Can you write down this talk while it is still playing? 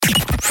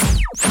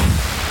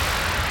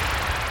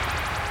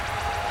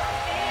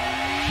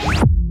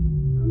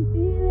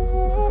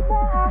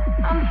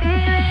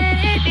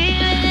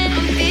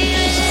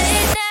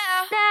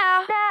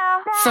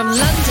From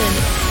London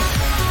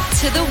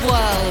to the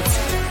world,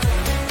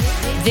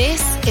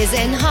 this is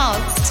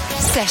Enhanced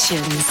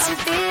Sessions.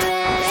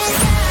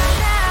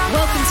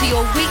 Welcome to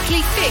your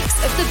weekly fix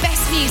of the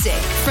best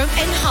music from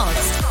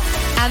Enhanced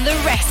and the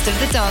rest of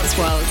the dance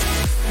world.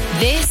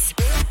 This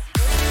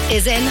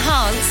is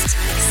Enhanced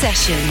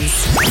Sessions.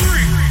 3,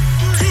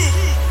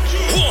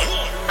 2, 1.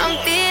 I'm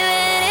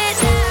feeling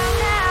it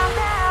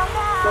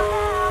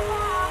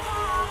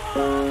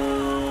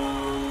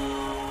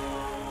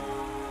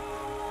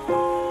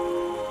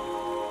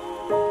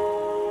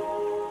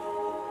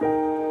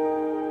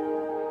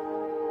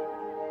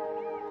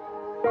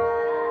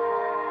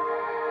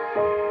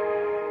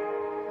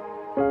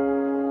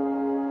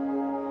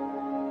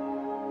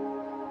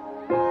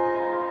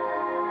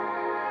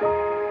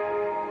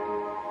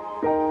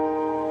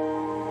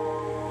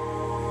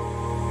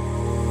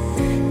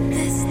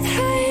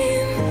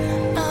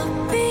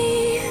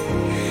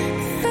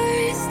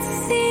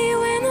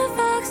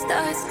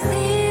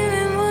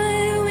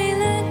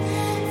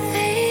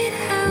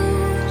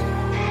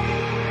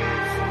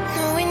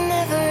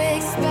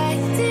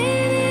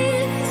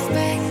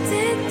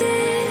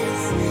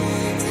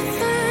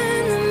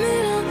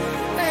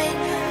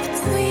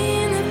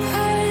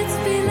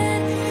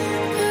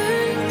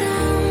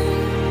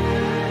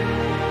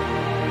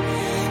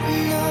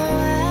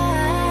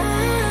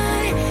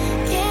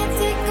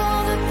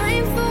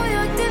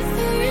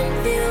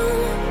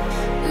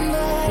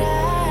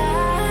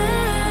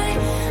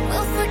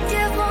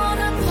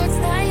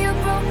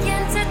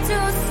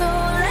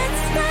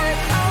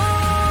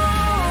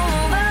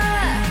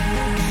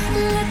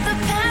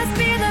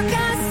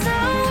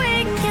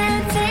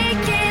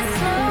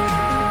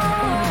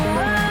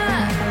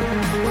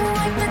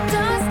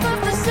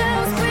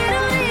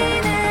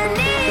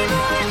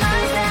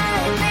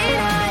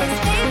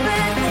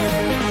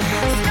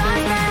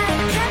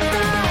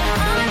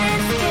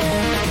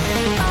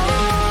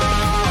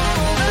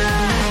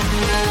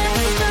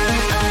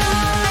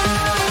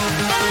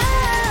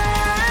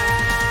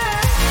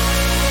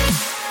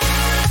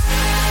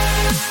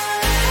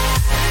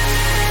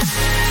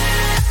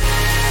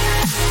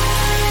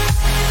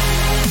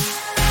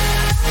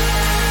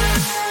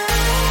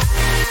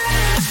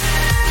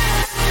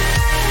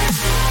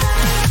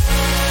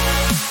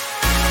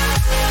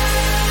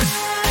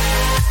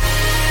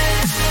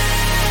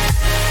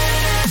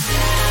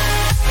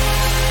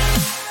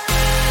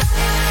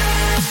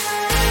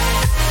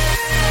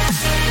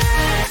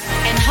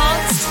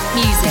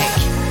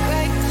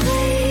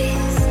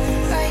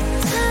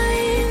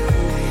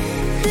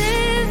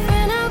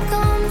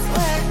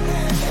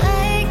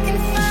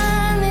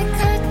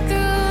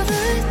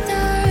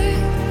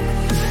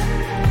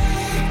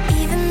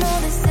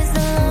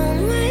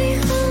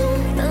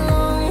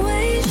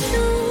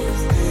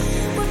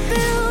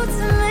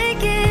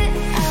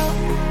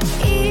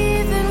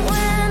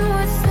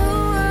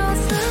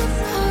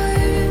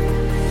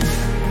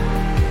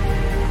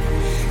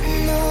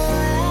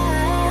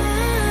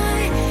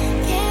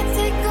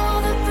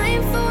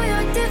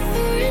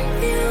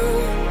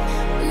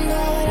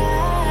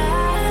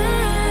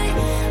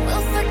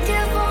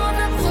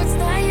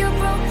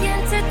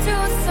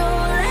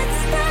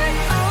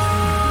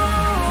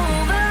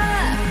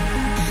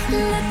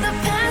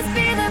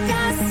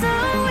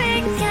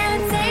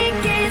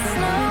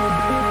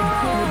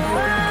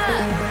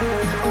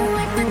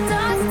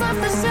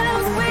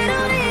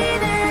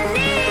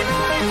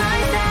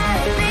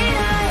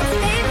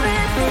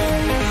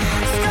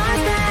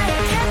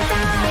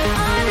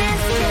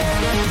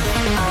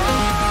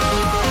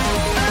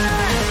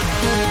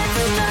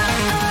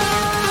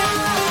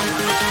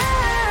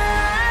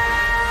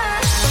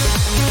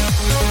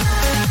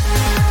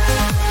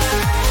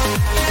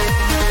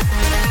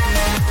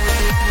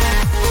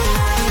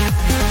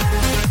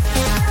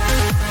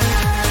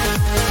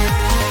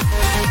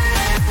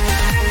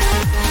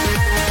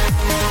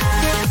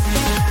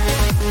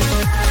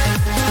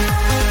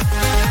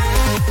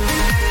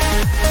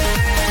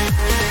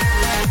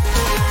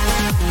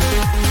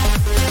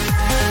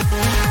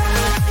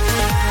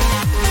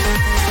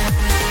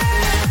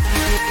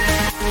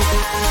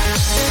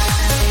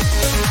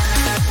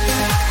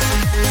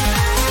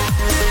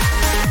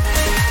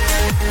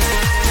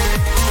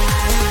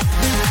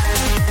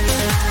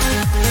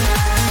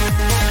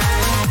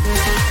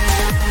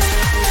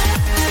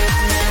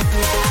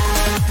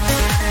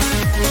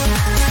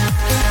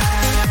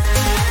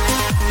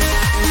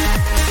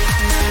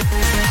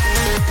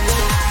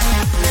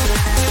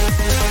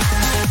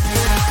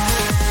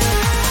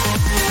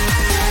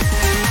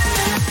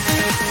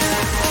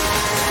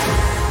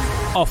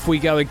Off we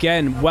go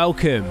again.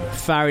 Welcome.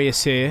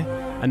 Farius here.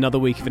 Another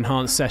week of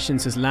Enhanced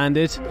Sessions has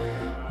landed.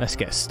 Let's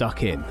get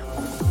stuck in.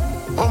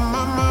 On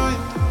my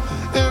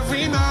mind,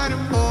 every night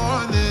and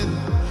morning,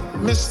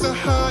 Mr.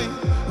 High,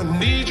 I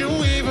need you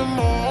even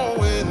more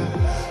when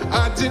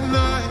I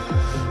deny,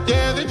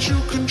 yeah, that you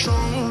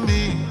control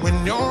me when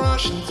you're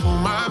rushing through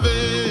my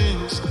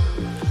veins.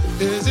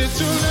 Is it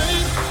too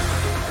late?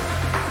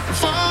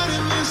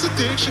 Fighting this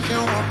addiction,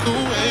 can't walk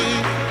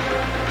away.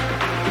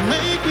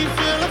 make me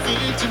feel a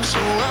victim, so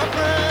I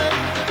pray.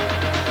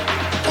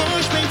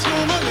 Push me to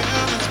my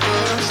limits,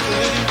 but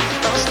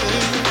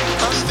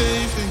I'll stay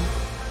for you.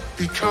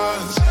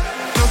 Because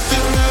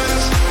nothing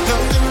matters,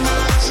 nothing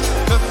matters,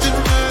 nothing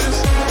matters,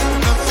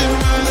 nothing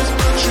matters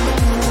but you.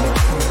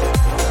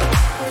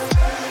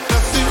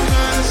 Nothing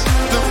matters,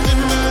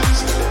 nothing matters,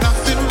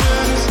 nothing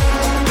matters,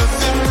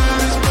 nothing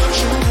matters but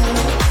you.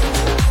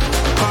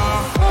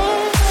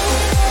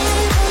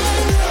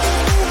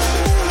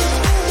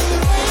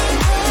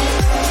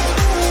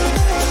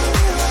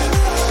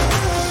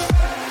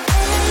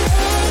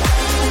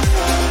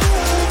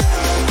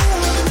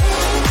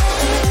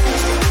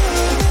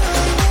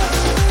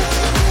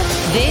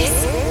 This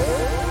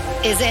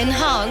is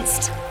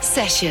Enhanced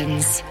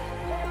Sessions.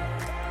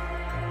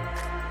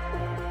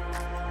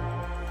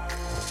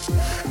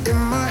 In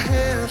my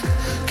head,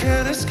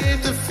 can't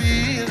escape the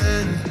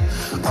feeling.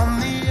 On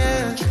the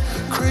edge,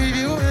 crave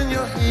you and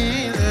your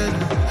healing.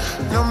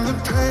 Numb the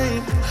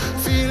pain,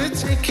 feel it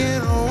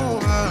taking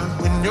over.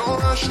 When you're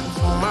rushing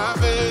through my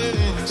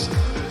veins.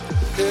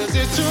 Is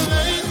it too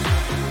late?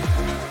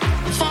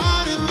 I'm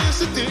fighting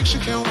this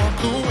addiction, can't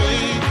walk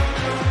away.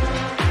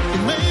 You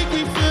make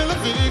me feel a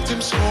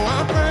victim, so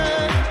I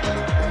pray.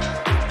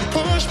 You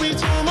push me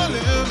to my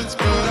limits,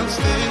 but I'll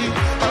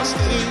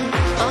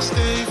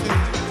stay for you.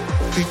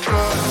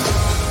 Because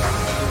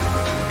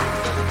nothing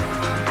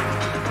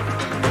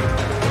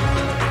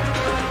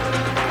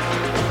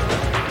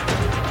matters,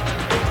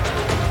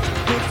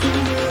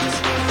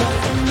 nothing matters,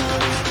 nothing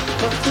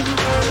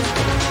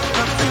matters,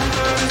 nothing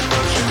matters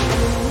but you.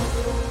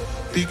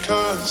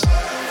 Because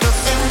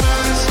nothing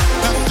matters,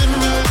 nothing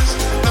matters,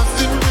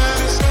 nothing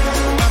matters,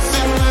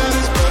 nothing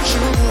matters but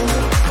you.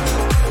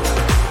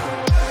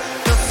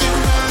 Nothing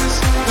matters,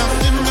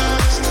 nothing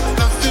matters,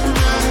 nothing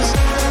matters,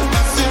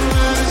 nothing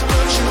matters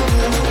but you.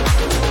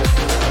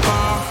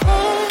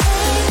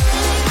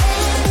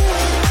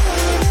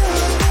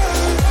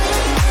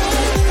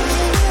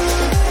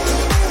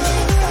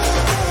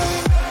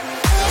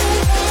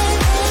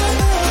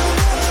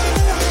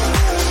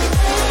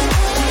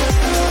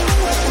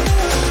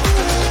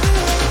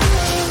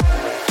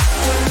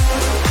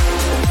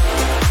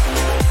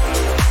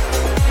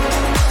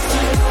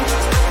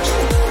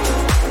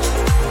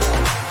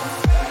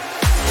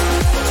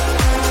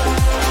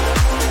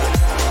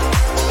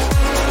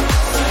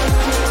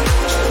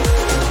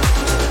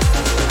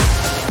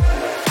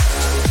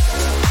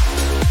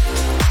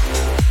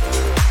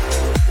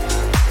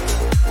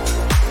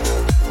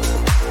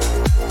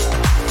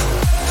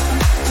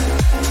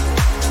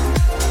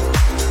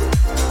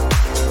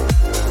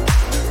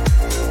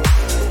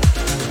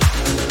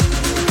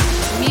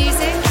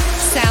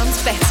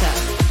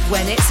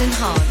 when it's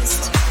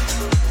enhanced.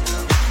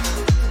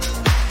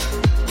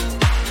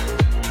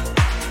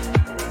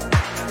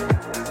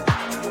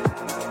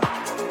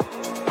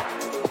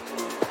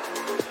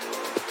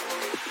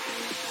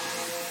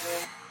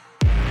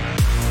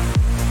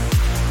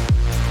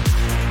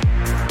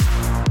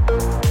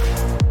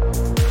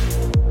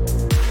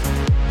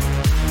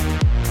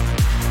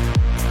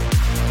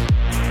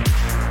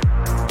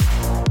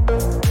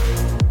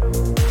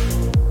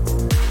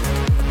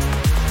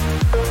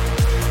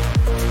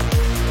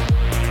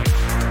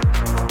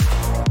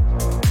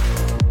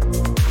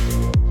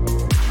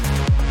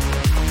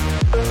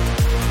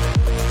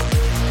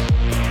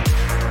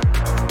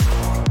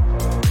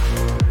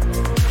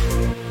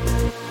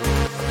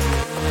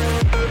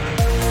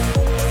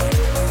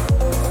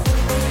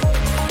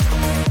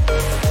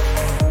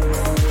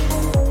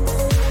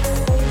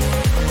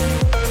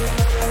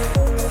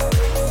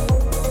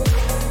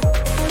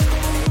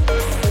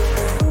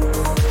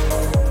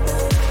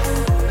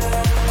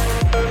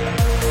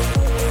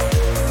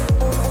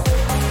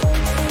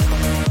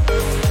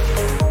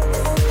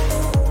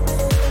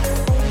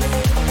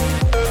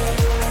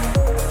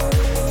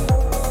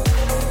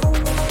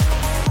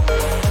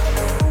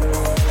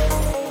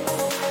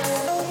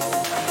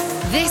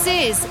 This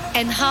is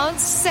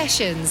Enhanced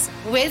Sessions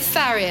with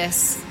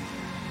Farius.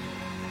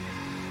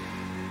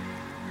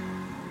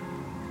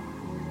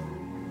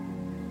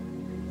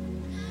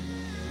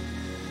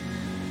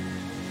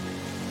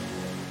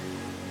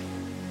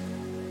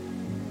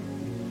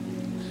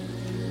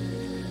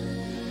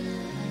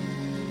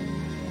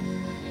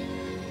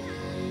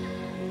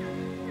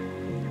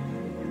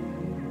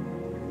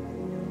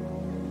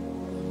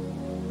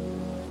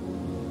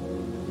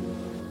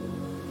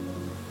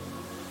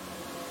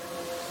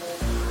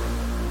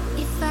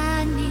 If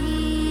I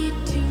need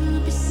to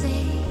be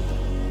saved,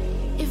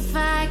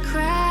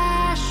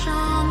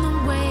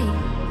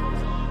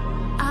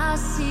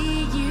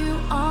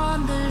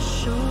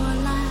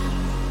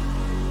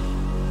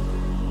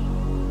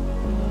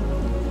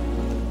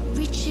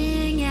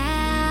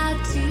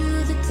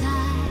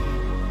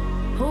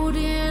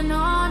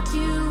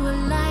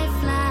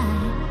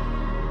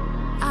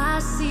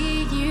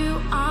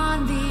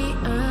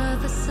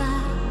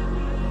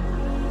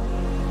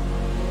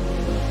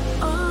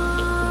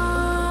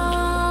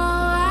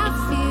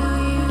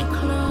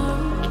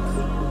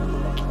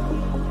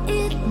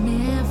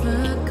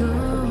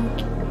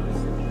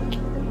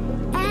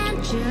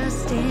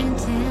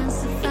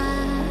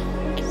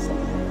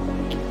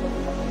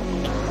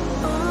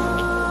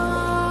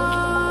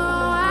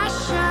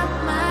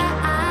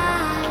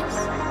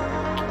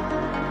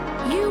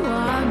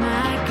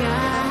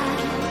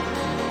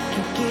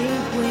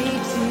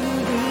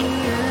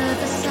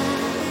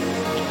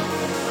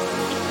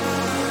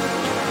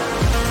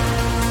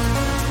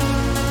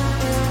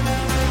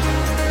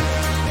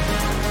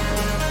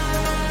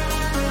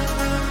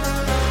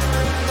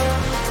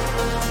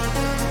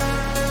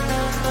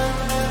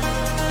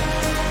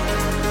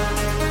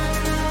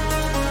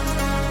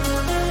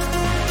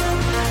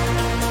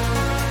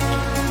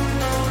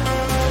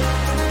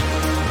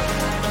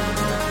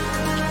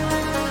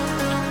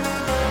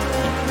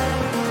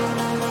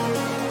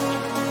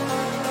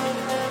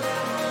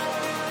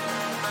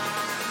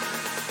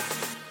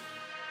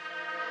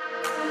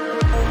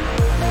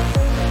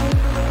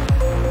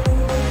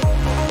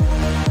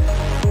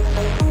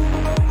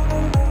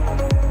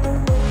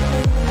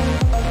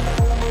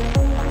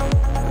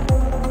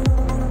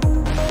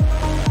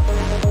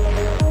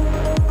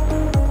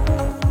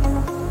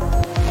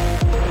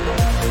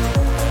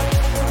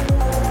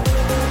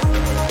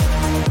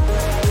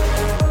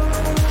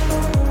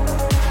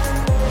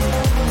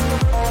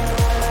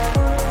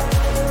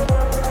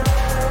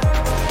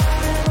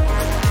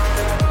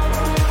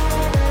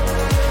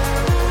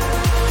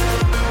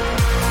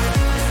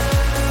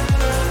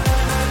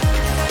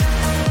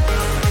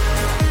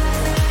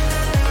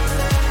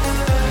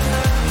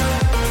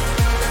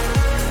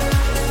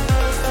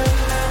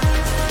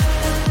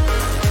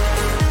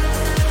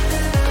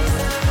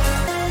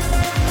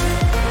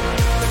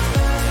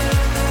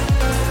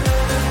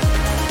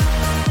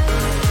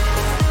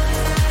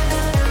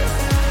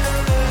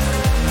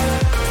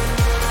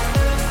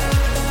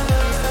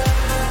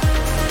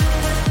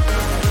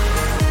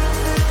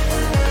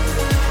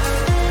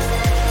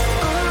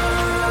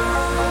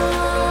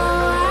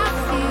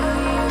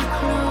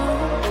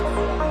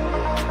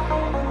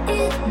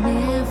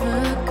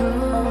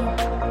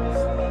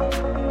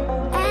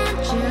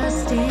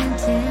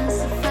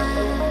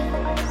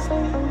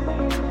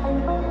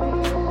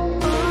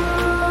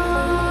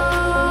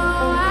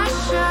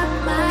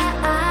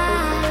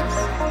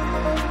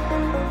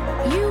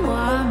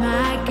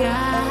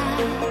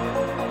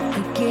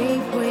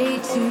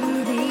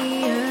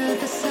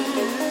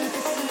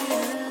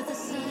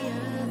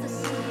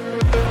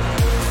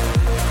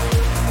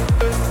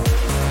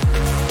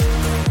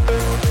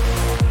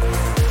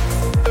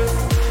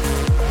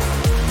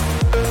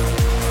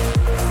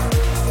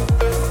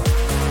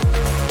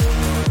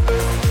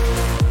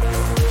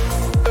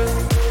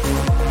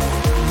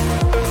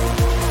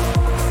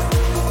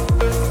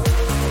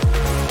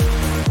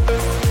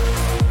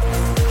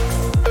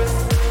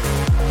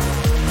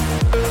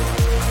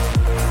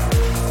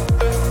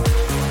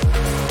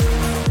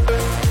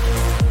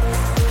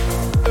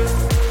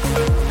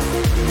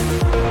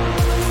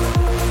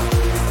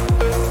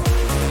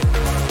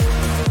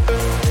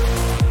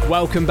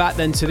 welcome back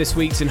then to this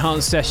week's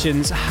Enhanced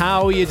Sessions.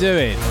 How are you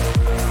doing?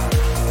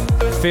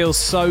 Feels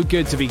so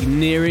good to be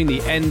nearing the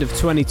end of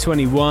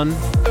 2021.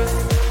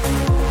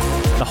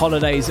 The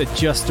holidays are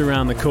just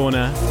around the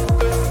corner.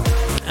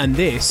 And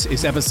this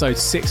is episode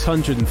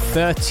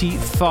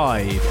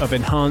 635 of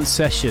Enhanced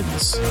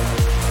Sessions.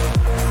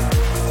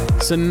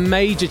 Some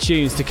major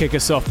tunes to kick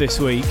us off this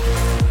week.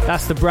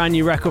 That's the brand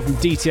new record from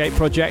DT8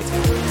 Project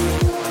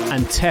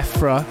and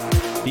Tefra,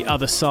 The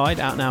Other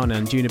Side, out now on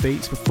Anjuna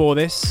Beats. Before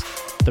this,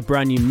 the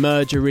brand new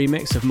Merger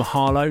remix of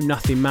Mahalo,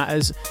 Nothing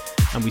Matters.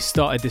 And we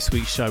started this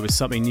week's show with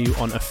something new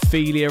on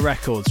Ophelia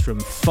Records from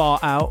Far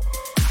Out,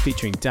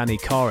 featuring Danny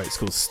Carr. It's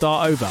called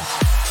Start Over.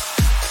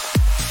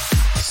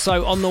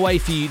 So on the way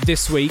for you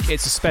this week,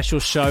 it's a special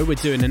show. We're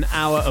doing an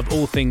hour of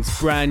all things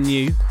brand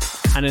new.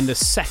 And in the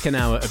second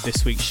hour of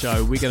this week's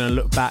show, we're going to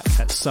look back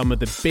at some of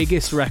the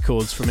biggest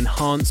records from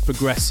Enhanced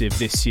Progressive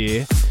this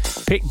year,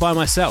 picked by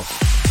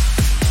myself.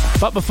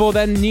 But before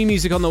then, new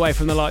music on the way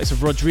from the likes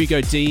of Rodrigo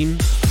Deem,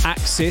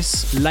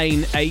 Axis,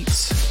 Lane 8,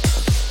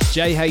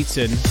 Jay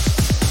Hayton,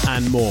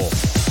 and more.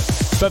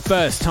 But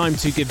first, time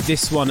to give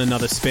this one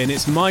another spin.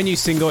 It's my new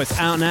single, it's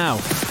out now.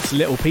 It's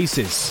Little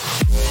Pieces.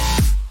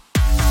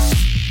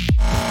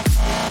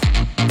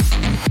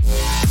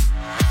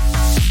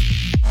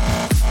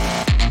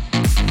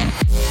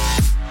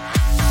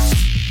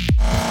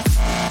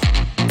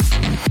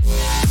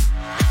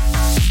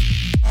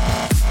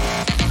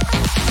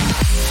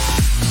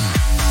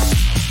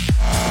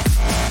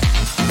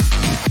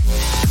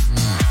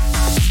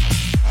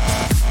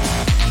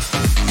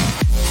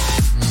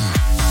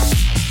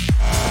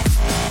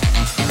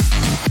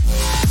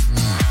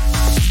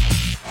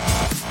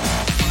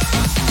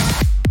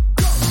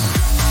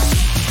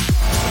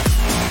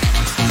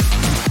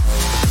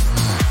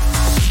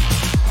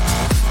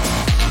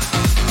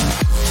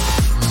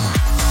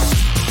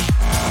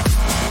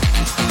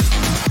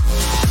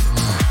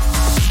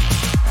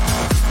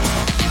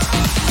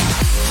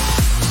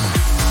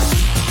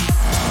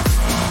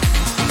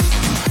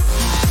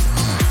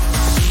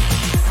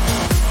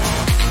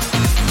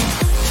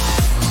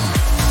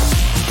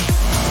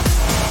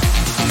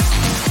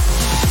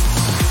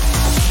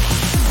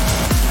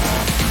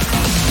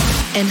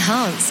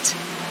 Enhanced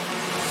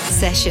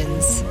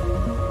Sessions.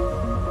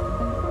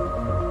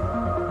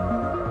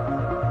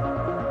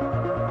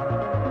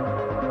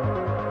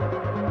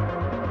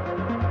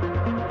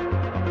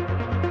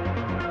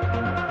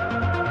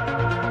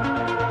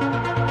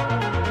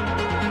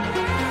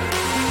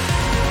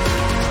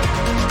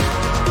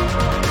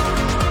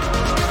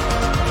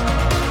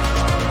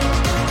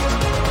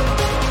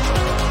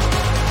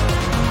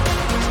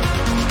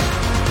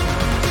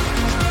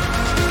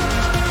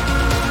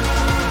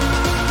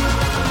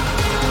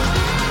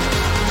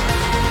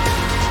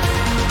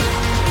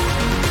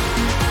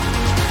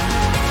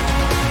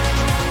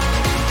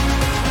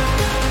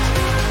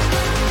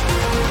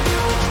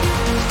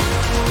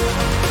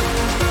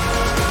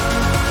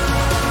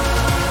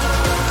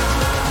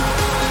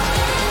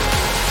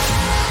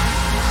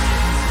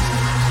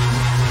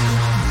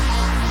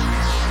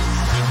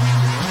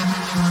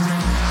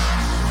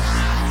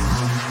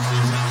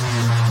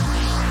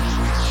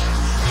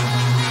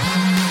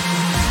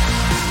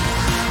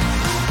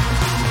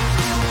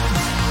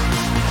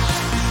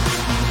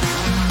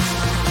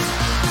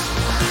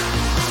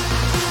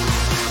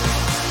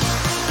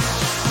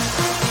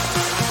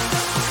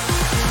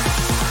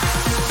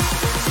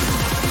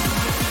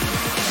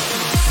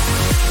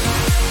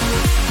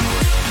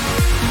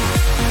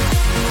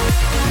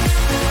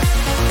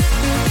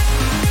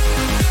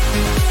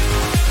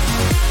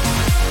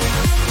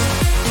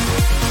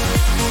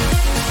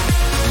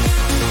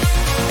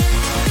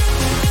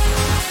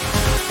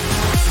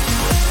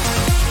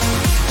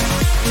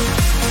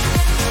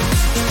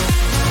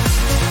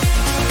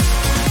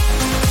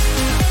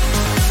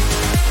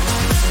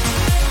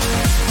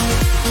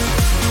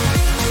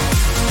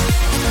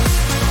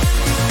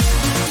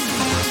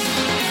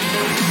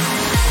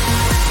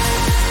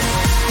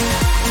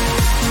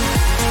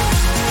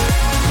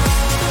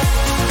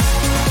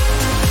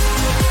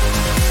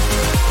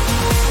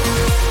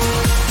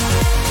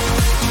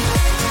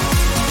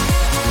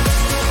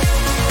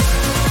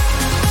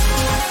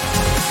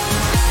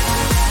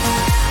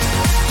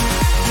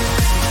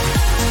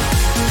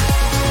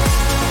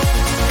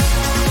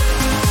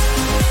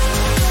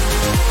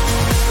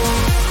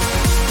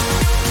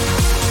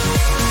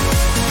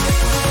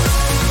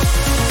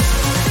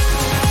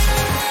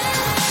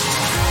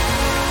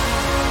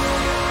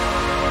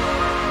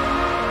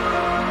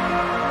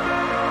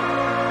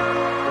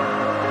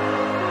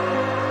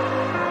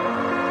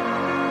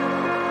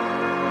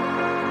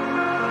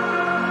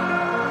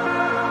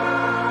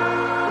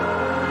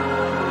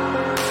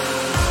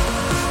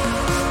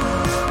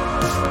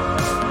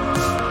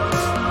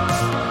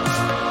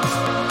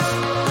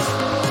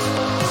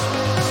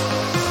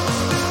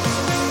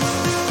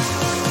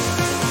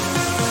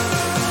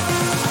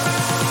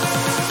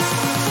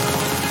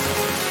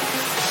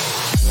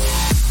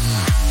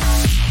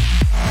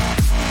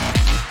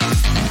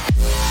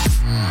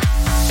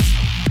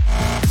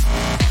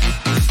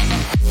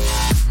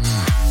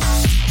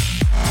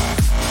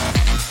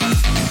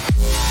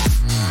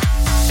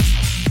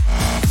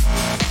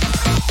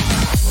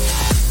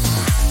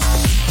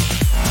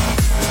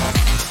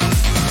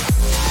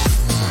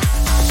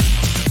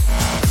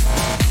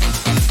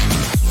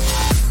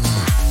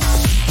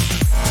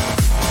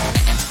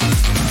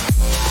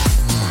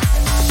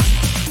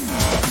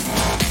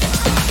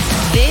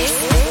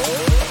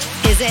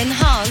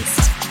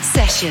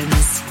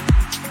 Sessions.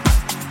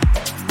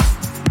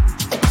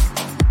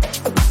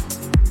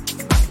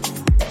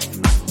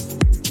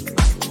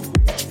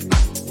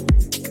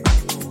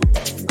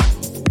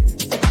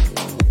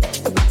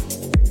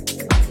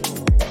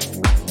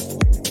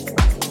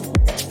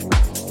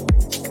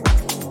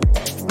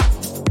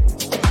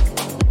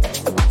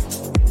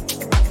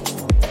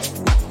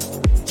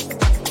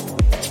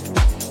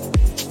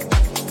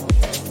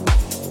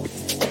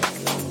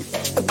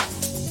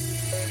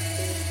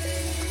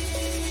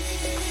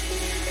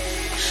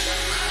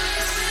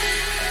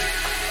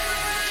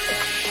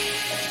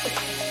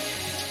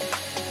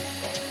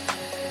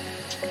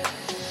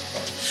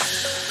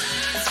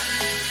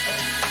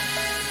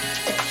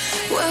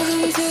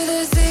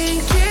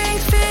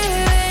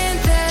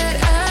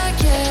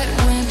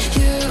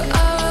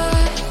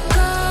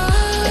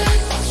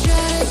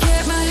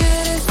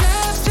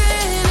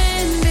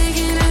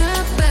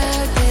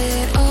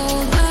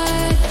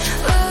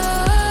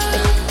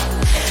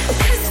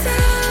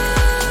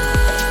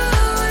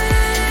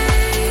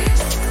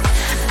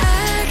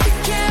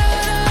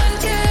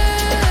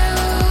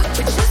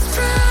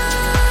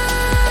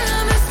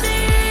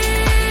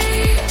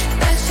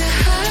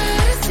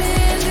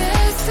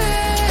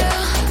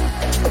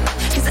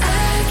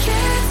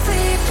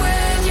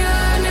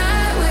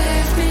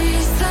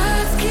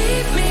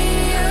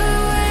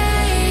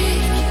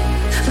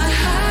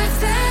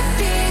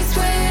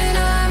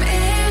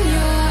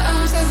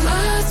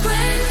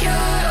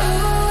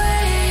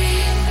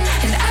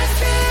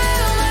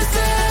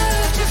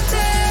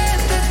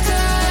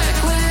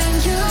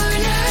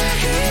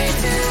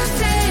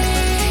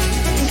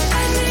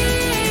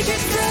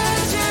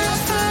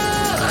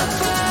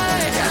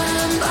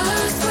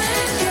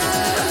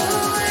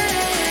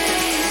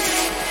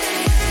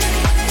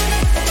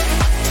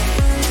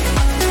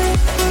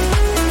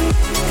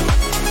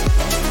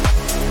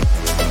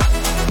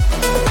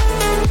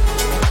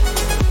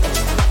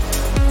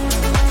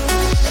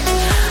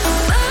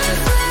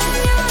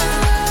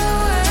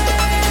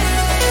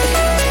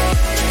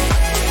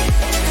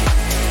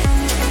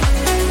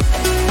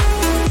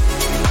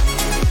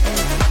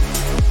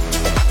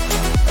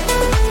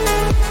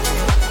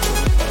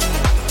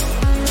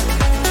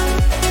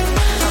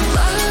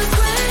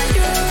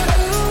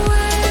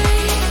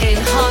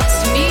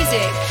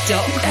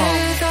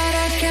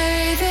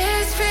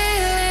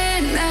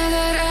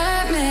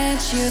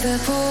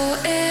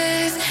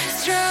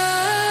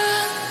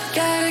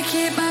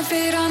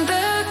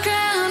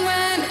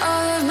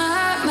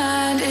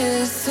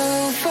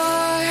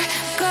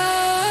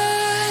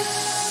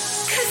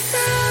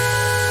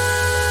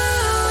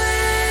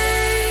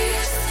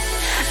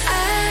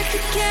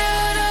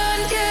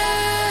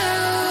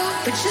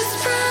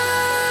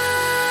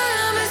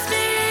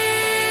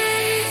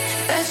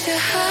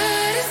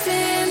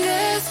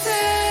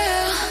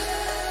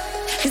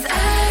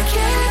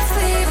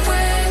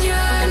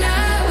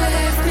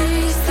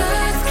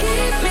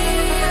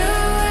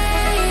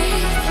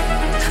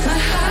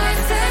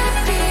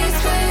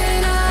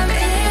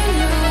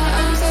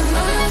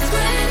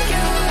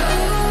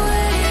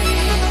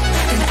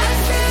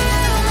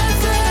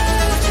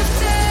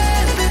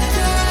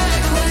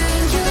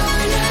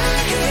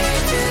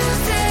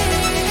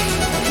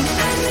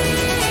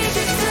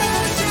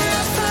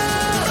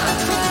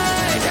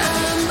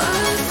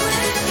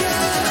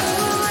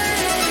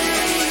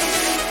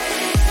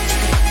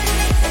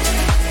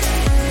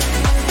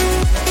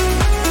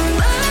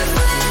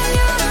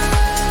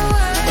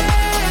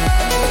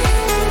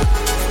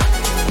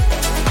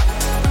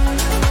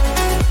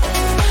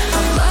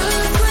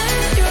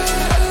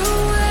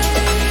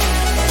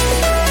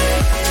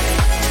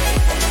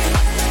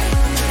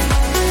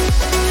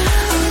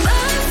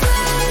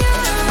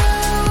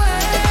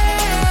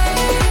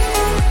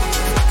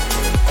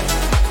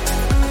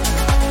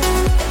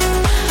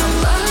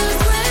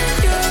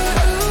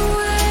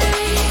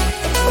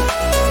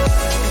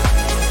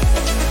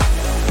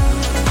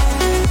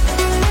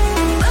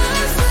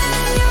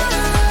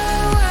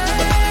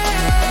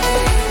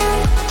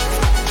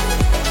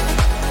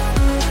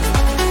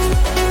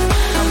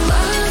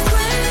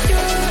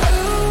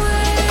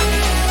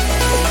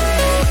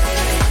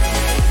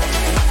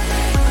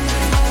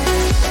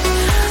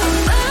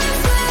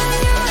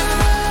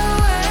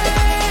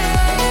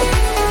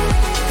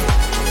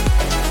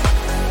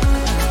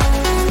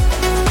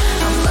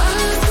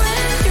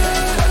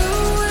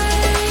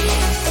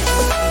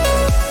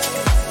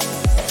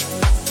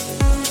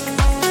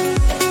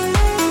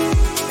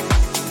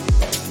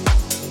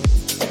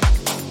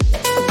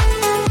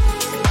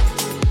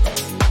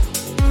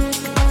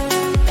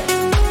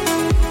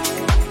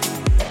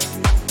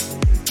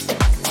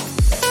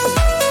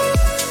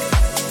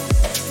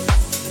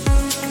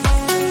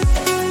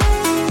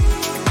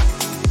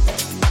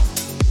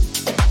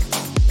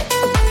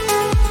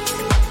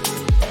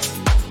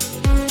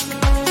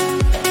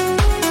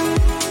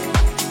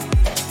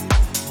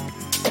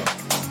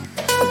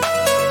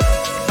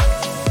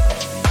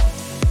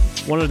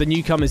 One of the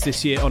newcomers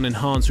this year on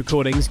Enhanced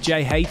Recordings,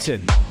 Jay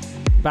Hayton,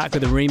 back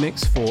with a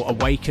remix for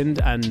Awakened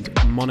and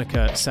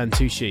Monica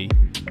Santucci.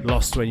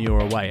 Lost When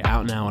You're Away,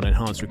 out now on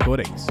Enhanced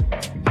Recordings.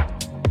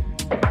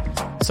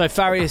 So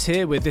Farius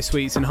here with this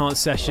week's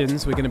Enhanced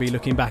Sessions. We're going to be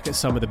looking back at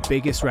some of the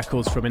biggest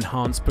records from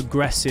Enhanced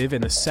Progressive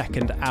in the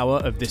second hour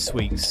of this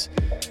week's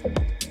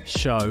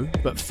show.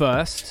 But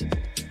first,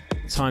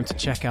 time to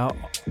check out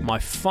my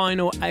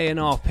final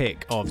A&R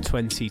pick of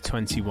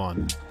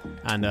 2021.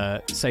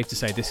 And safe to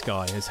say this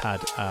guy has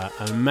had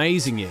an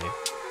amazing year.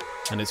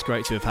 And it's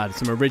great to have had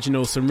some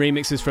originals, some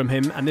remixes from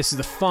him. And this is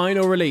the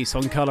final release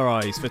on Colour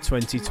Eyes for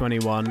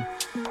 2021.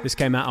 This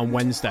came out on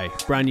Wednesday.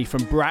 Brand new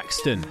from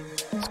Braxton.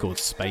 It's called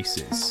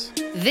Spaces.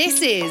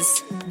 This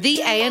is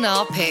the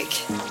A&R pick.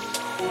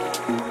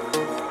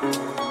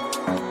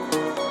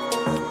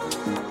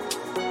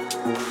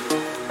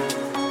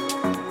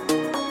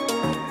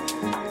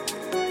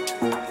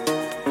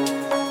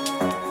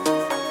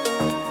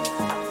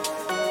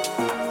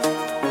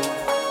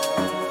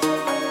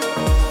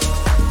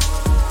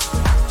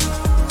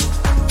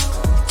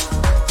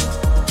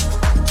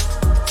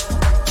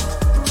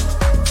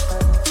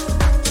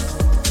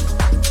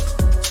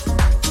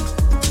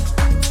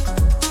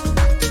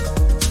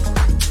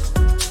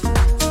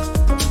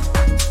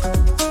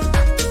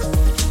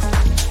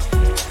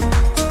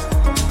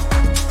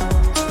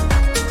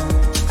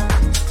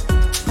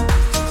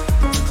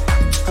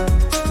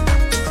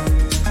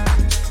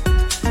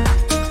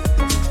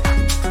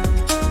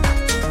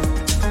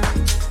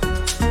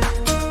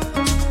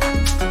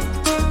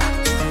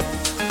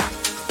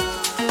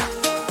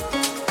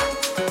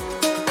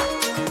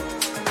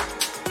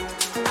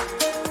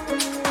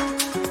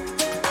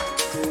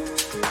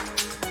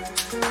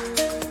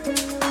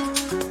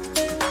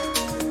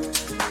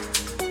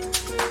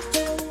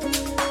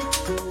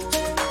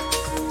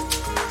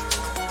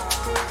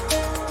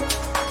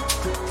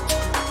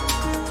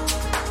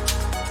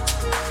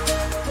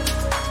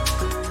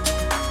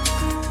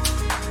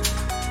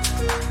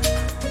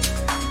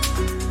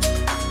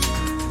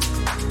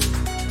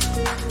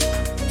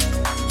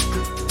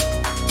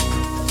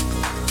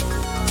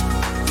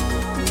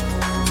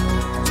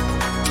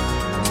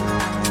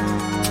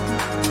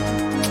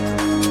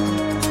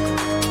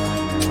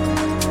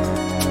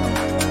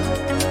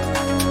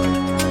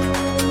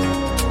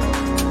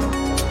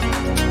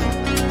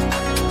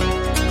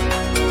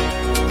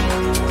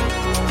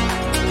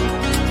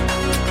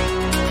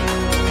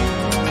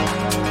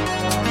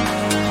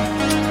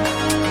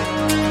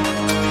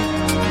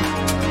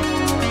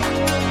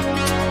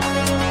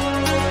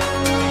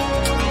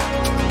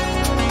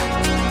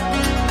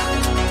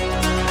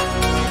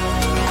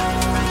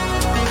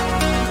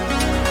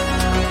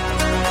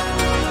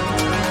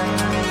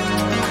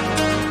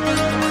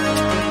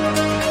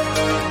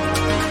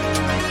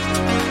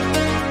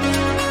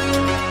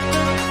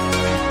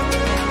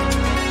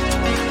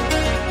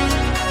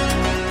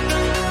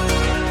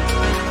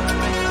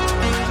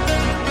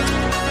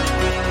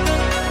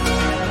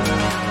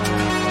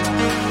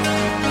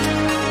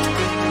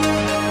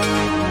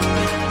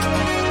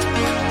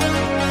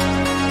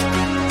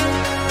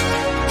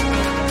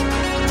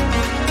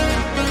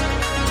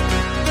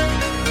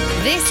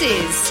 This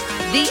is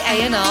the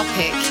A&R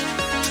pick.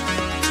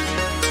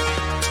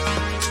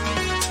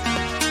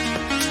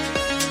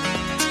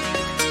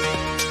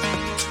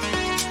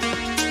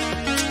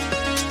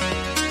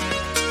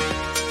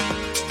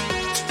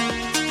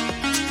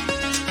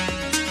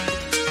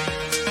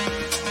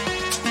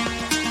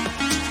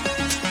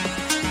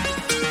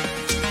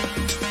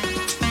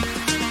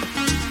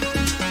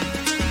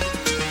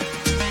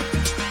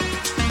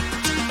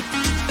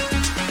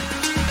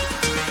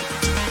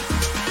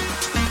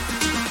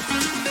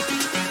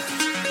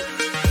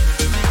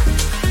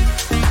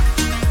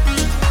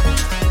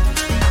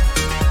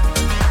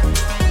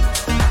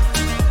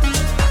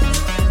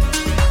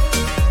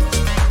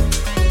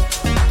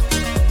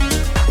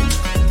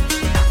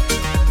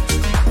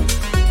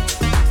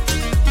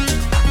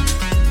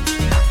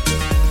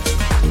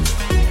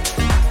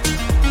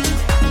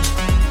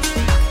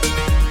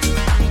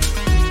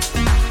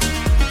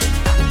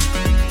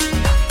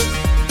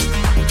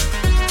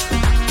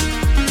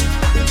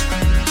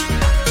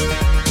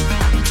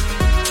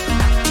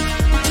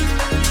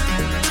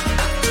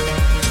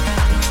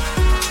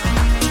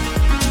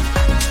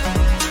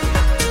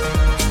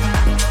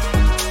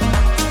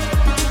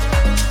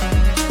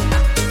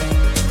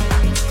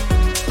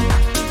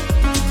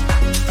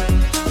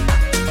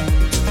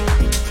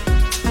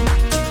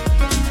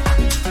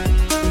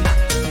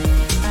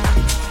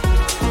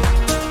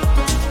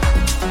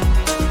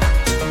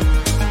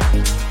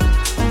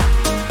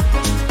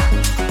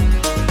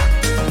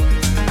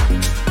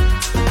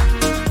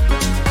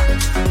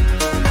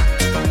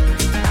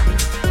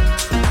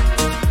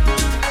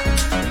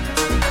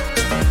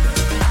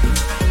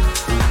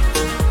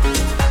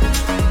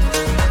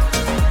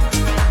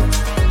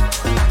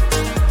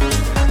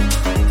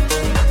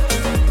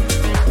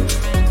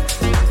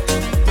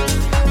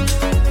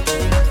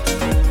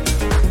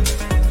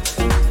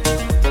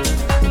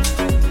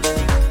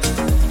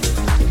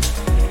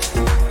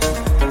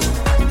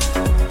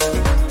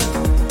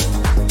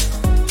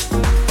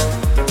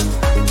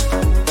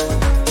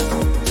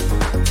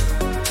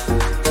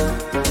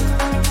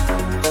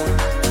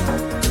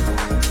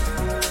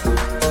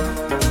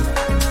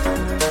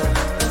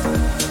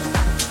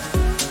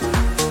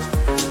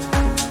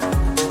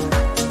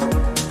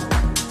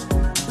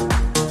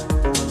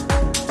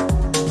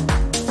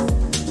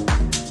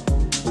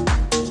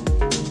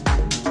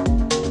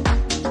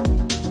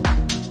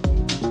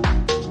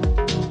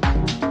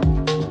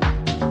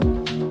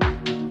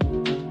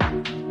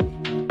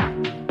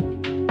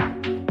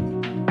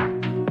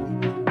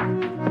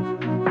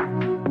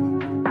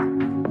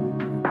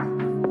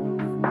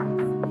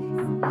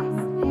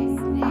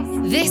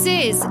 This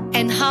is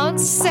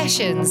Enhanced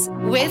Sessions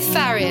with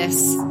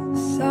Farius.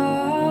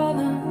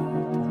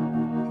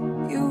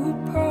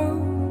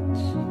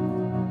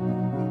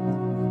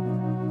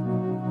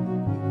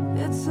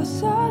 It's a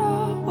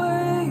subtle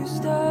way you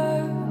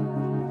stare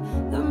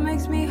that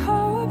makes me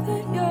hope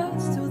that you're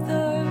still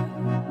there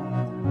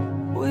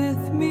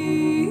with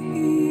me.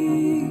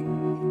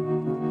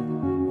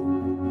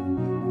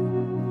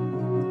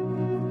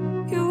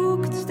 You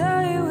could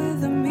stay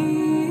with me.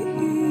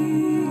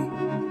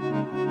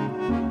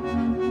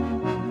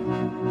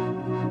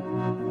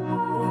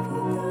 What have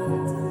you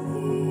done to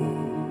me?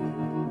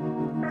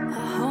 I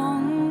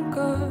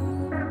hunger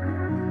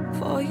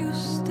for you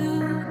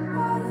still.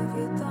 What have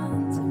you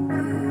done to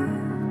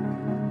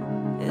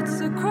me? It's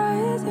a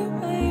crazy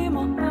way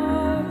my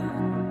heart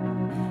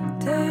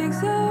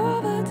takes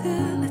over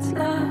till it's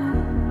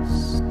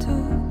lost to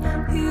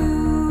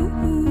you.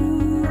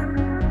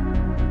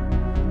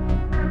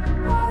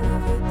 What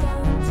have you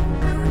done to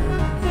me?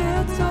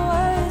 It's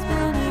always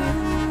been you.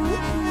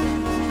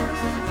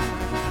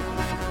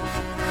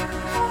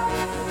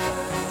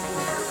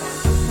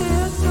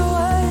 It's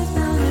always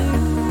been you.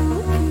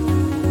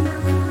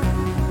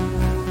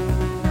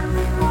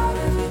 What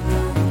have you done to me? It's always been you. What have you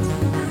done to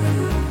me?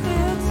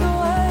 It's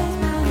always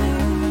been you.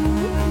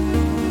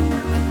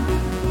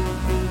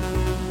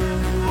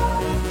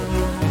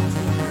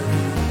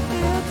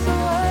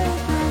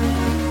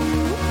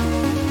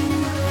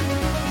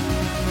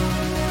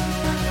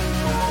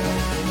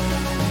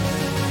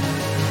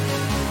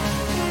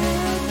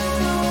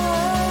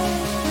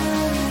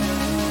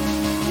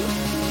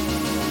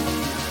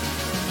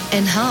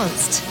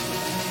 Enhanced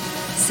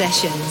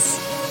Sessions.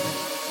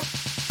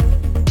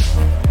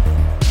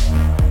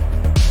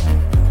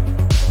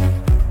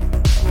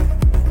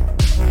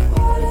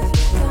 What have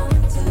you done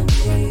to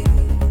me? What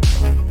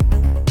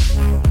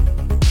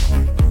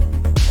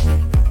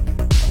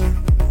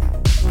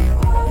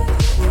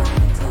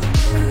have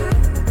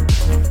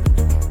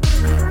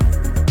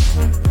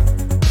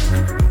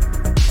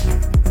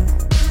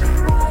you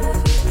done to me? What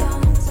have you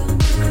done to me?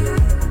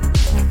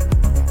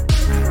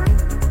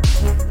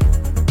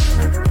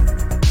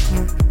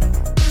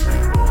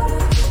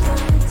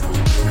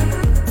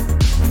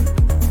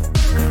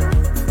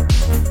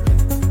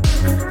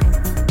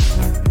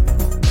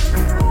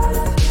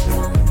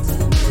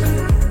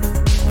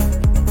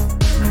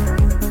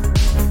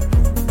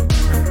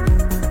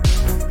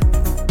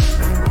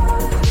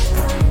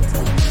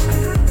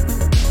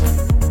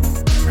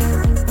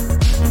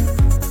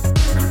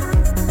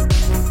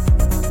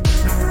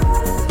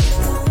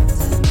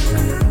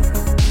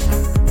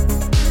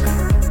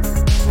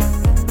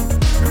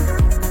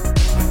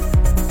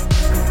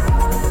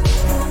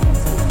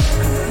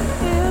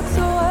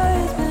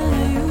 always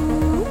been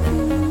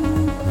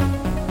you. What have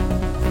you done to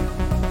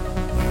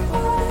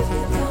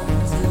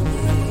me?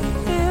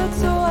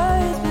 It's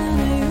always been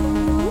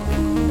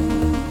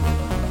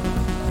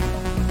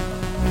you.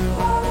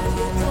 What have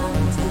you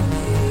done to me?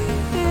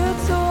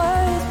 It's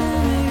always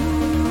been you.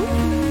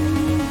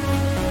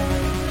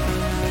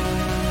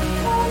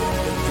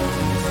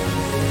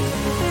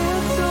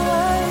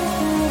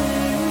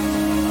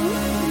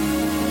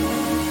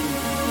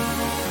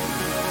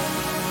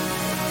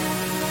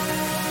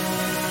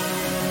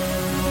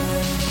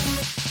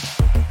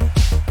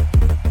 have you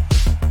done to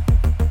me?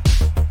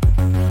 It's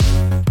always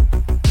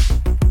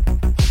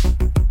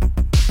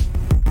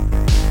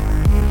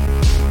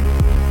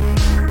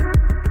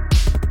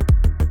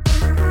been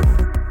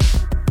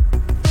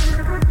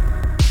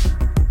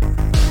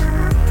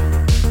you.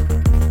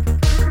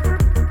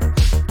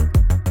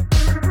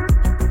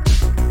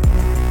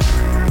 What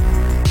have you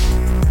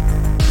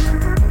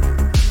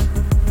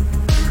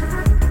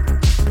done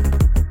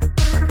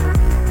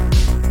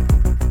to me? What have you done to me? What have you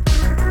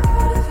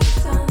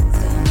done to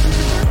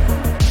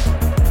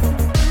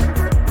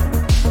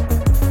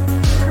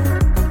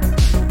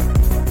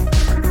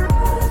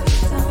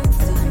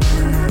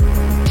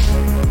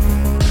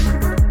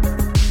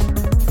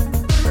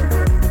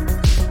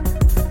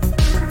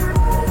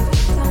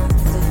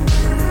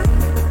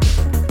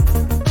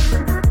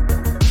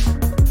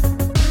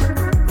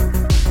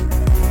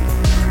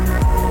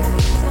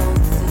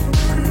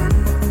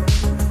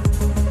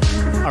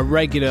me? A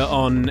regular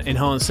on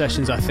Enhanced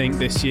Sessions, I think,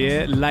 this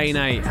year. Lane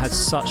 8 had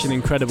such an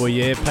incredible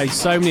year. Played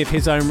so many of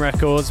his own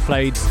records,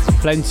 played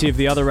plenty of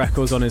the other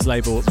records on his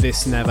label.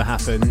 This Never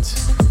Happened.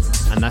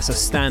 And that's a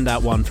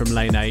standout one from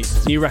Lane 8.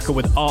 New record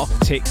with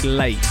Arctic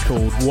Lake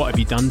called What Have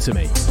You Done to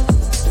Me?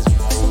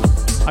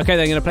 Okay,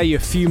 then I'm going to play you a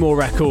few more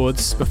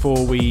records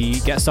before we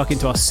get stuck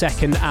into our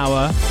second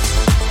hour,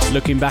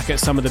 looking back at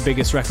some of the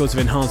biggest records of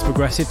Enhanced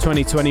Progressive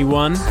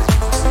 2021.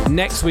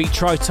 Next week,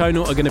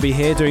 Tritonal are going to be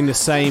here doing the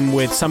same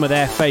with some of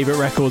their favourite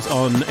records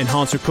on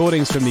Enhanced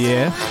Recordings from the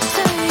year.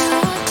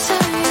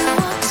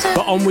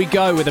 But on we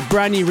go with a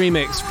brand new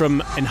remix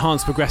from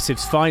Enhanced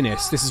Progressive's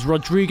finest. This is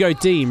Rodrigo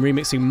Deem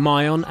remixing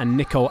Mayon and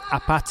Nicole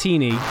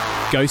Apatini,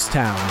 Ghost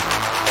Town.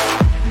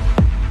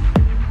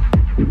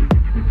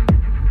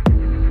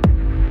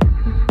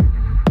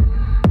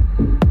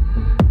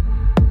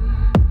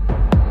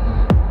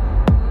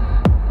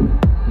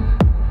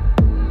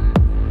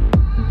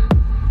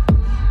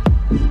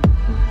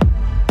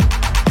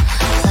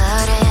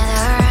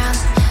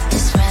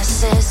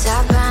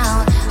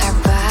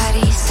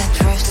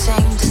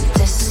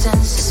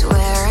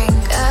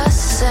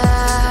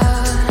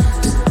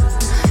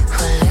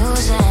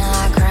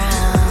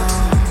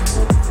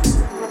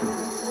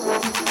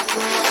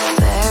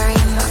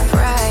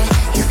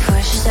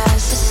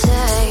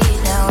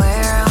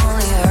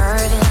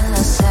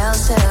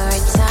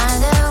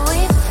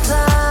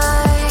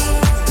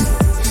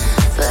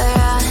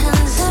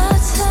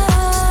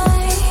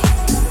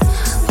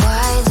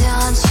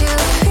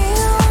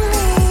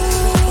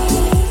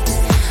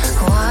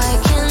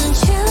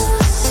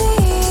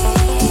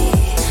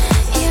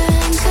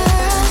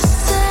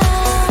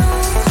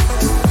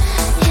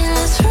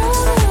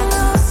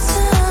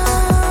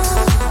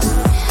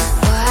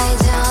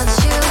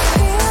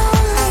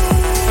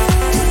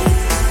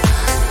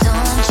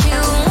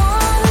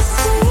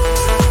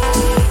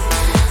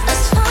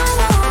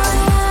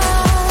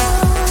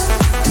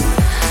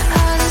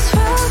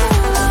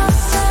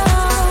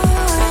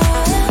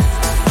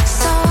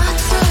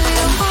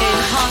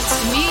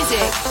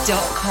 So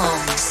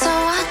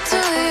what do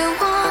you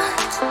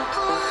want?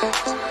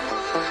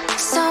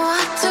 So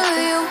what do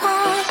you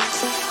want?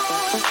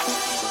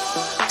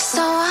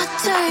 So what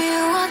do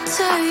you want?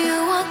 So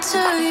what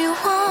do you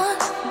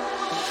want?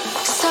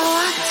 So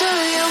what do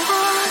you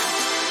want?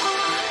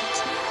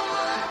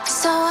 So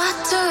what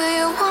do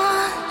you want?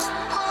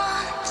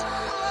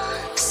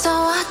 So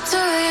what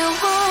do you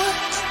want?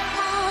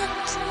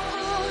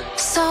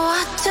 So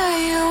what do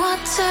you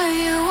want?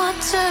 What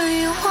do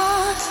you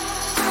want?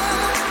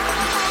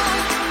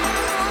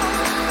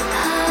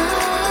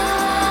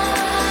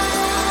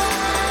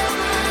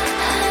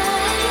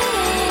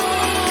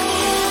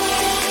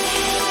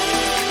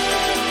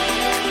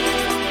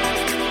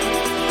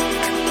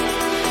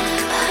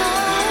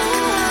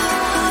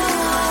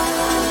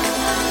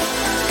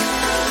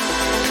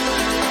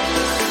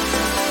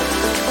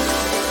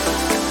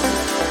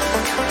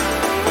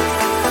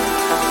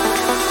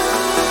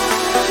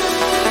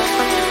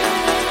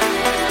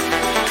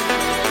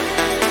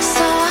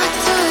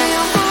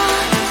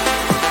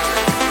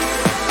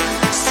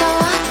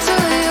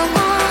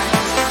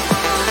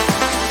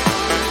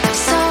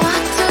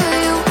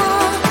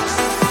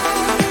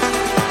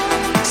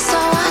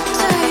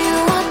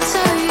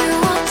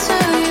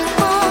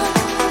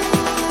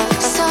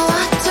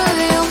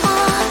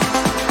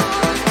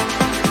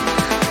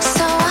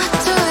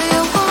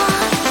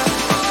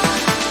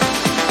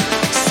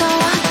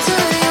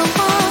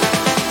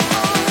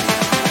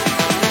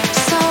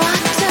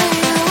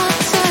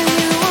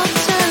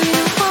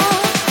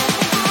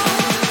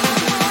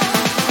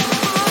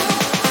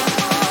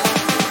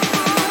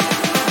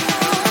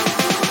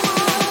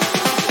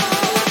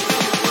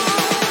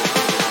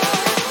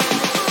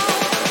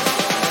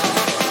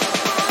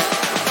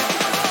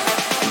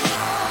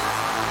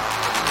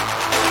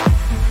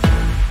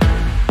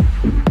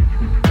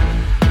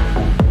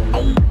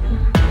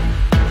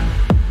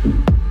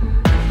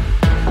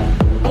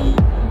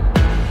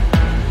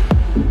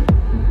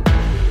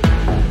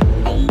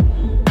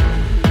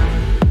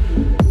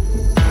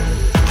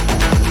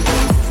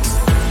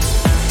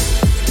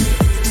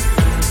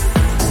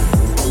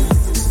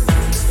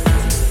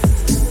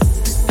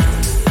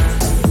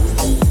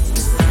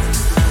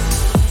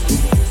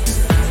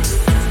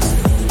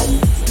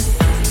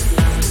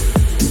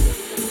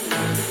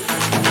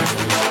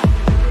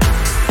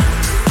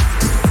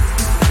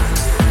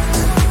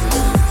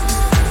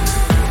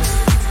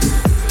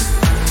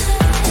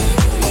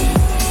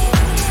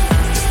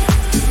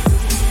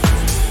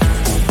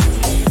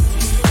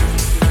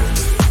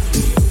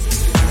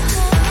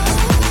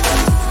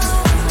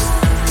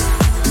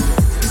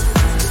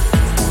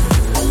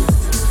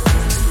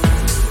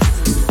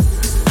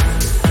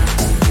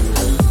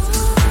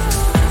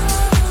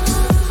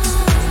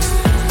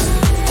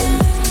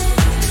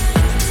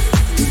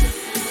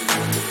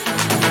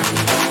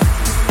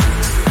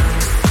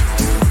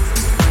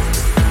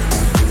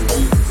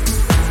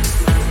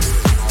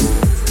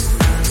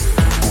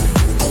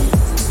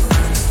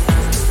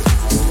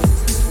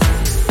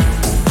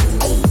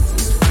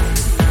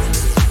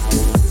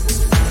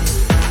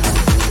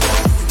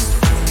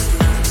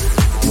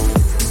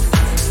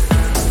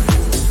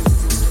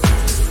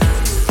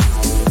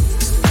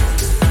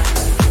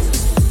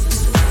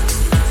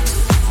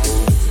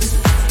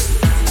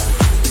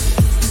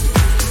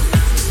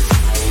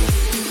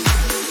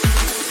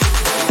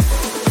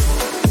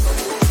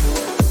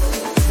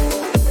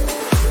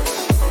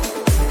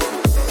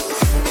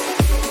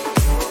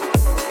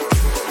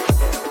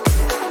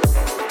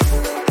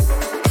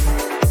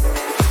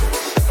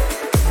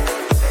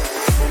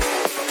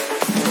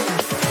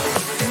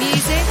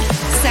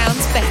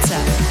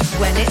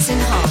 when it's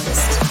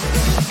enhanced.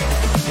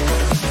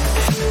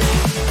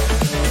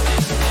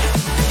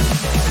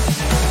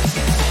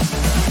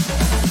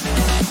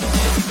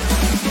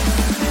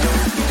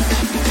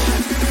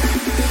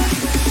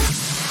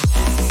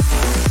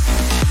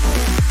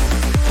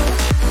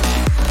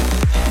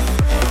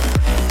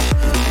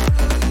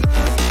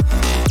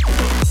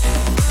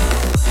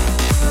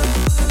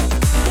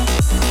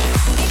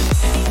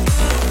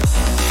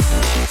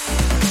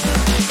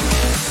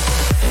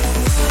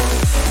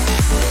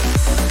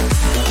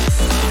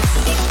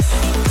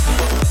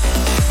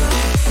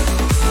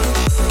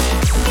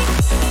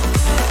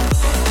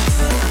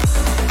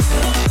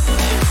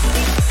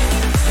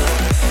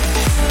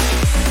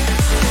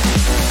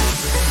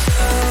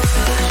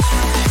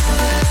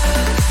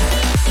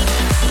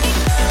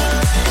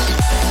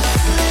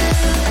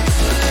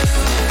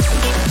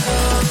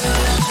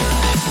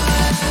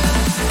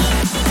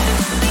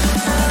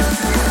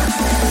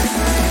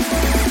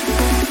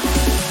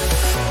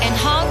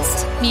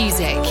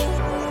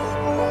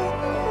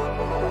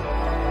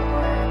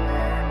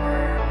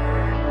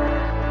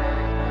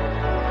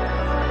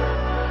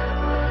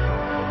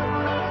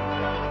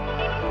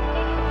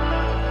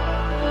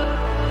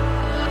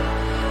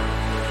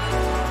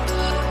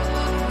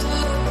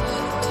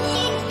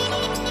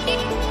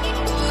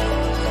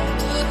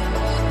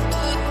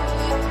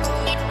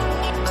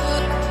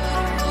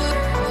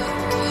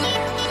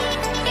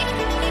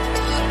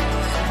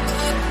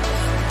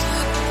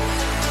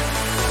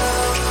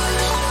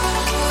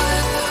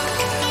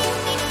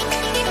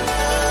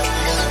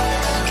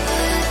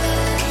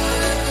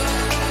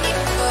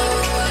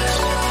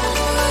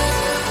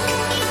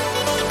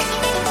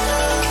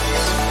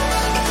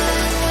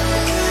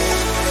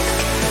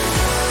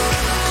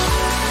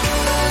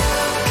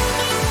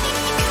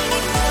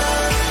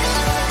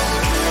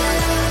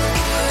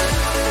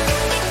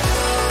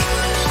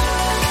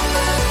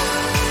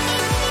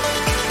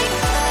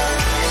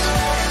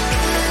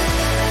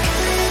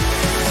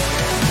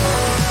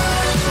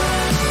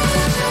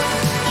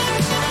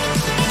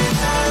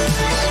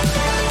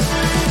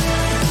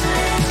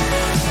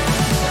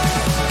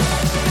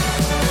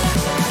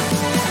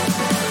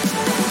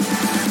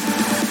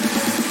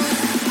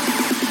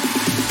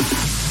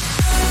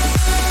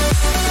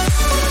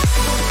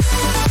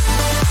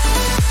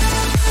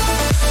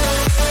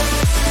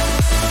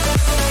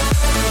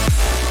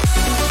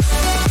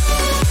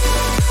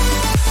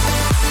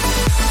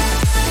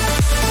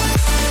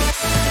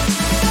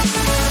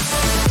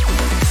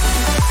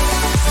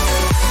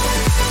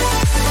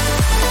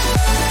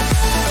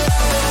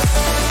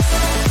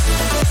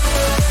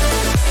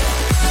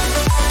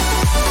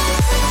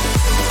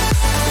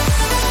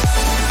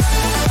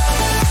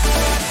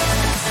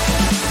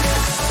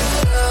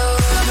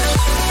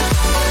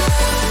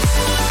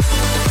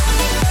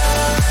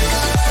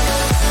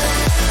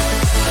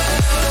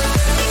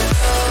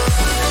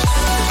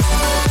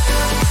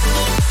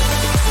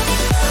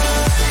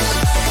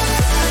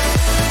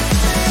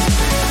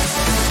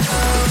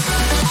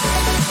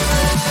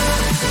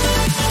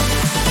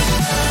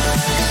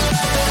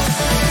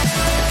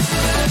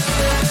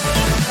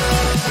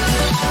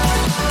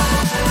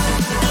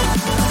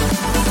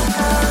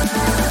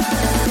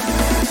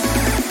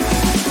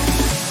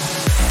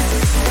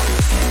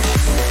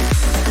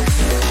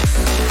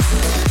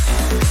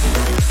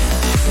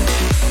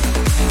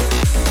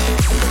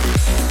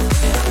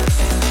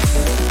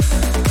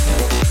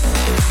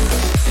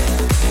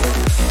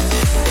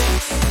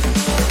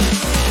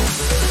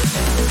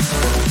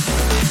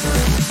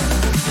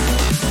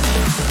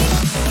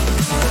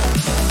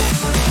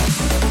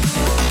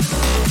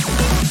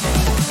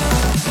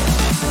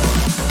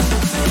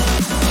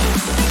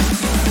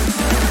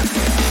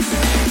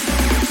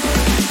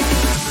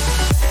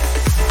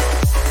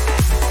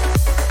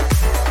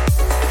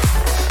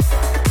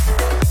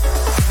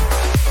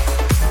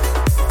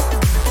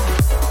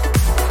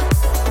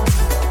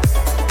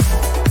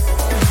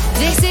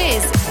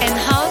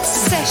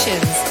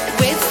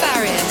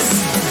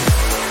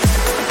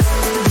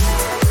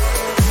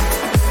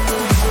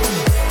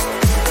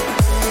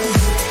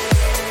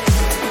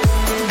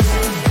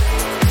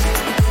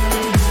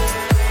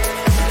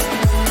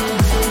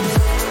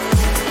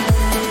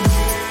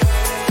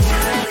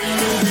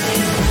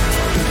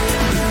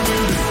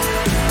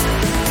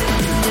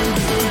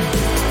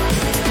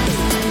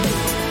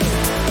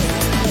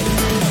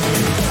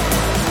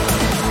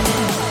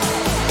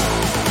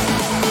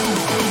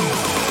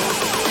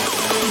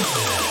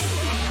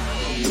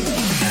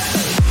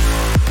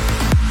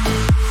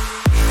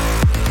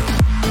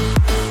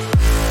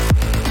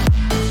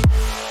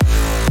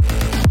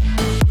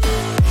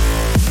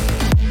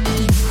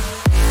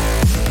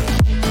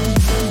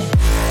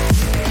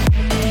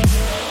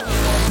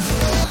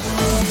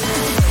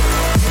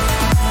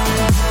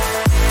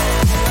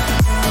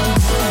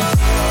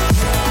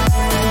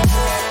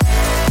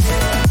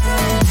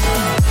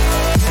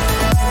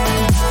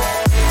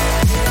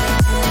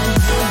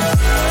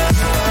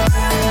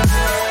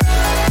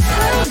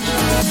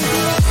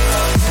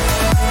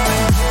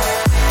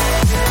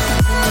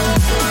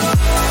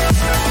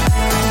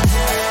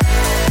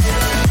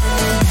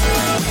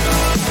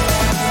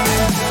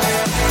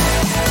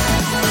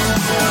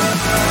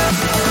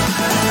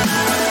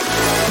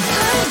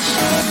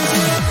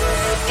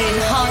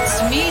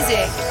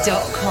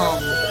 enhancedmusic.com.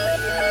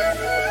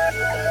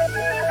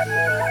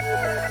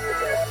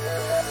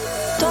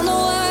 Don't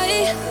know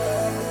why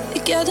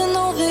getting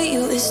over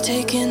you is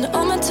taking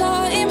all my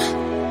time.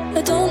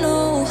 I don't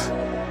know.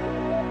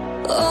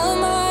 Oh,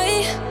 am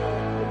I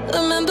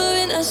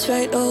remembering us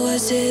right, or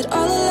was it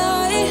all a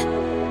lie?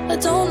 I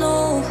don't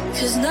know.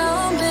 Cause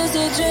now I'm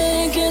busy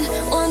drinking,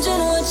 wondering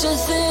what you're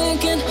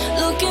thinking,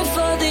 looking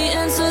for the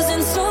answers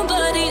in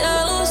somebody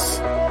else.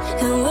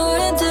 And we're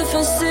in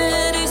different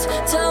cities.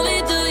 Tell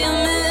me, do you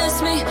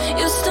miss me?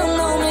 You still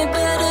know me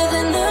better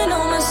than I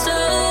know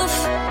myself.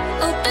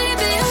 Oh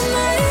baby, I'm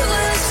right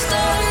where I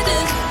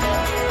started,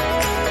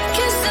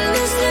 kissing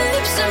these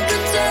lips and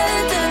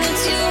pretending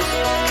it's you.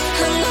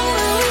 I know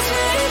it was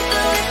right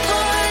that we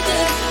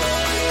parted,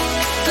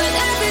 but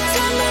every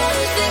time I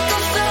think I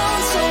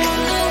found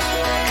someone new.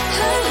 I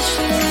wish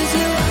it was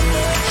you,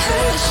 I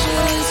wish it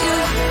was you,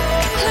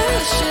 I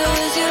wish it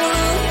was you.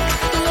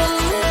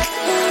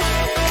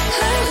 I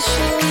wish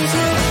it was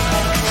you,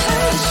 I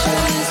wish it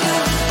was you,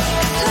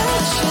 I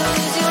wish it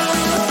was you.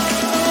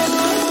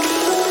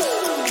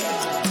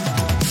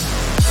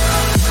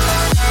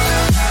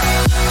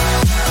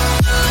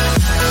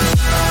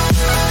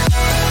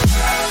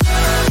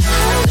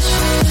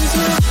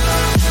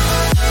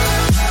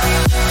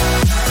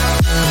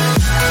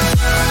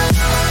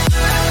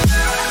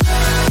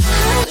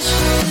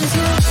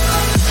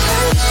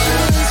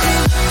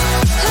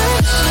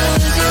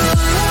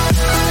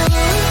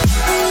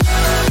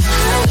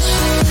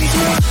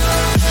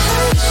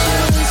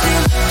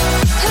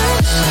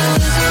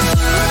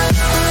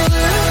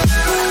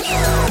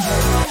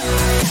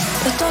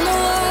 I don't know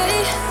why,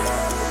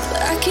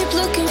 but I keep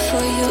looking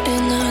for you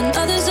in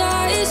another's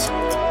eyes.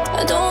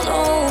 I don't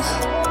know,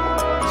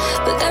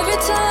 but every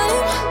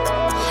time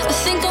I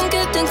think I'm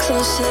getting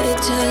closer, it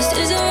just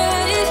isn't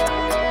right.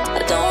 I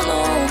don't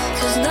know,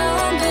 cause now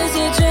I'm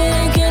busy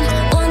drinking,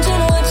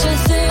 wondering what you're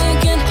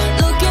thinking,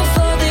 looking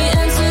for the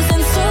answers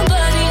in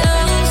somebody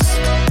else.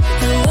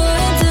 And we're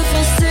in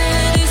different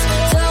cities.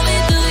 Tell me,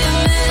 do you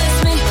miss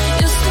me?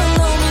 You still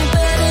know me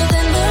better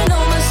than I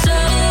know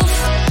myself.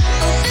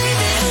 Oh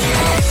baby, I'm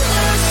right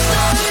where I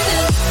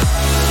started,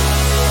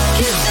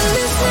 kissing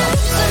these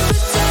lips and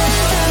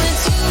pretending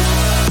it's you. I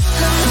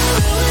know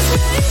it was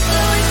right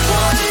that we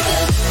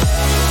parted,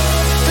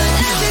 but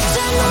every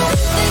time I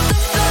think I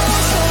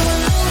found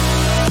someone new.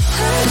 I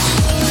wish it was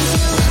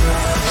you,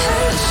 I wish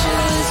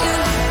it was you,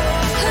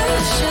 I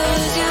wish it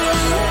was you.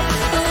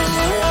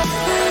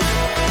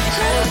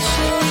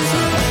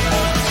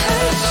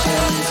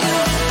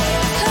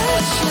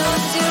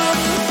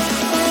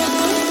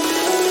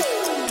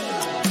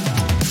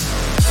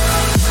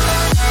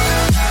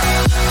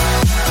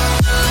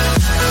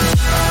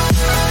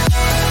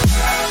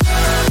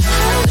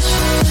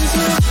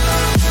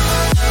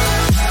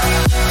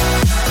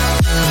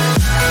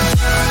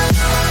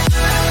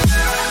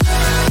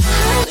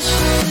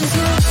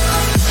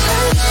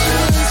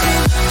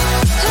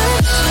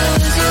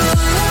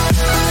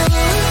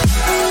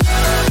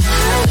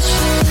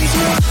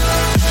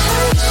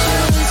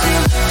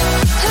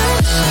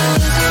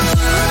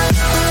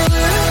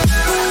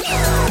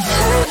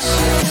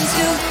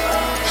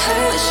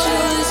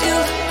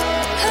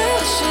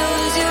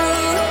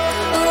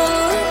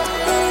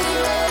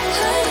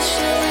 wish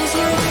it was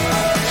you, I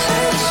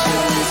wish it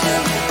was you,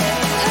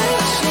 I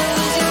wish it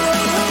was you.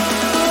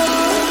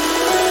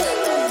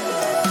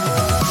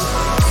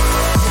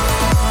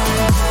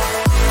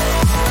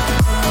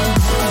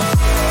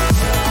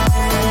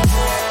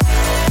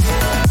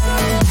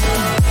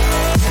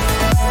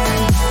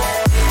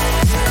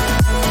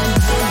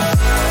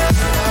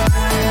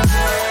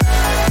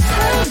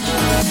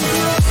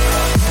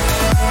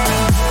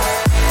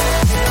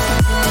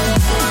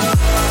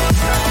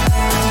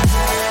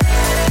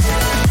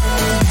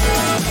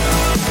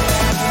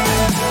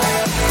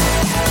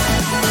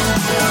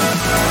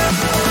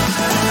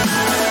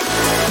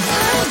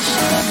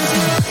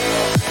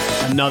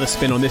 Another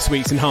spin on this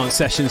week's Enhanced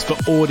Sessions for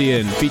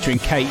Audion, featuring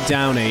Kate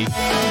Downey.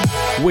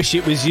 Wish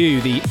It Was You,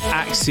 the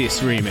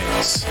Axis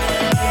remix.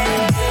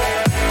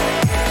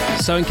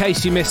 So in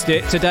case you missed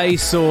it, today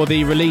saw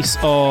the release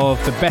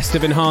of the Best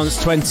of Enhanced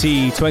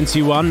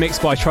 2021,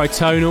 mixed by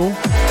Tritonal.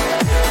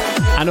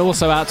 And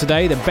also out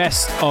today, the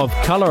Best of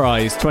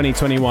Colorized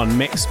 2021,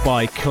 mixed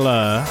by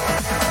Claire.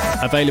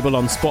 Available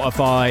on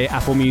Spotify,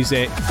 Apple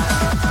Music,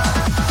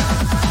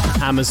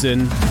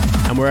 Amazon,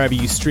 and wherever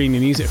you stream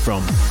your music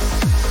from.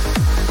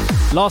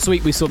 Last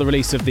week we saw the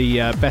release of the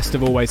Best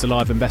of Always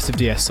Alive and Best of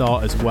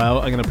DSR as well.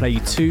 I'm going to play you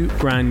two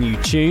brand new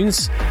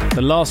tunes,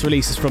 the last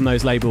releases from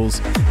those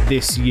labels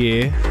this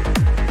year,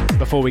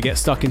 before we get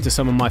stuck into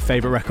some of my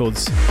favourite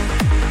records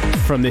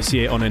from this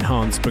year on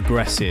Enhanced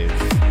Progressive.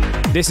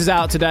 This is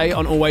out today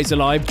on Always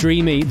Alive,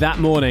 Dreamy, That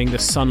Morning, the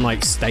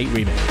Sunlight State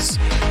remix.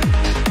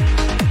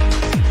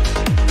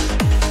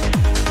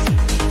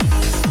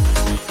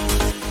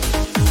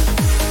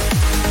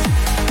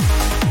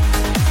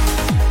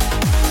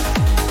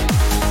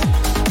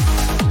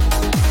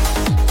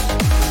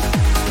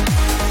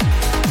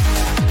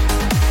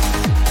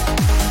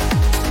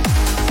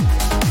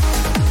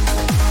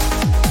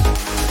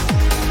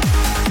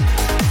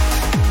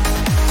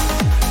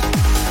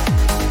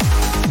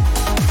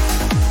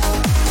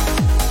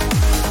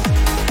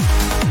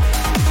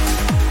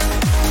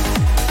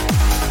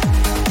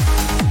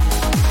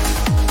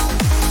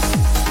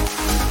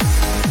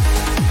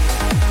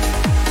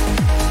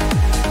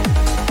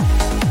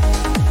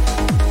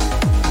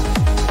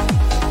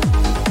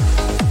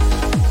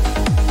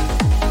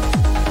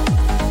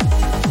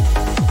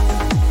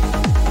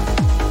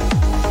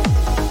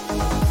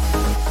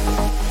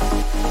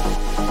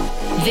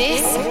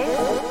 This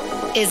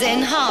is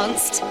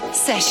Enhanced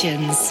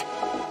Sessions.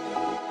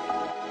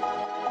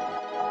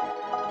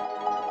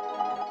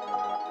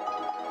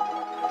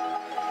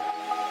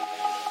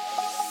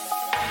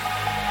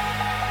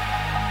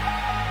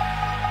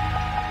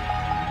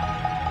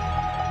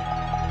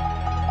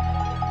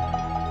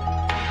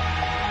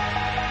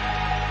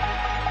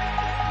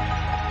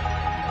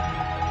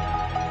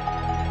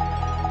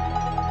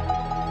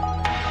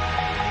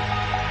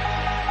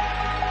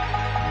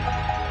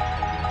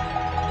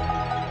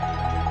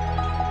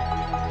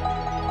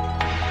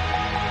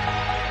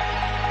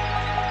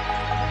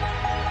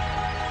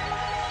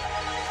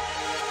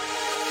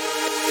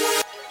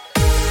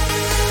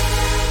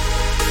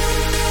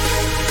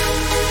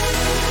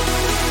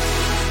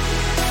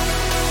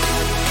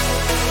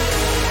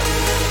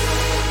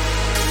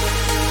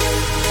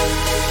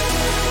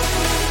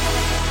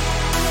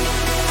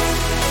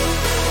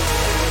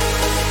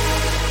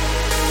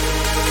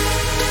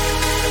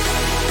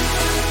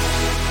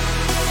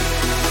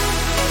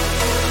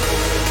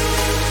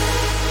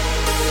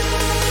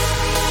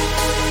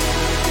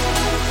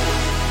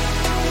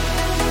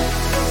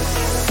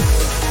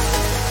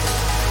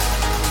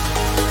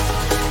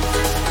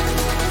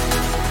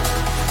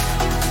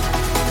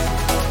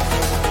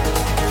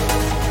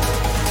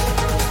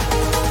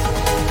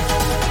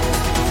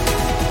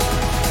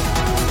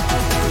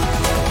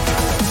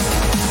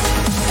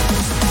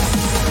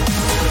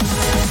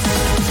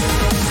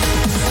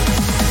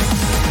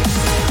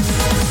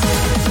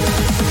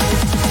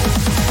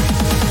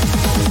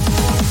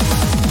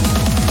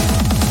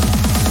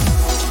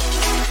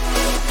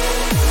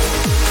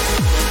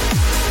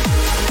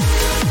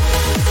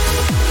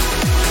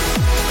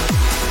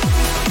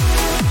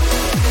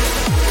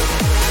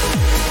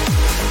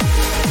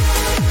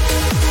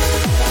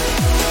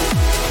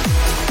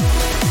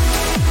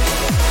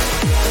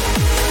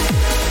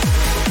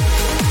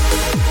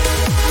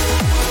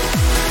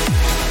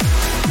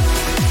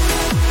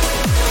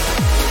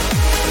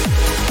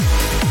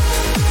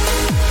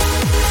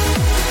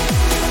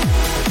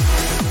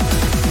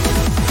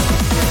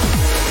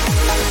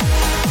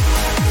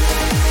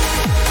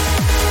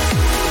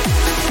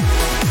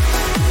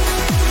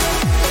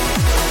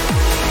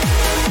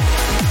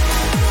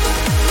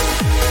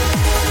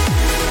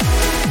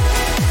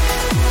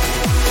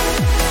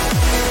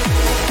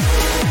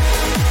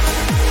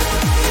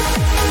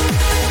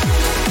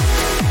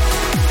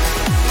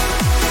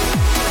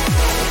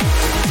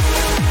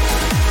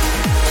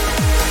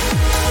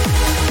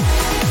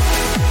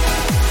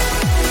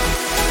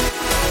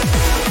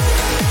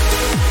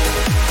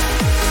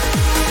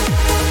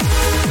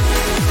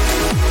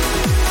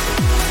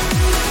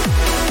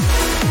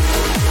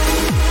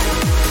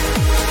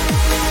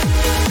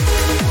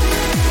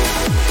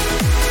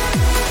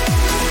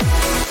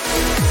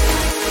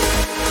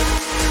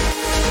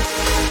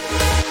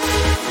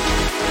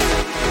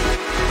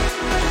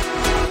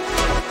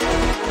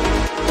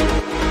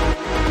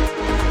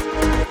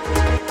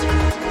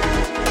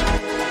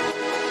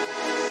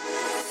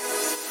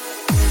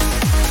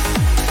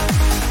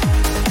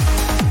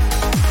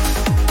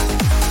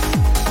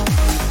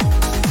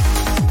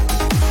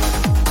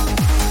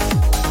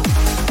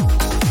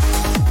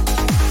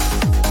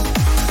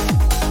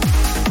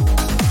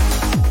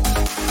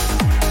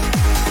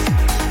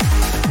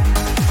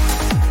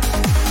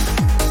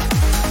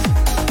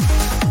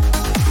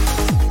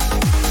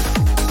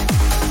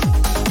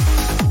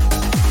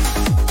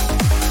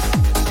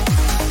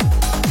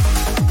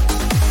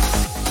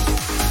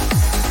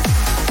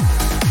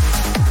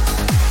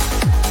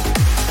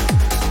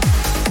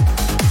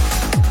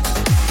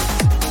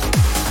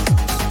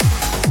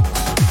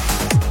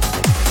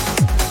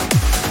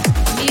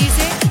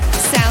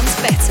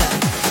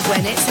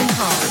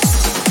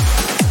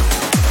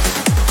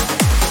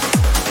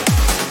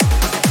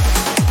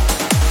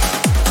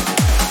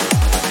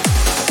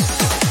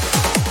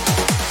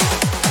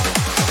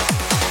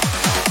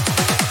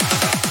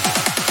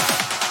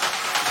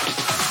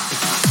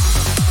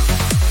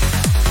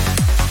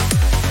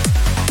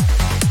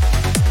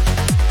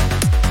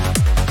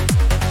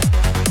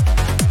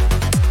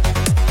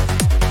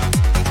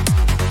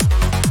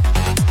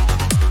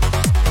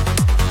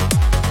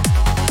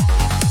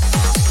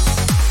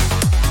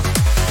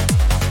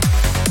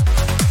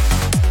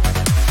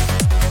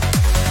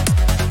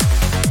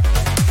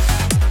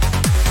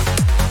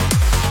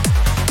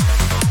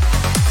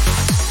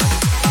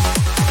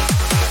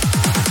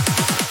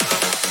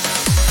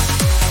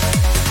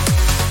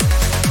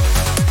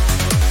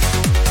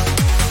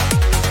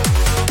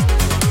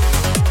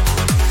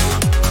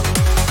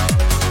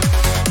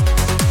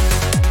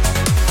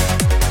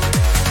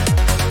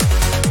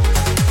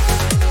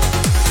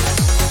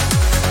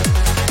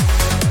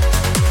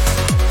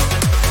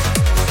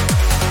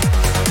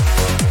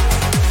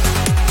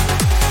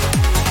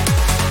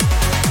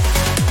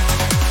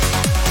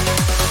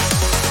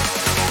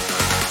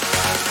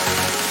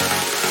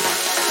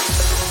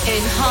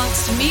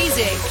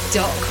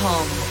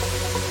 enhancedmusic.com.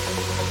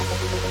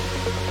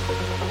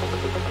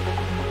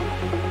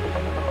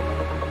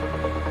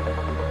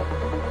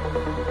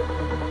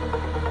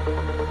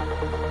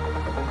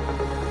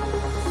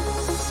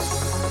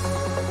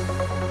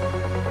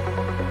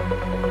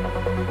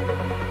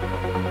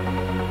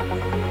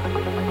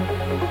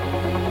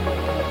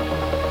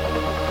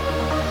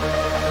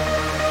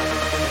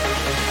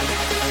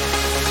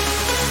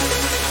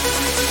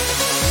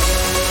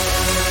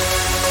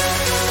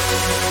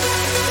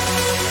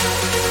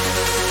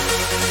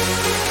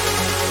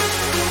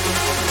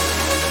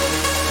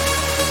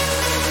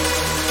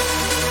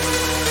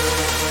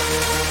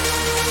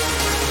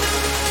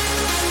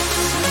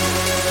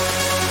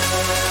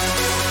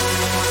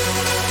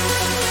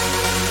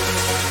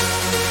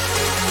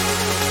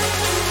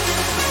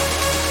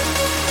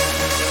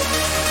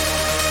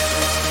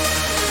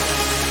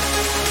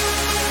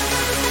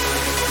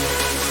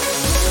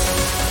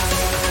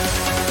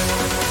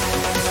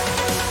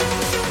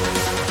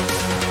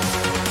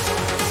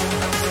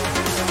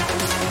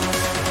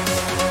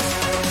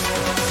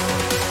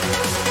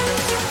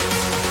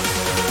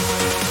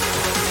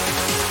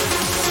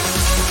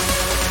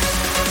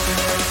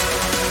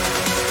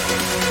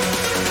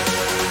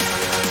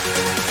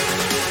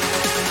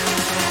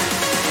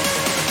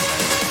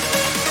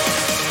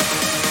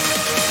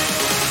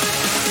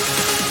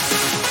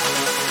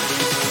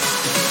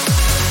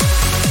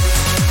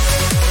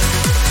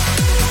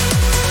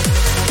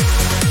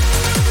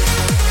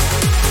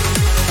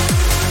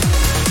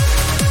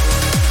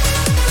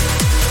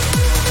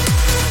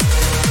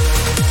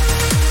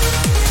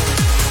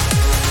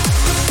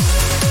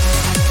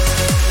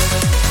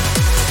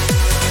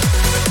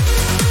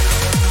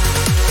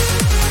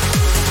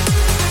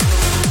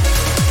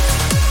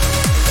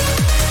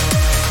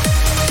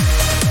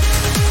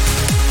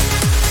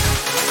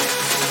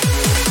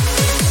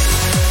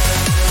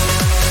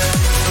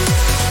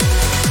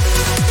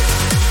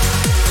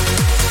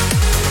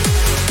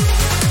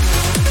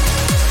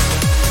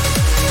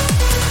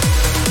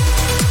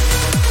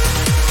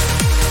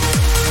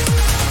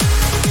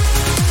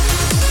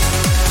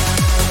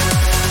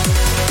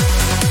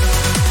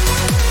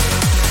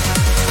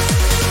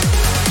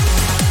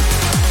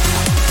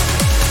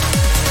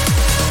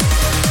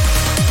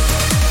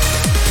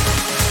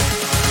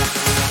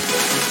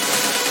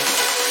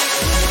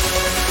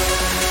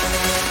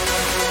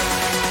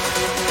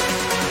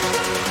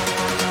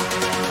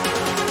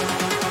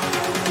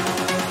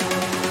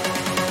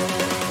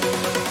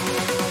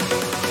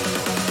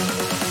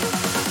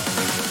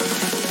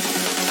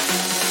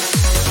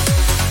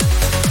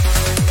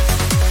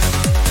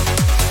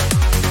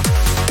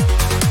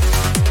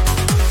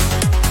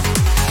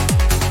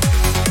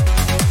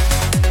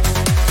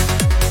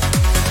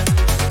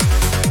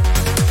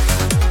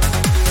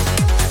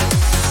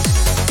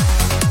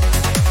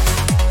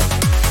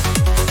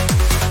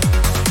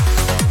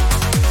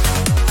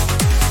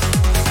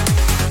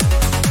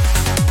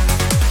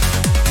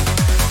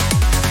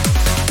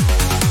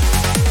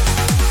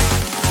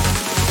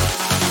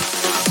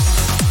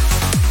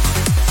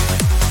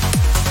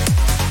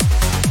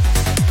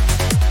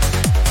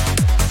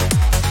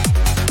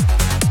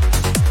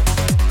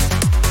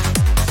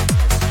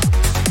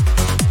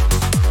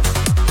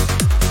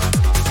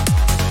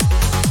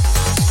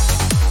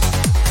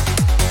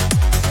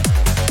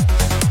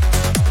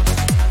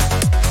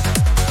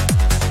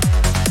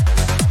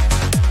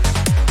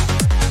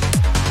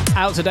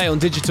 Out today on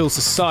Digital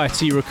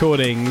Society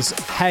Recordings,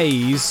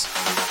 Haze,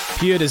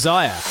 Pure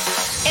Desire.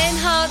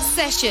 Enhanced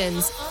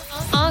Sessions.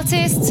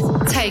 Artist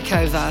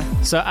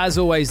Takeover. So as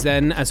always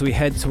then, as we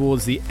head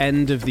towards the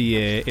end of the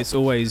year, it's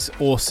always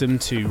awesome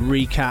to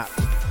recap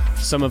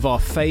some of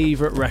our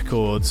favourite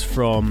records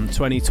from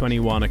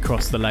 2021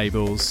 across the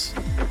labels.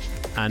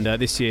 And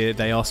this year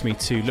they asked me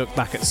to look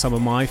back at some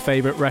of my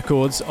favourite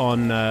records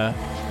on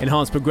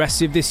Enhanced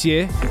Progressive this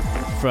year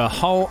for a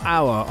whole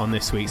hour on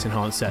this week's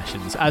Enhanced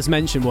Sessions. As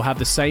mentioned, we'll have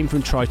the same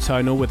from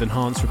Tritonal with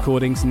Enhanced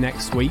Recordings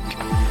next week.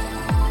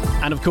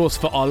 And of course,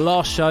 for our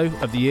last show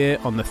of the year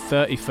on the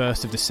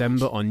 31st of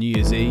December on New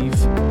Year's Eve,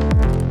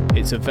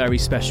 it's a very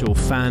special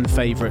fan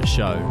favourite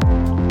show.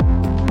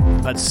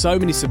 I've had so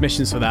many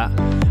submissions for that,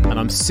 and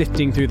I'm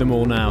sifting through them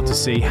all now to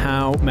see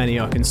how many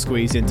I can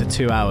squeeze into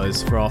 2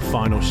 hours for our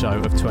final show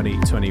of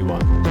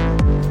 2021.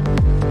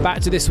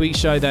 Back to this week's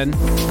show then,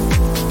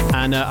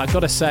 and I've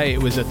got to say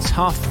it was a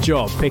tough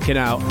job picking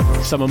out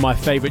some of my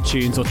favourite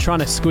tunes or trying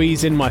to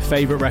squeeze in my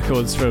favourite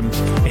records from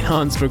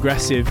Enhanced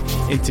Progressive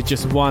into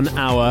just 1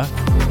 hour.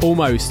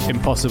 Almost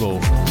impossible,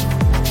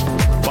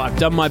 but I've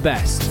done my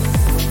best.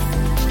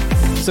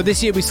 So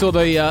this year we saw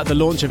the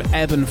launch of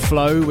Ebb and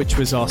Flow, which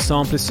was our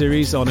sampler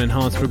series on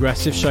Enhanced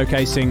Progressive,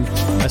 showcasing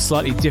a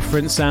slightly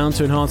different sound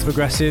to Enhanced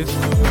Progressive.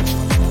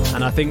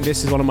 And I think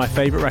this is one of my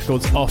favourite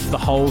records off the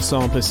whole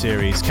sampler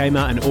series. Came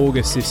out in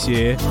August this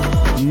year.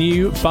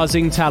 New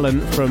buzzing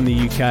talent from the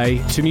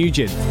UK,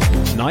 Temujin,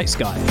 Night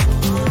Sky.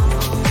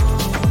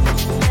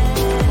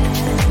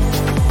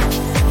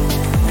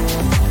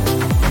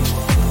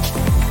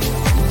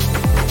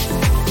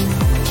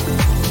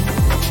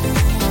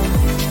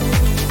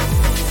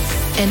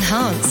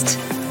 Enhanced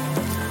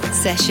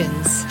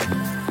Sessions.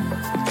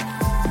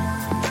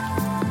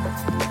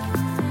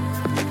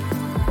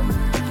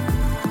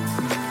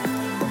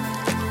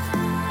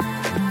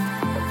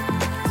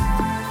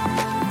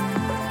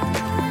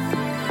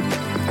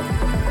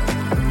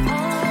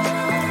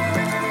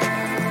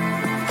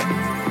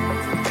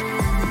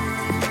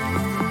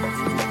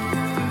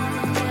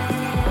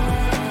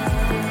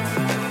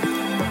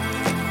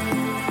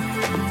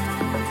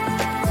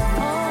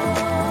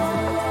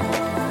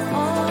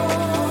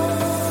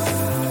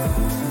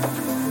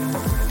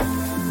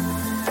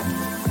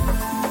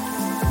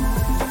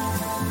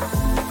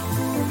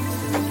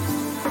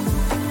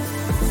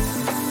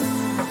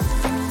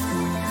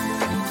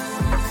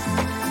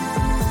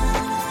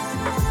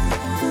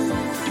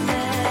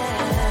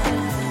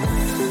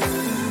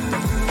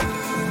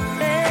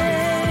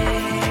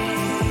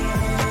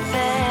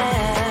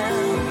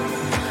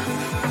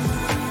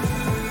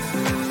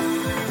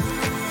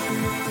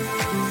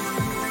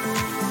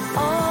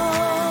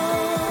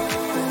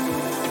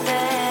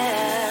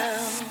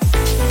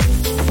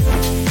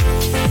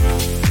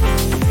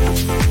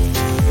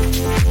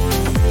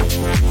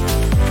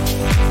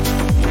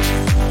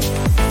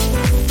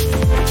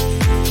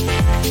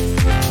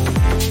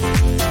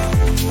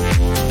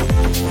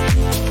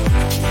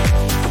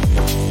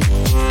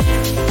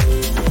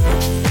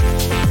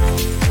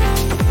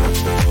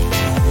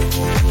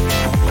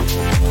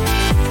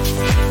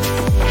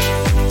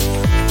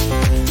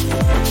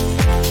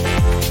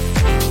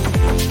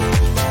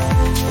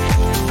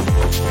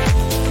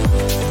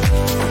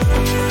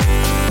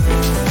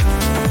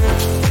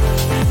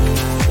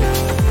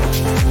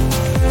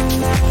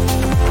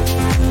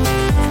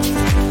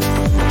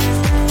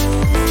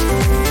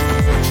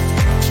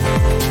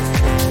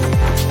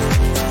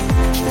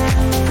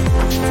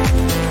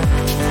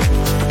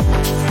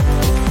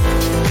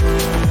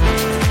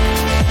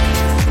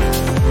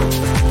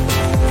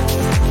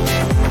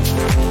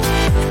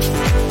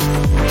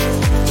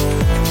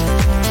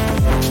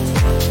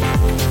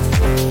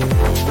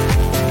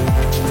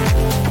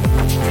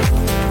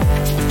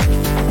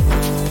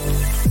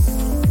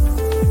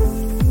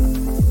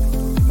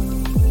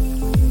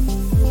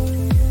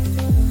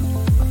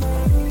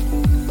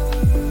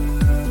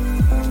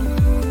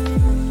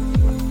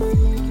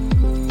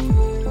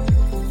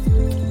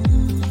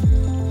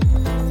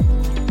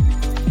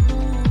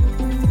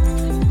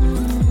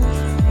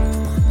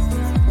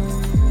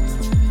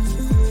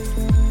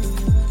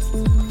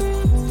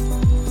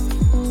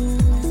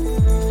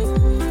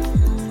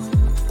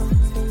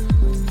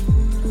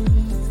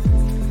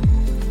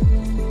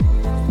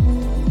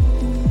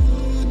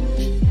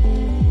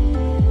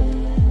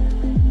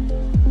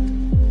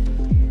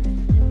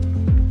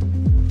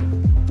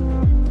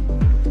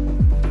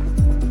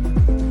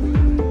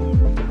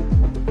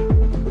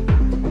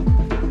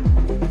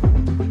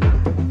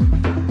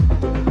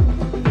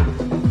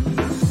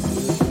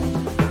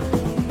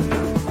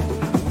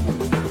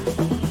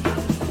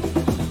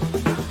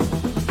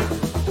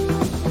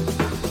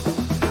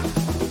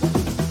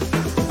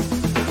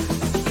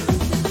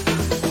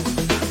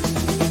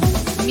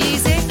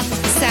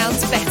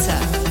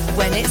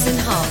 when it's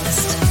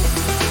enhanced.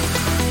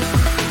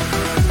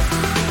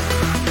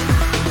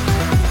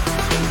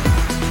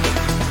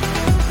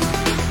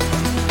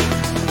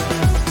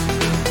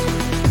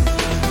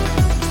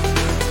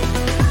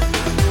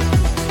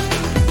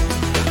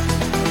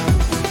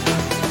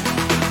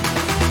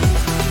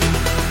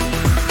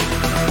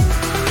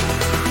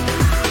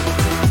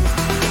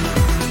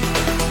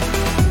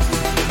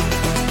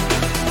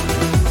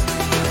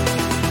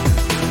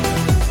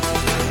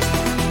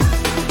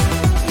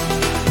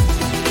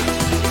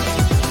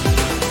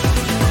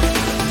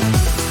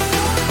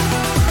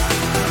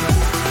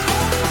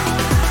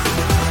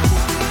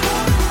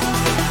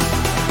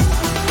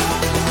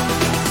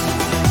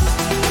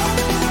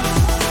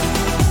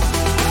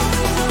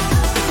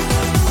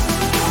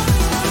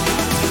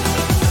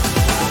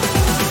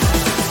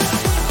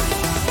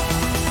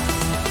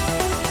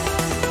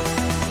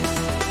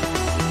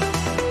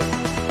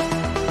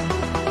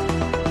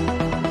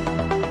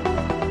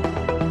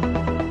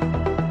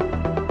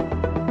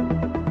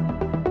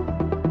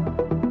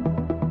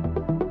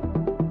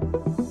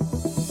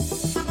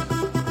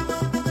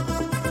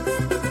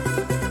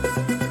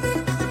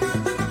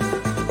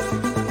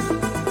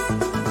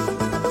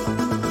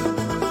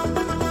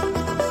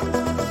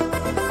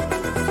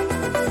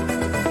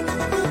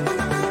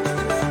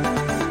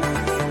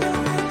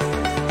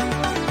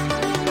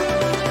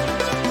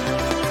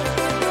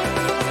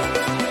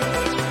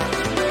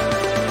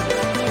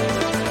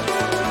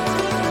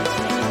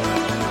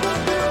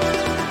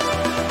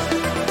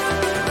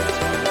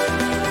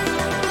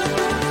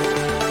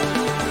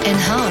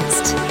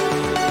 Enhanced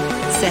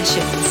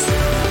Sessions.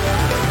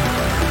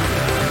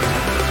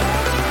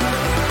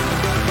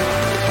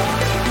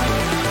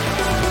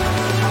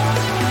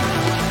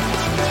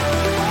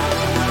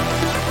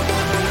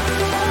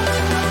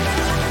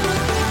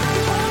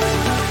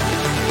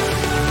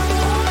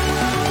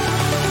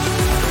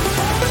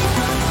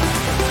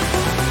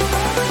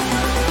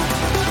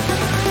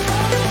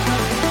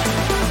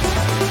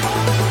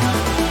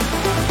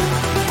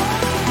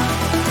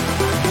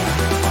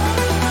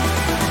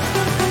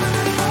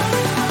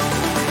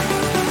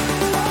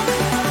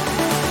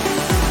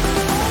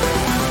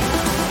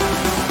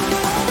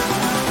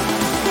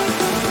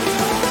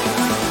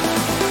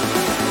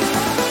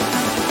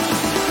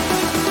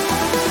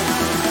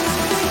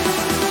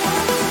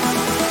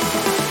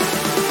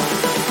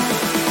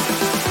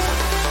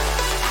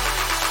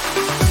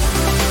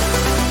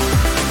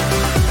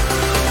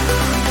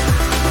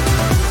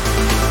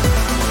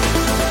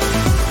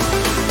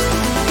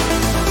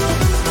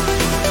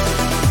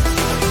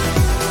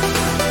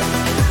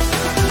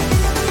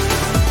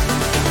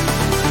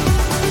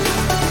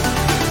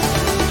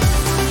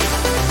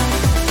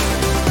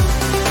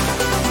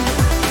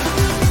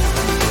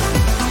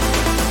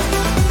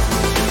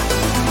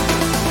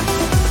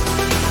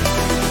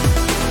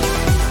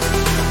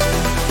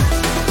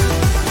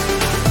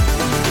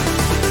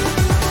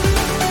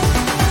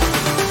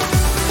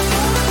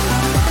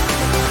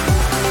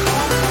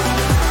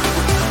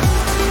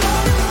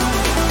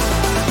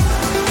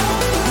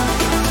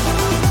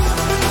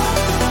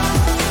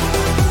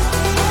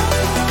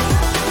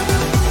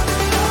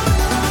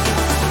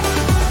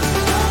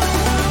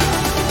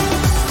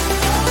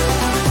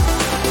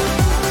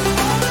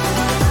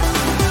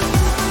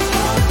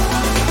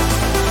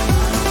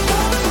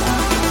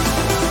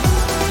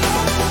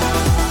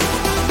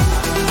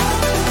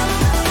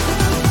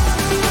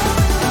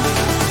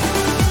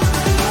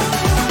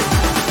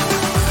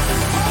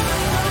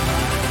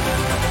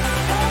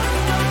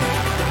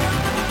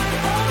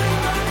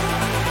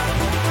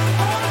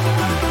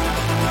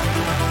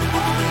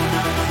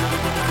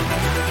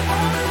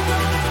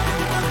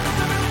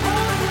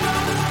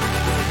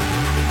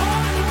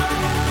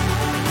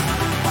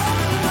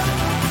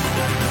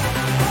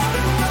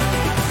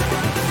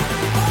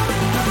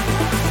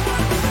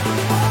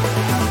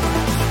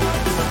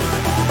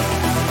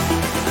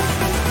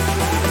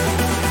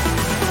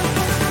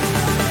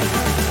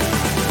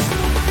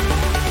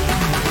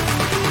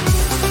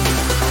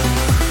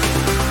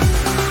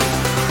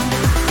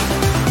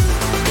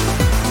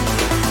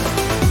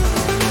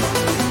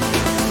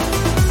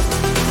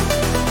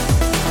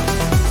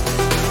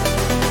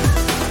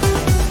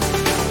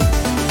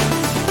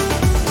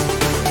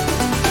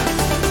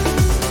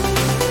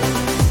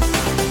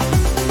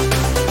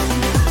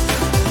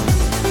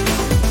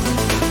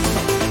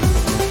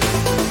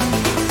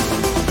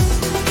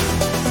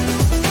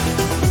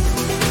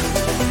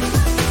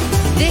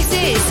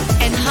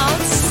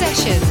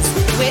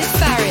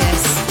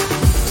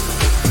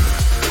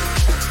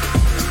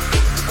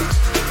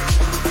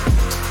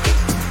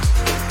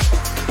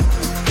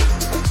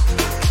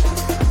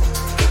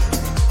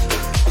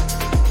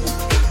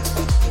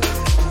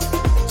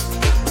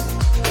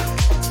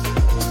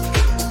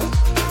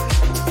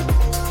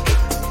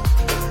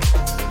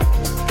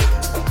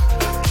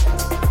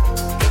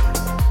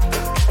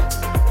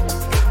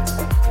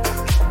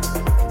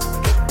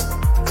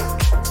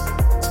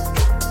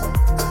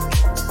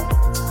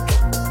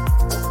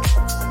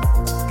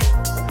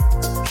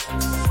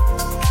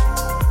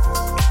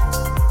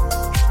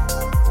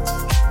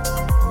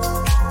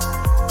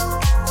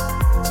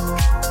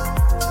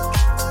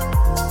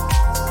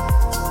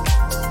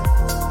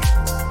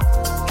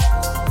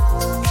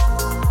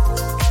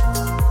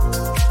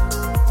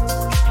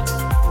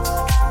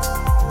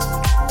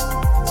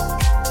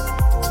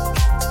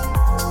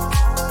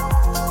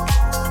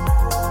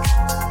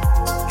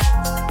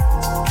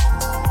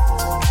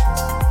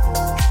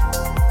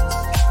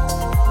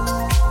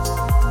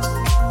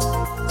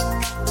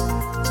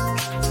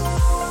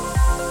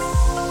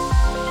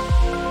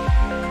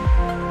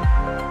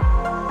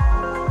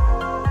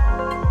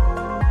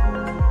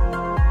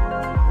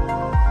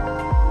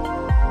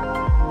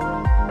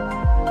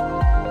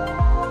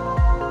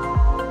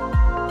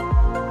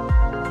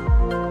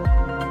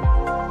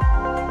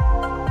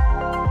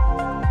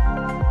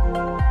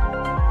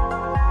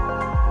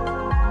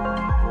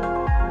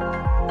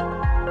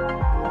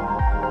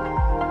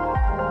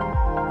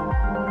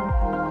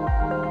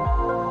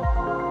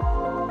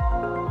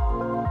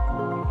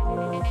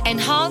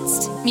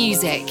 Enhanced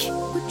Music.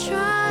 We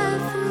try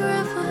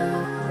forever,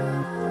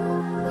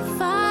 we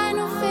find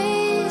our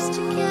face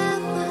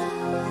together,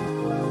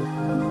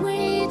 and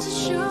wait to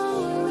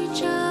show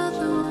each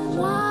other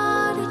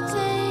what it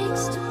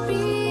takes to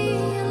be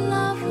a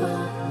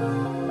lover.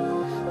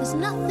 There's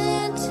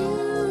nothing to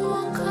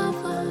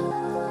uncover,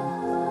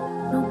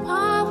 no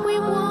part we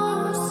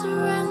won't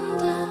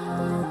surrender,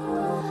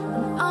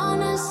 and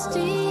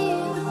honesty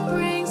that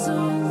brings a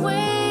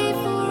way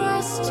for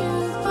us to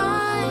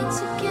find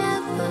together.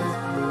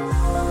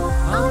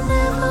 I'll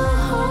never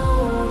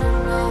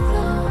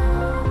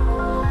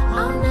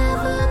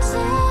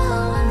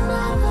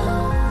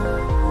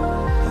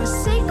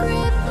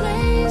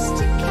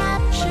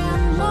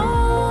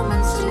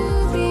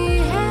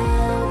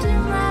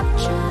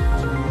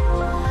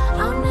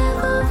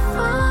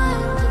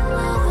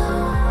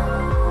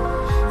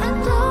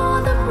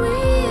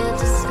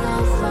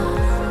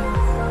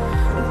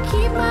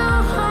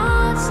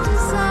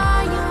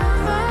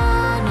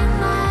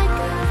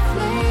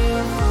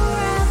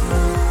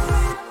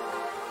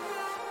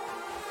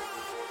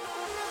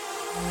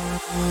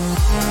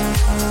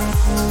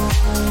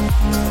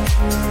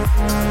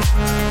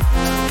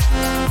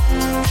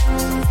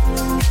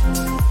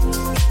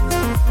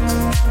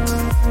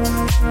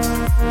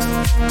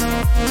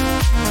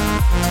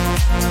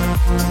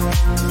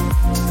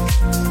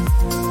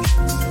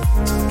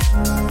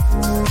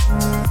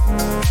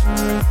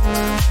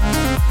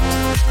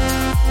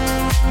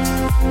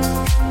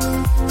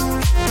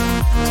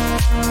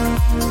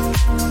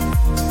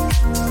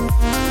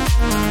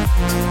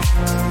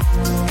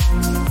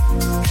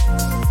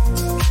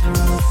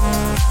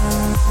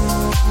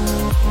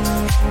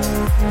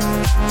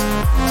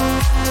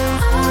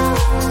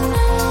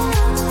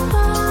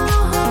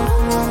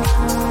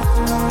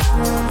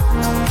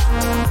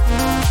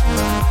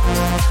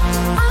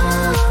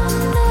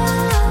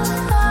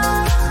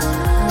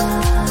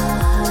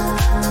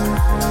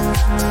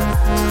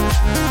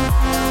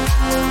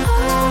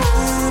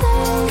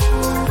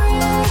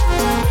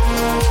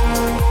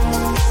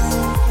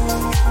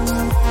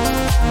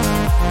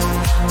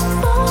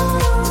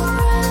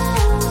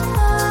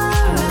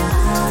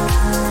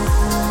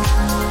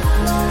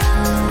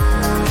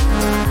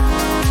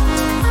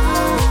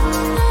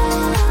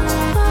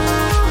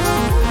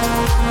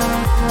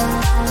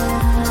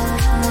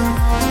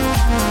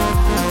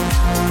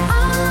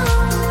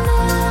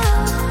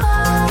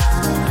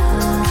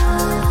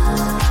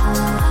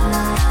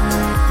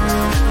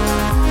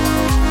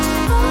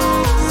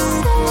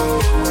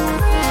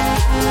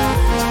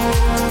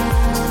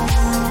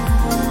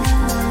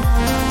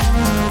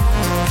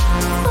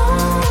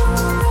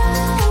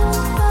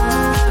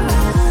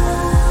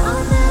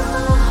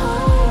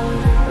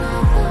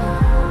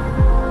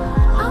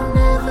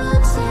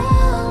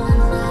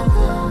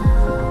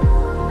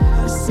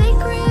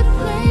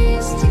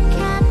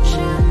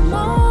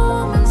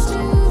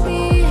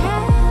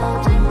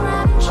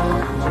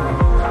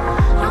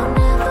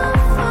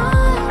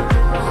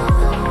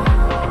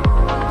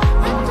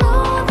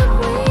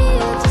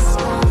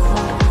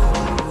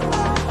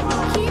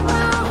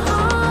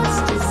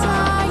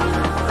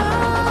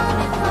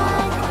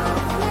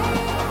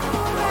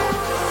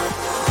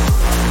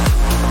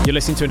You're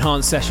listening to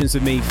Enhanced Sessions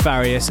with me,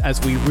 Farius, as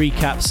we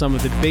recap some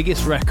of the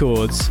biggest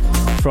records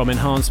from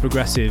Enhanced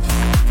Progressive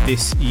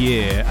this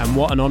year. And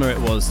what an honour it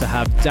was to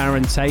have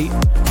Darren Tate,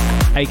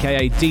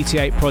 aka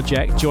DT8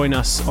 Project, join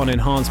us on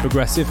Enhanced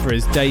Progressive for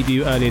his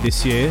debut earlier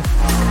this year.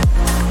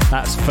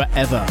 That's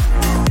Forever.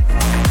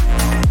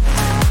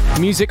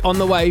 Music on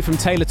the way from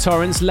Taylor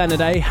Torrance,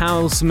 Leonard A,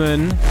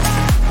 Houseman,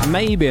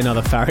 maybe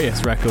another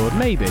Farius record,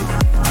 maybe.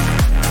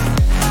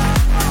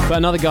 But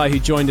another guy who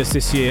joined us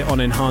this year on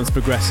Enhanced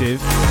Progressive,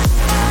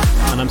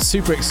 and I'm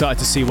super excited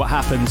to see what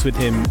happens with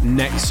him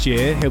next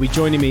year. He'll be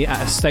joining me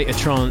at A State of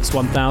Trance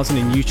 1000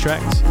 in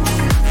Utrecht.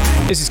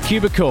 This is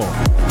Cubicle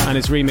and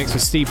his remix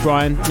with Steve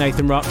Bryan,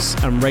 Nathan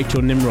Rux and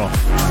Rachel Nimroth,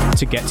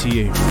 To Get To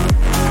You.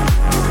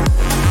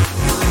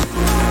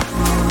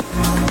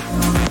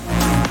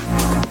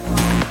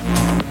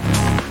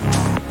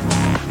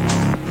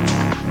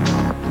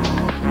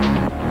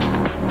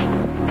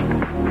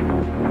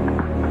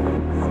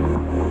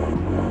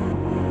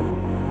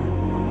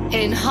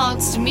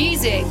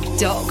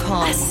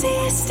 enhancedmusic.com. I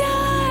see a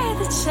star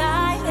that's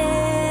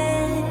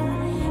shining,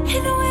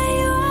 and the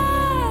way you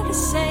are, the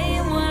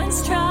same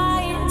one's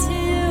trying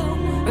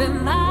to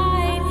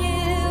remind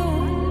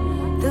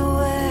you. The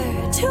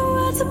we're 2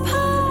 worlds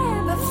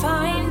apart, but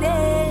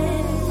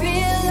finding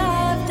real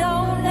love,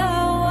 don't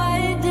know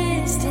what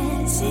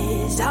distance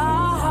is.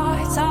 Our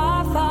hearts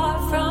are far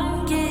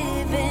from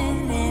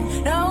giving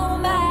in. No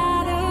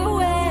matter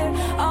where,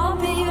 I'll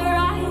be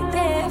right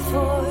there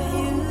for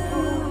you.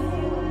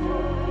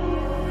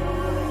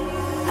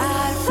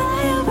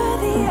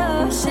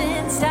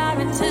 Ocean,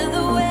 staring to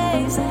the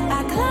waves.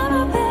 I climb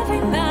up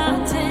every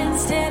mountain,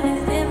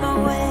 standing in my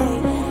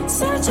way.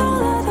 Search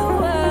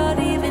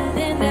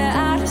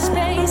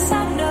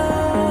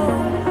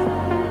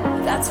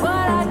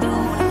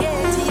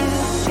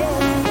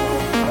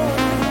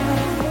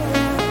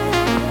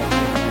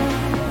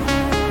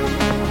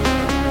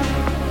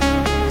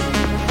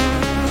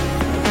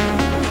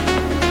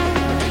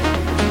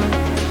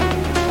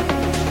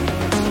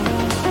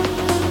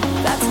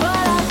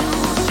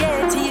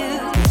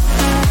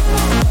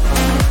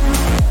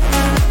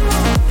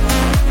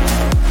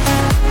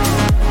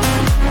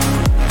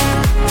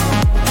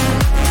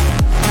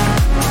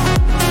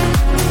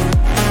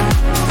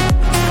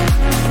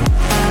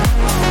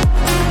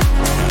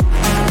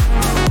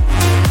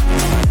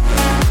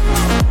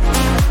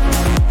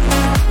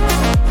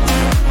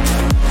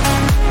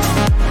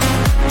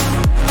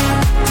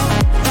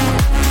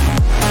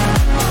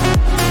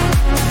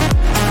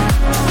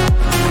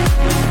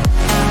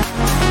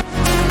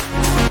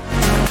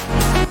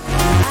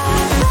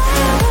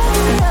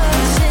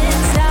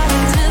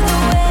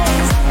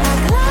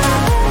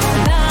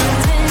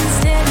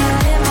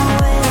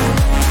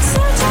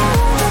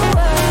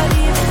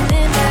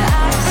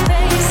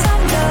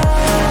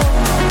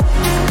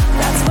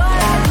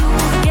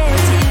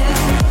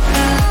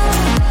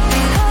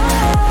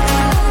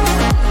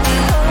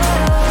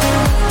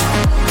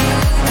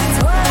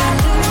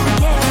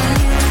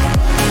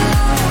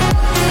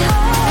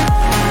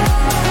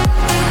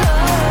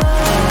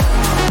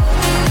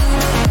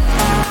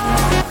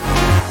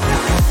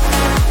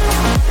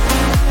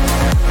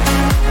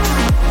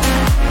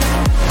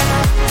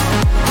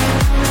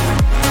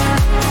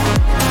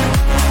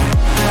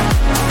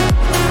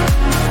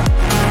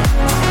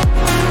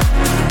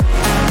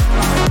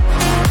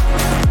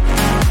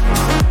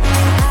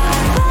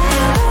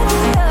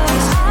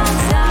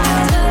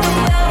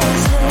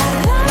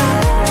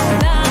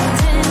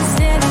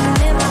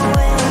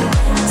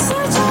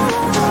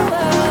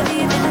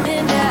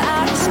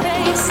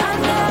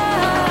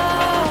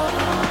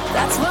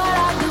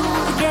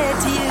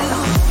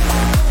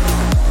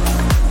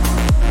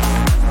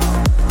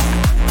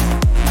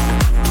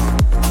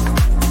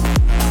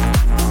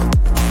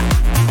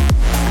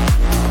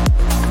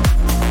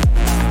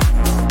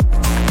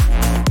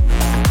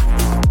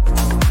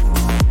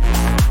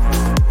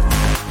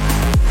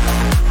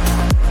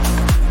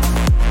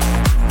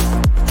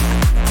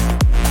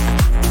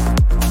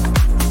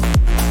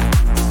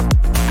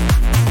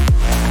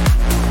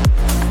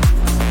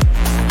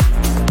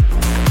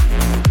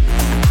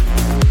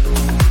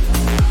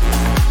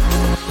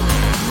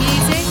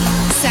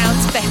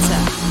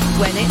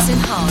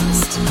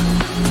Enhanced.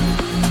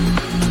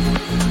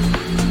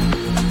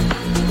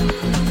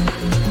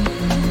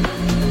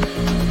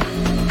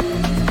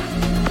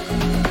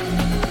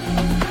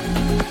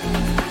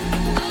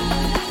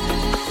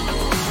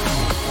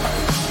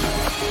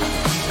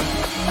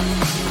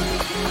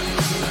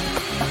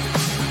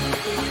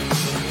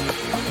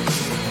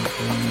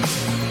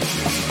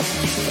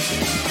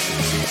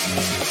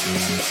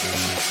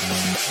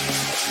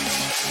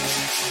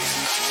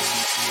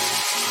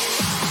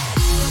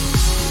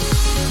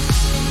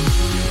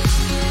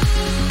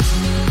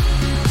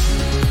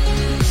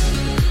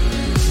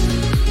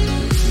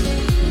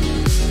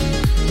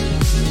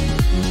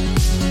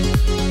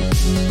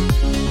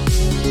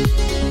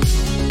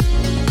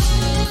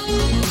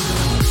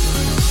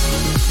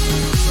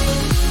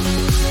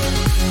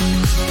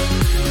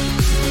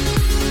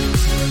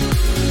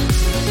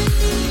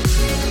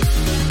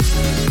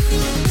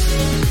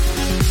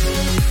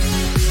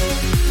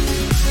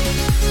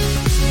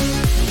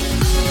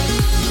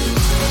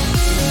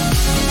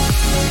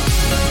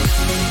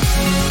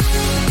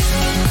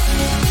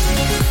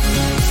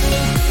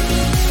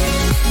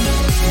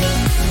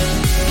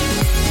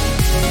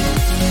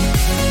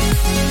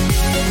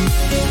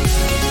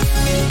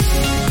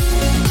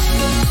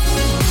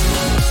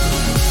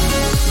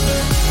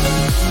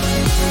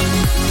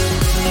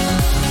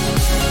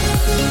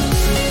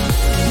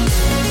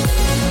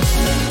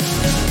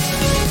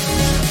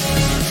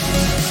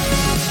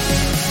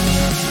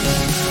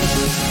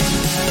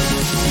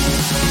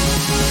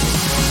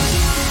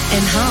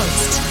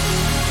 Enhanced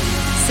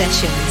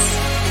Sessions.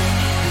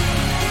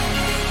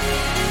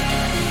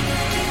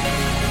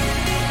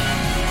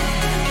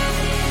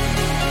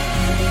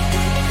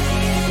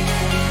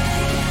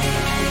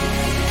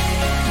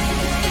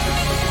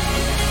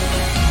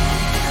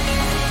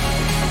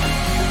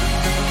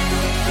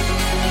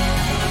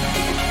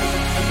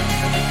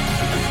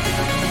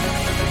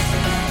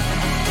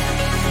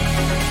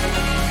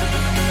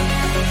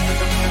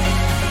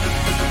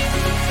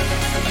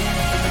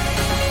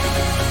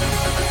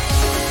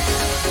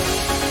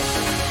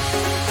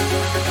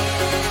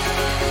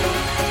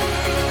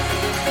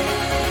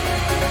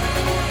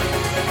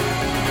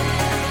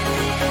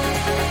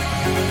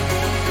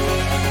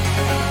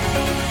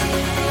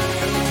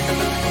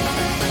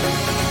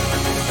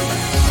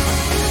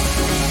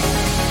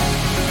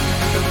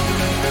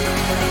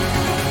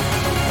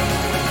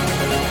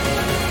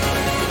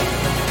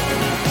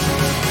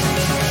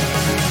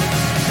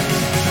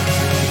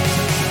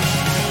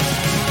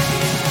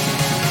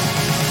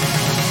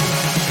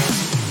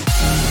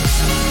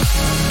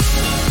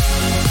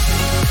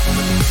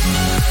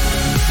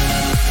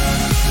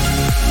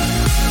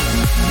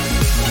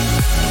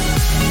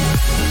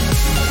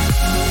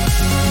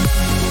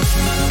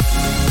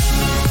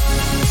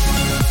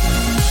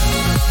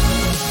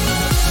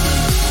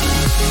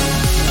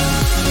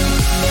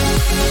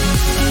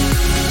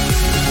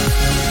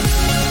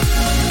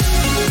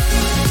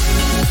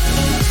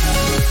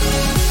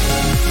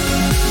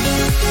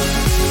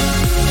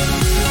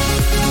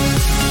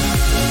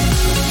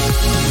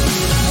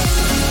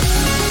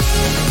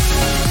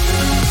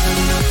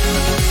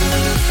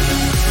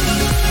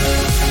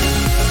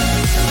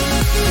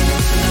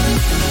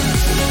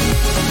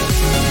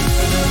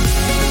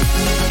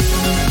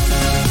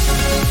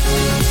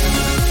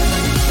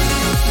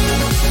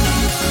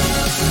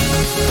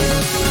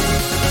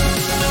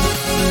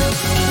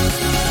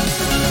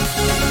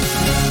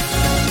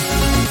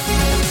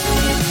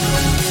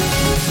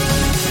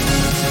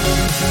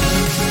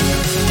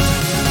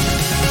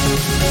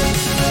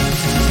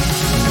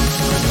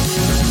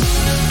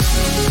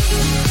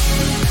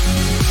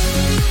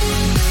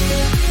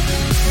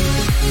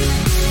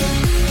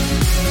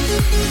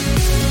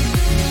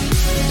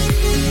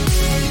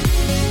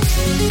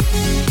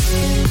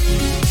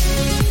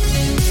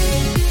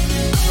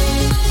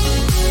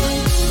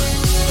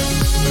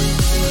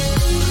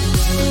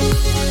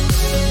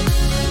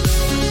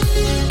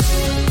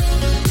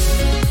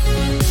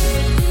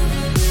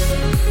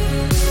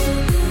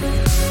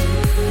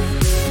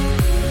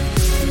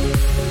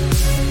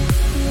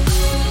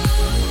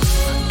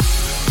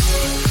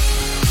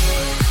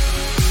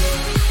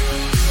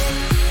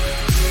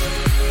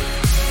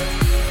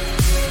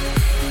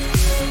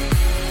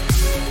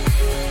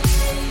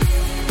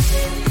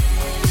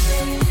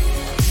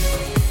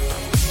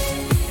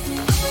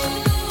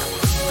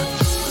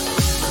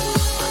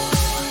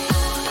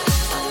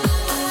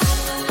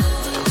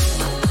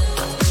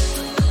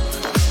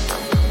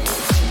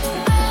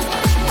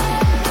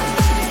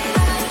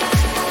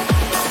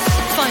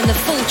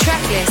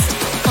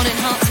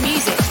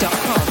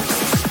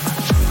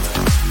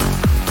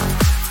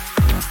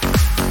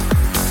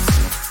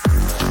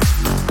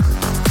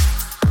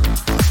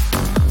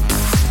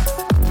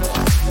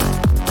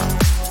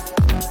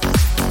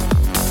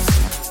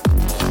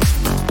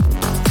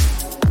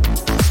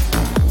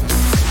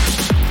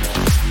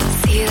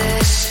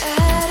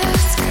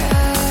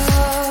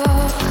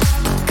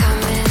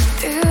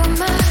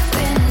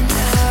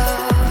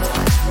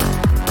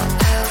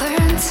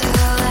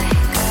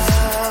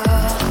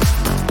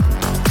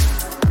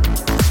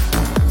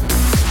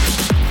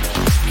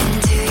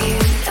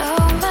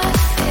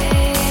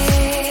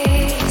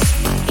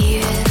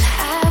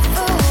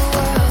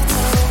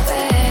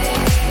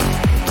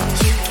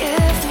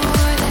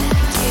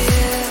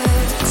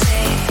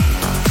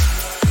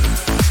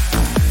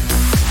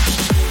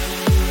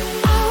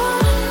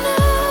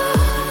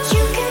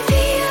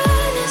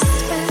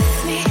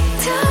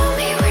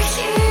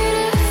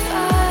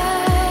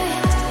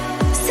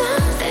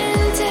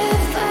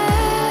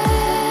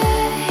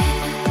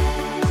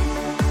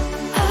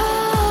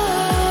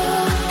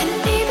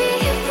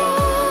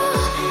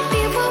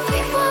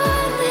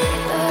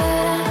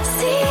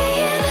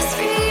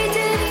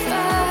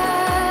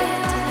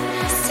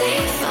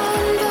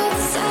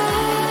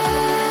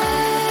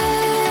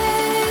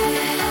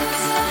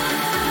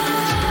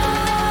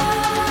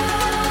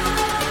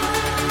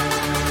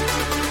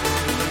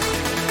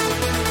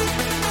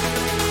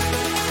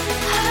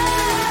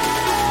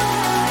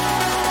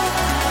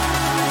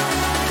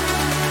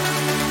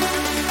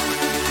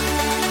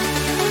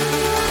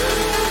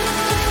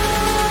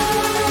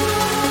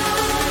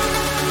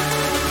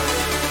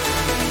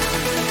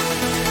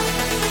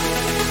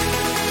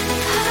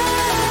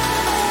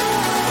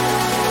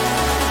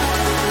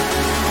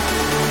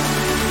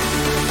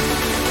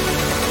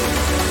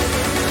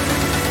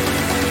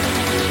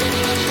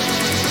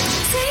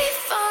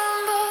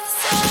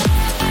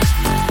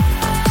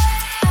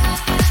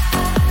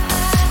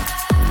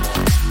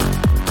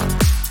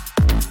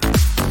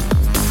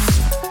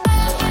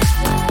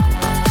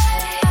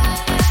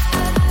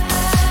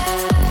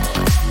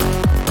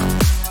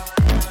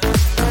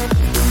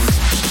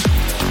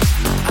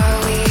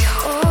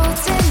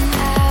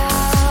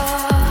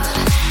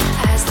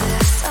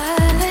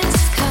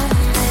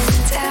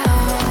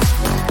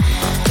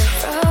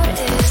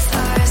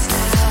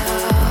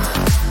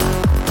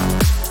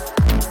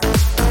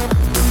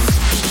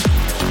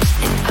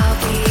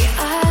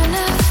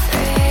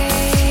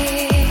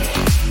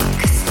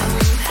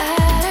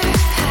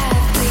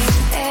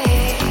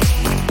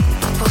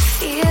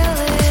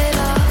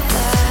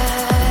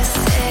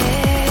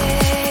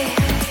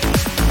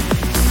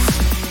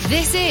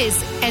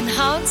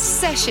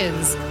 Enhanced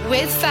Sessions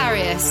with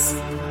Farius.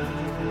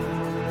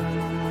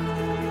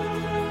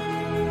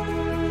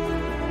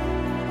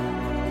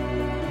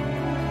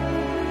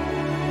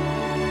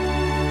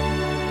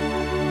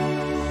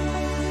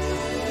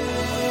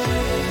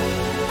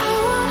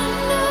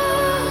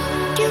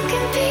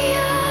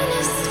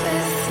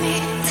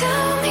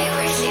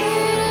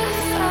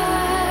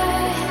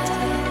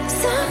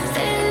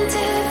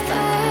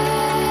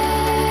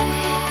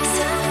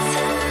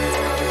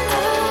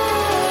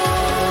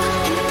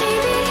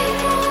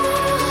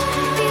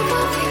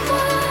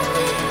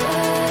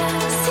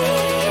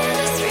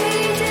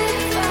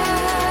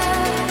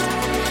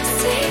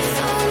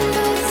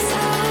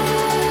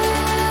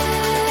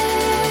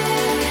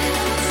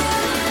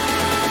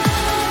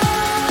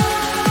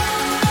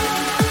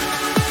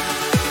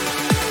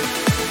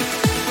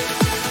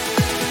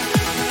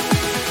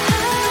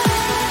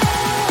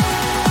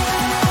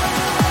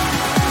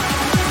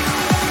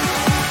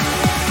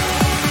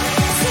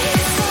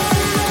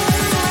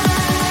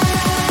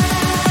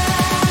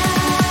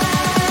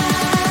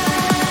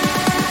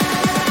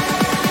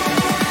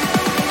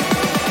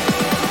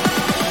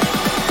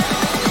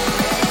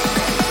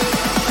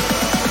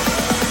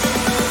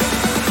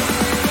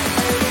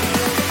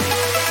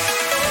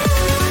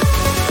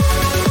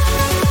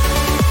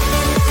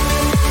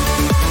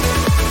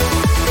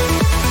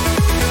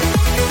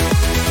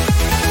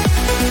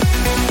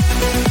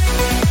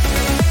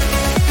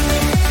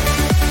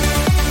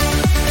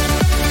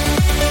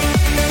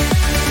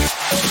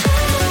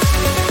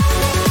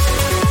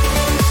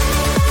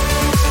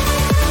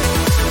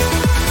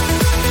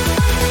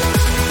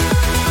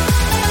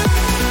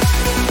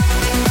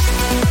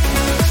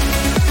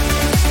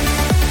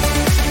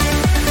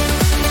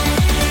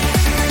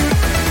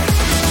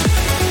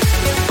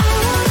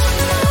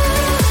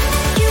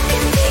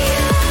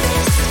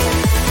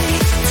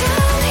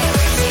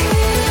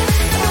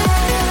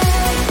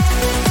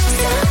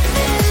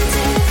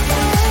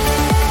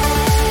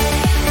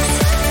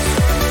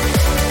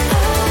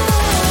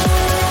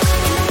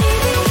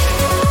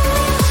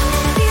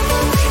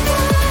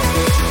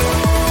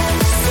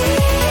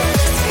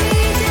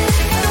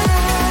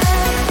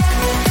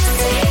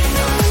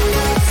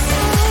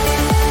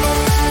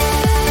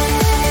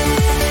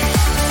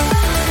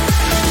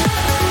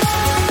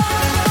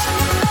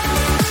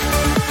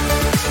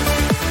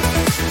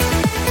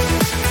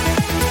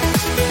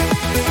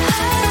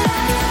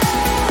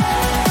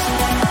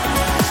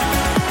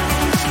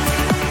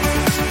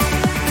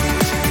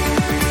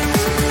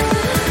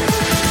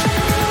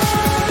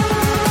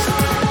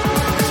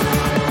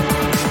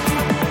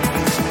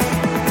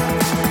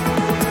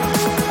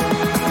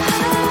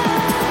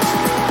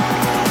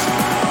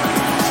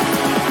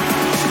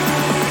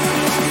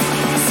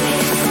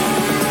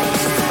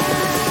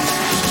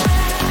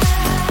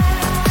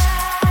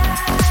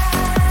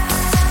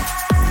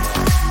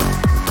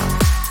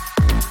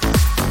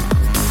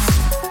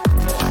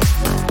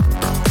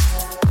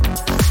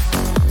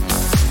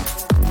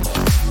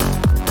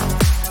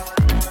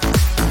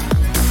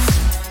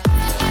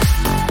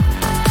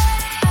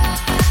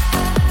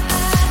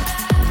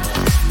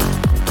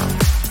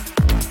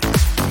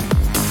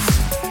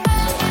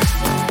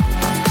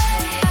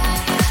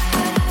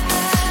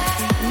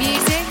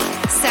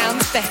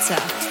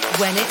 Better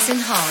when it's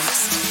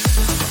enhanced.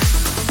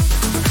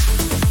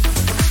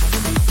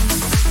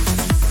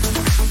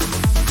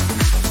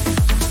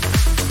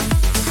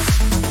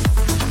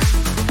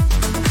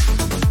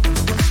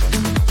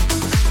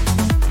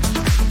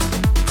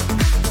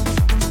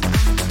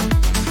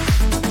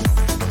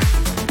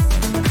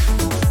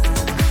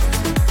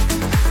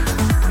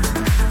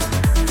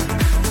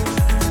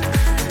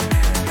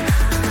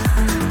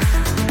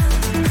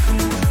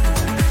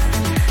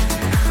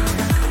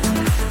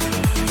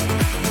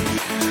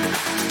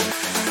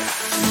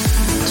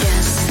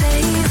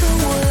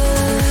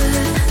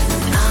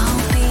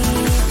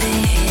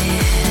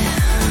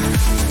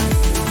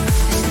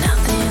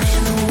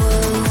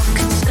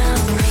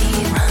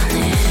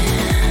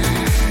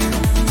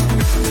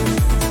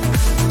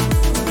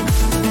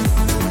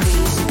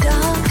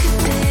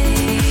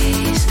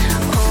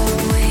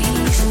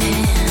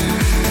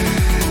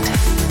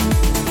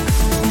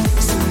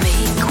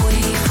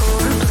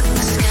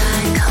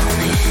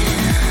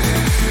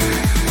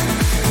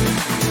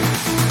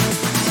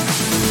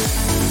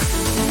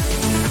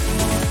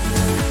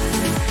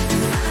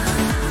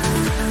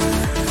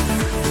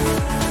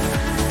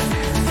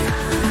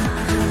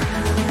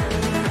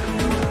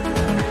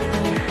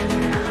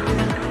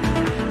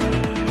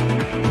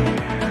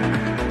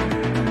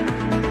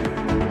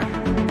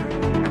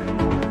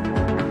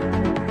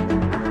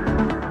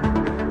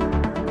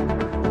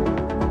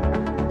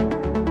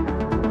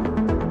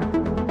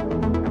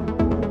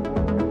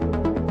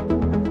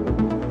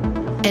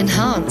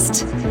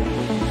 Enhanced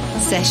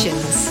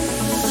Sessions.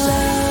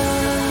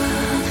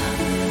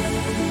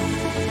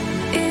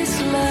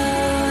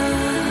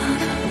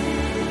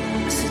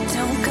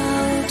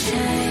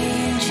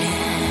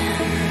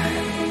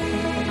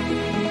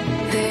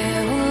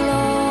 There will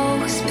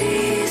always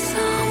be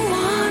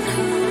someone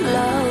who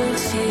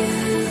loves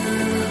you.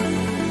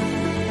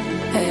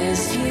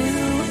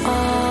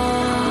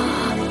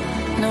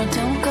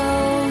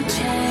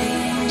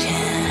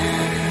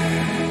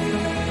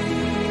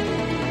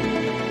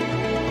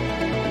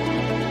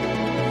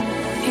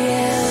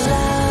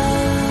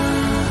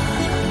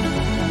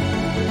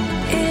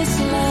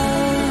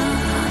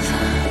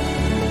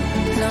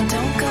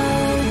 don't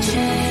go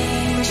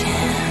changing.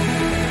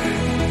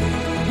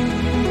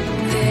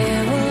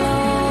 There will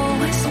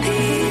always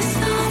be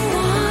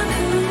someone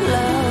who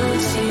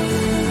loves you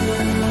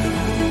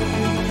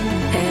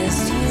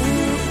as you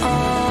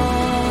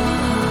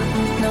are.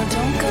 No,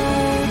 don't go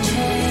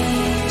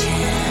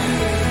changing,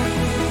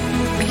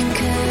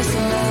 because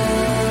love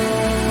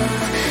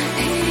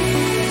is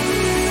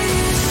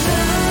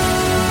love.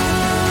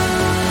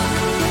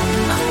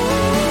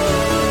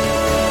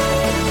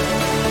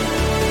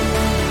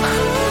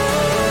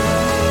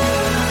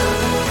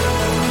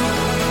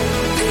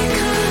 Because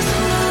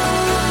love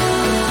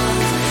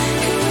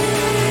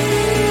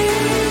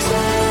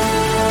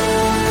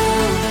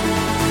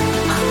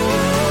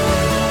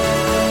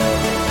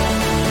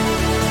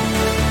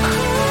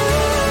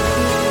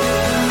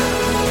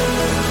is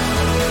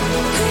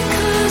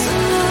because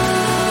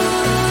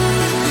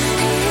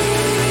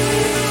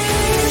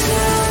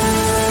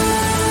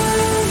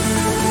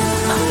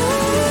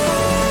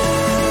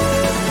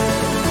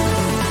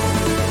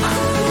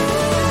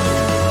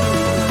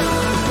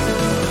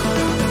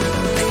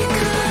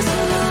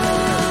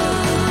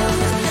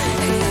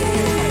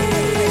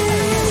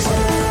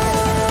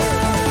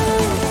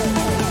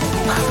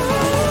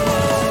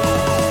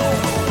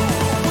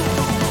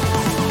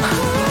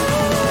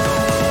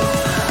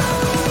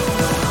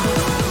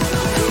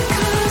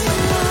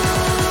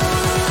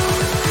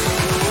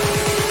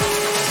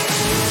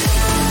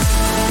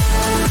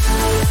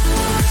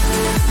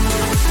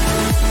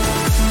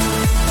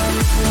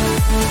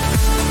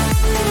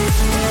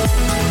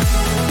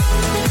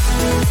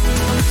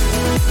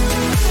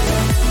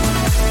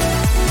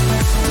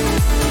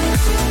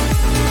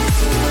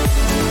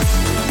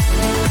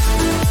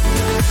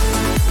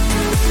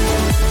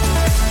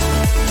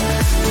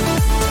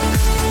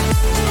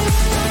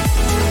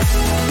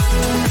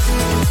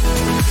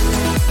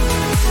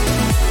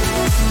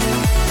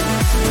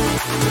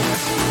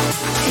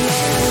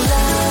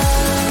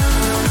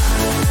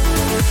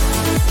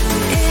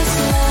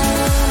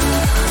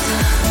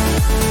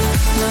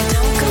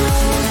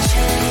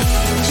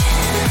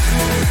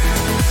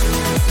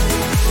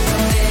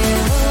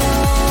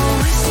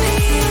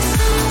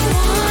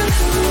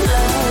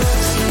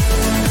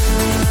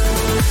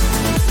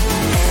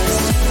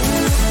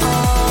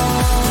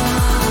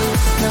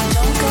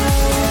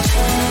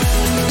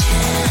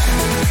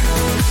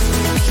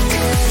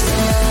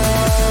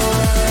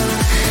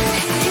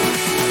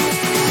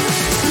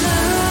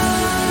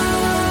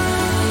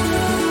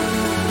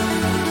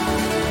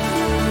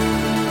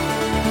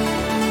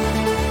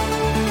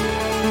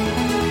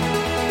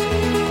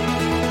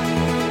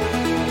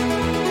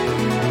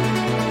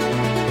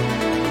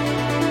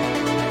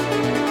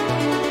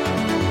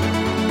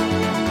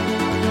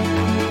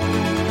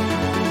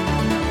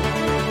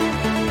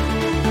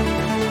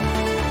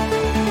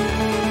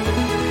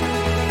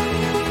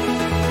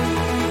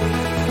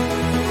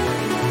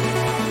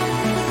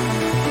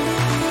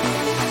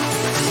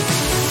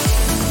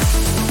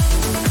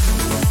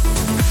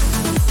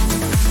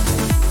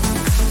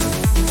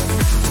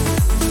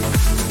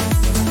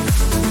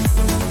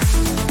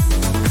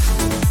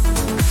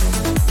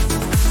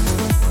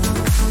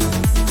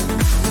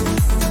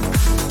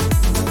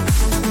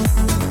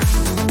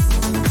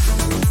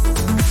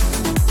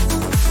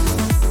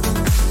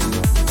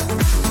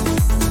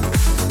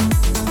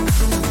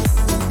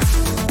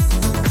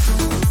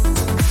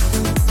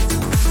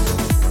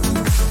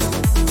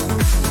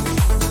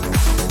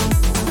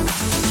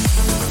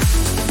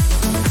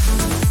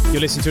You're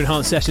listening to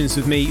Enhanced Sessions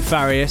with me,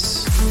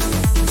 Farius.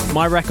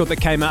 My record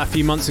that came out a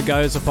few months ago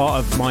as a part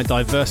of my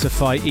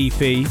Diversify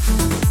EP.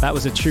 That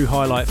was a true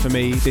highlight for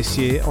me this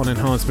year on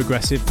Enhanced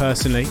Progressive,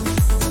 personally.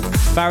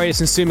 Farius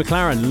and Sue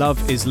McLaren,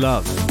 Love is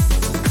Love.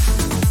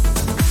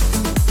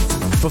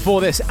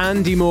 Before this,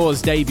 Andy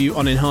Moore's debut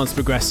on Enhanced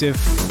Progressive.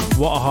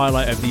 What a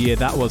highlight of the year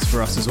that was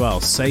for us as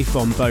well. Safe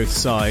on both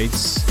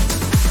sides.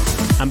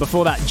 And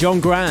before that,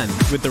 John Grand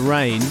with The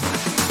Rain.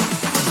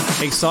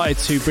 Excited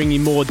to bring you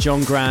more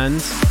John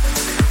Grand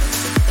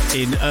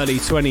in early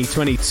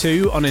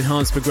 2022 on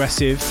Enhanced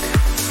Progressive.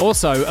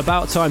 Also,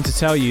 about time to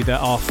tell you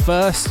that our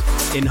first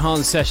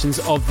Enhanced Sessions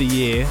of the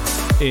year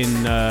in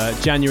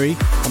January,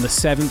 on the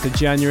 7th of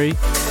January,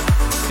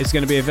 is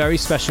going to be a very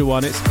special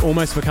one. It's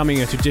almost becoming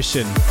a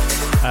tradition.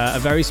 A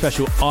very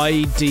special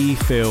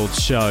ID-filled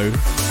show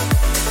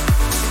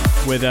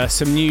with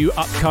some new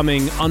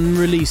upcoming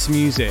unreleased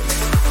music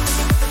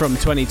from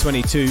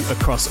 2022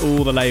 across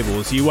all the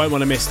labels. You won't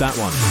want to miss that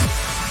one.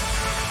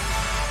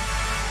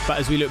 But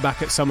as we look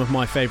back at some of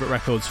my favourite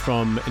records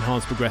from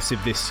Enhanced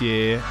Progressive this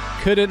year,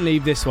 couldn't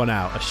leave this one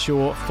out. A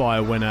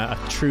surefire winner,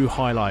 a true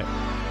highlight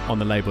on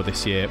the label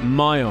this year.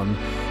 Mayon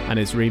and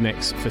his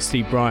remix for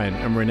Steve Bryan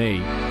and Renee.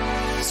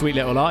 Sweet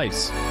Little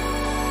Lies.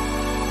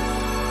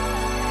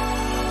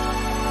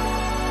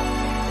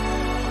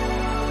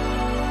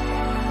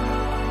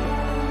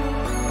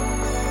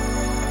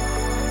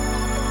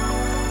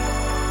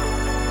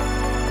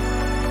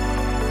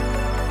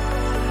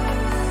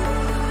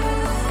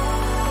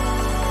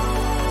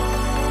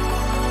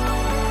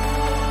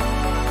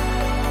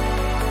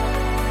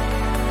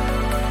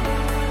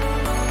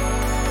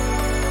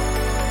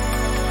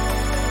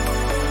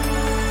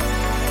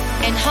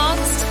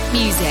 Enhanced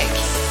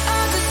Music.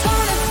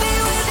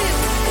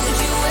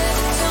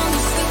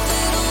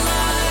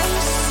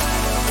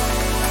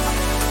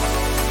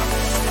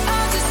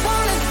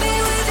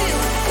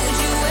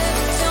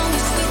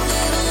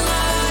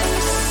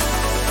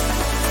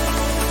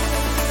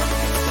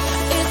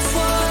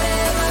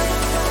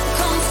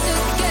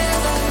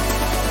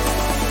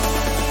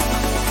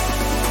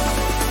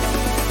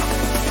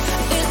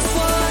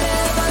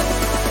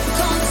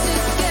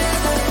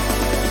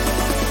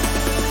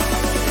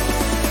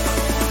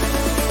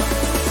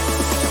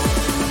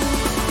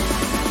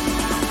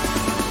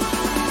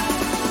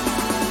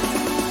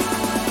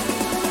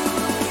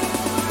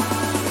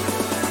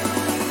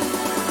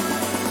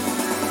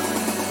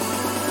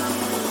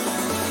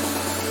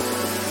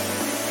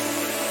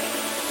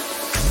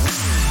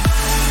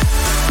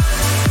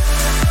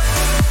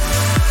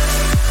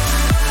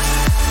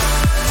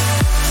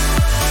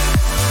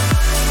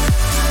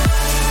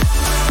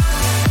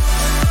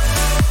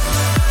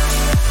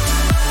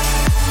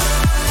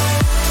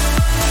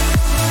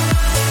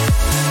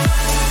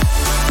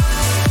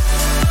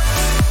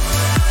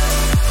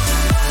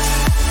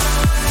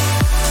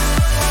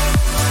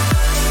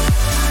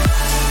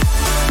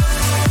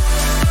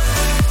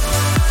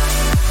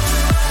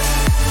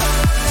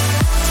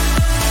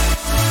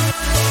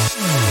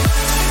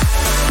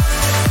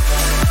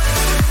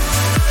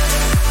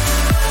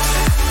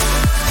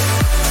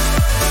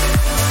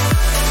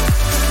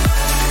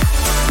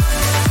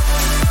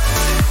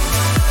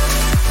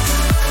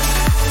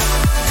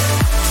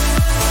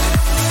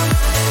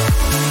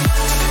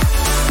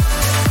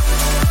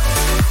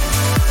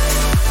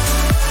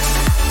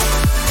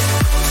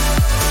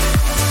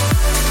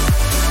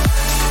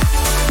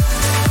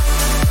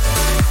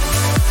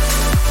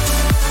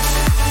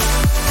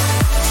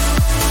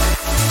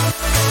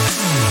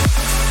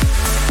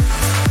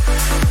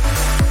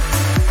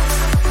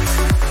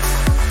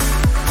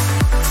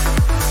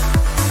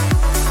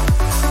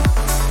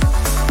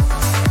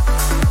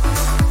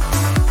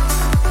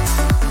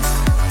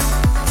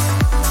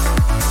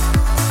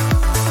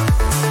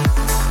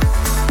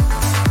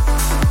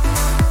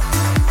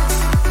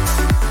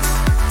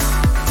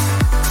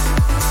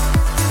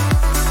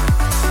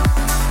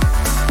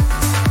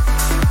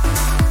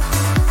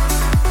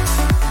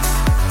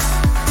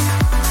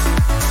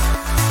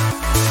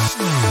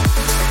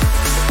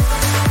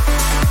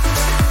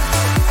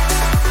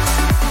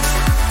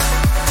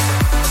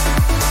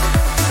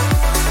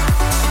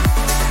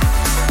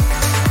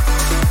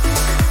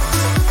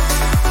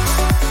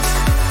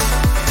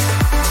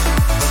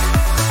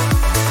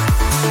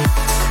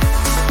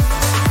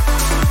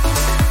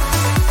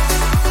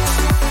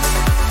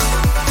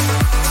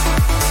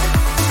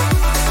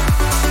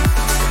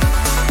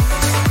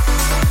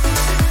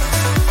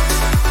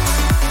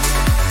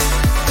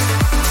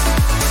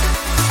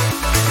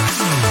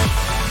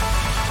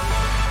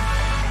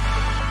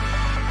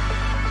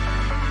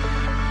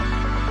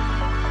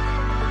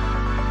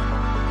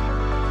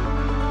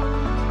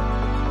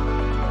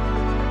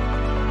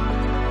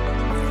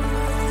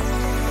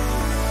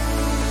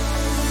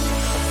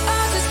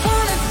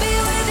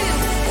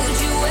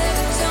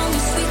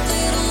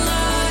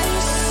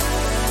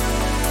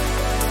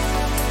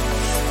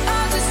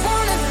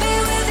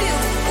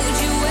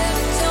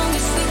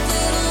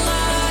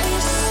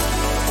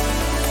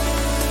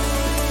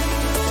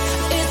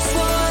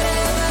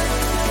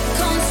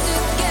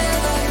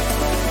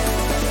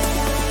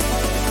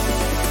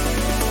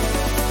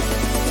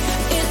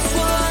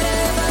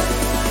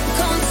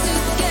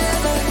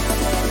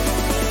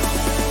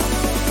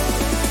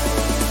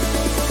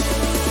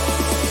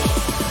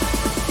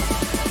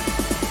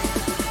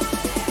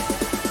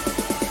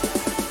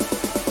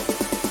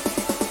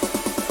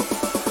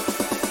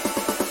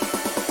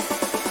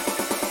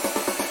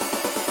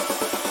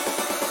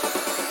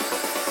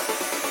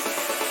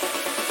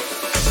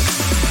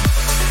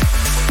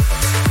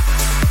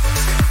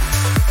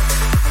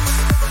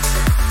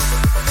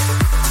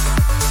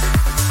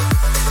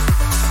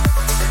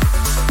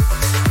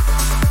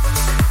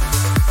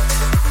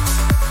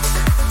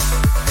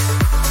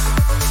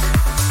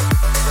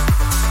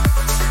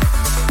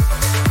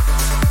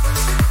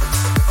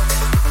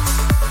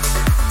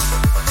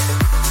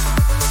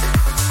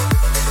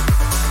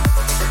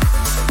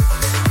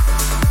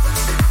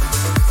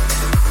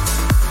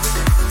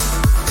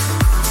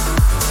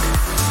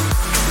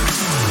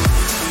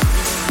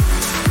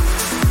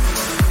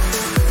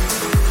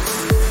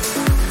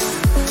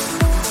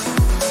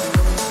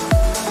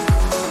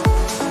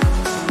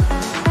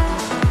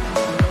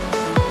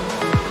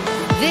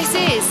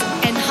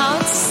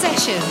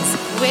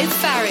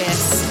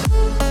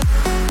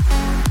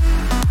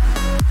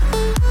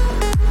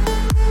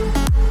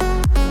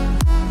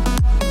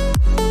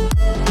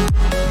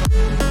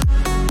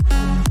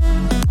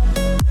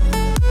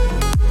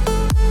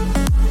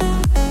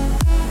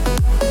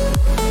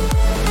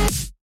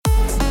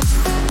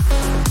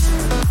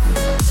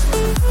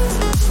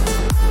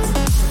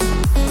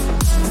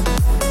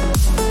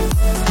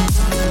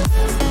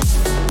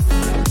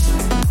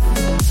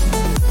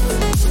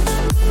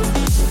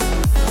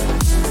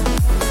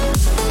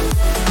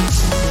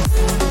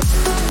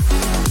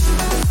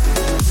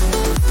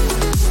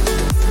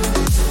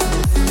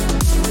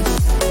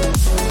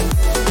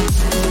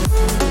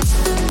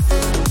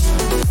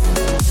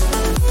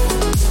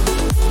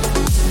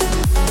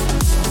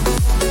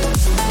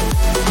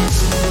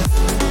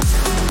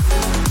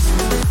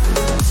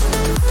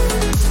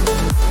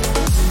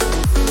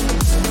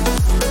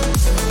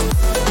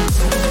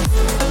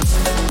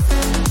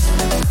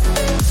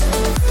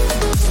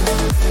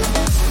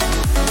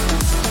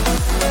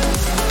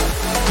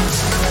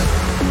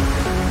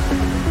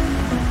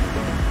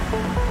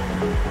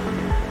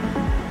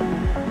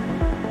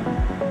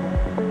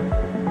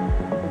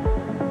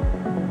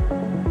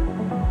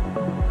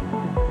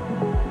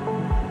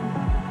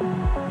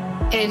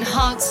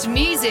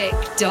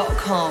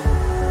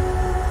 enhancedmusic.com.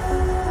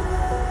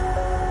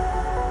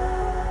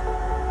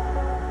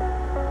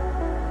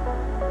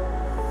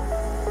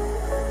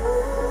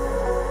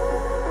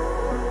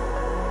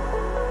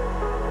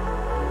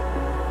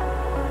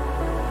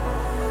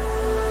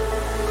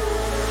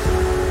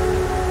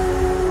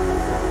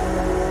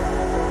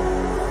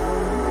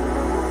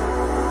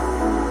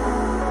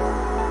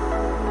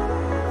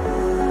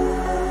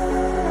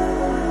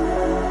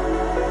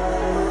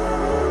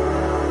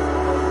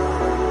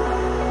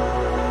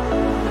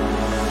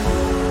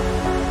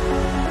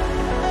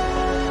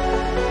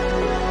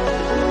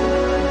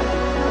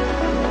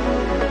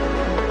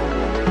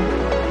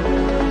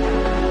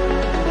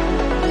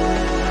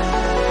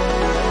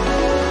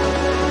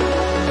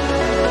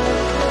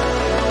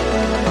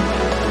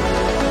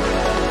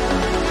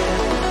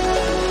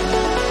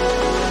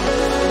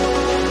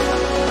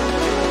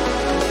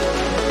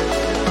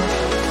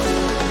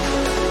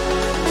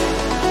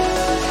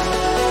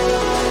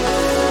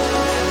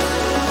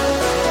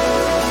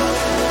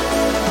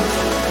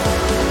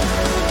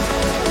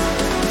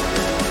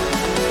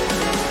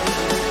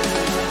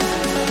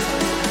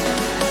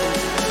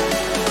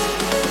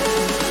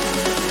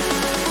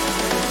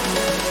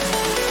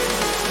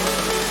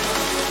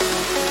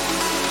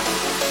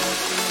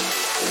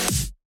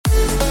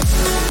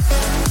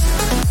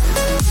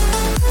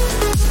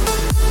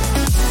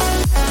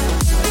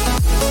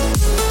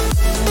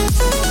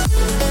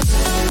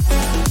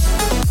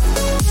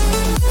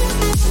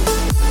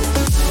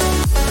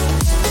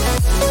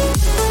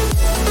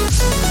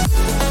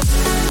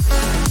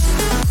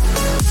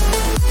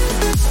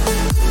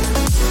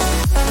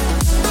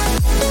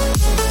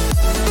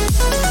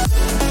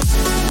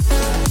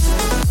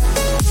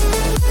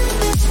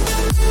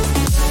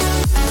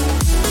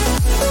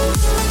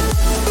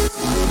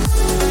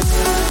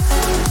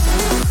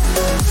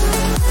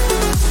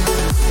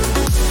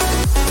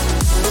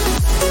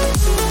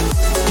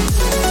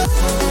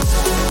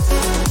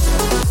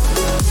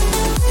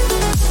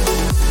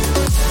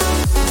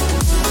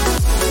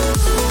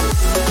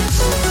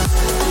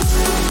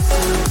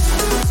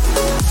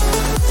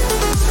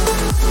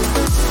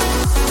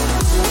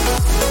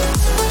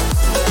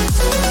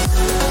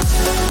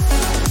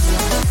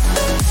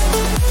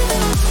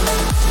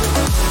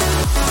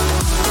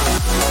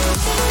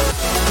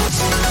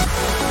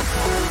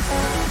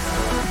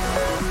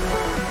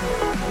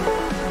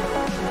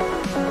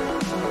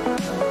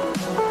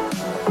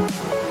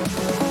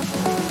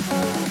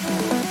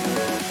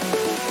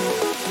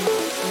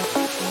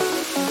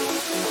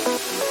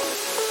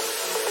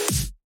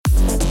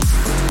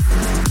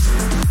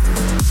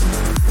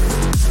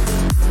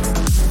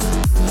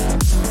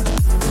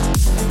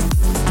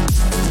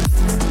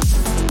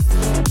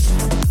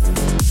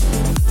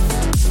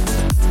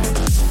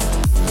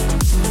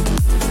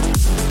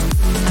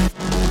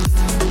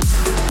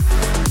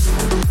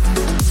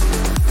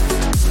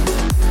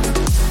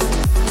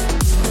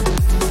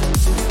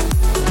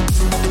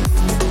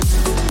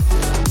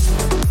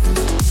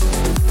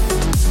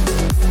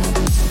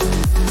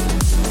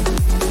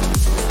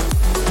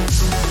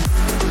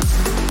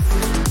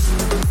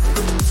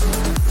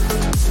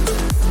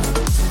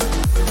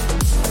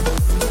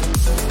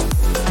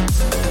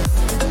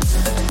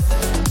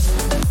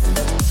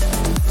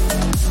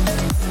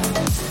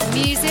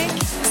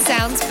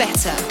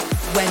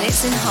 when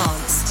it's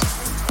enhanced.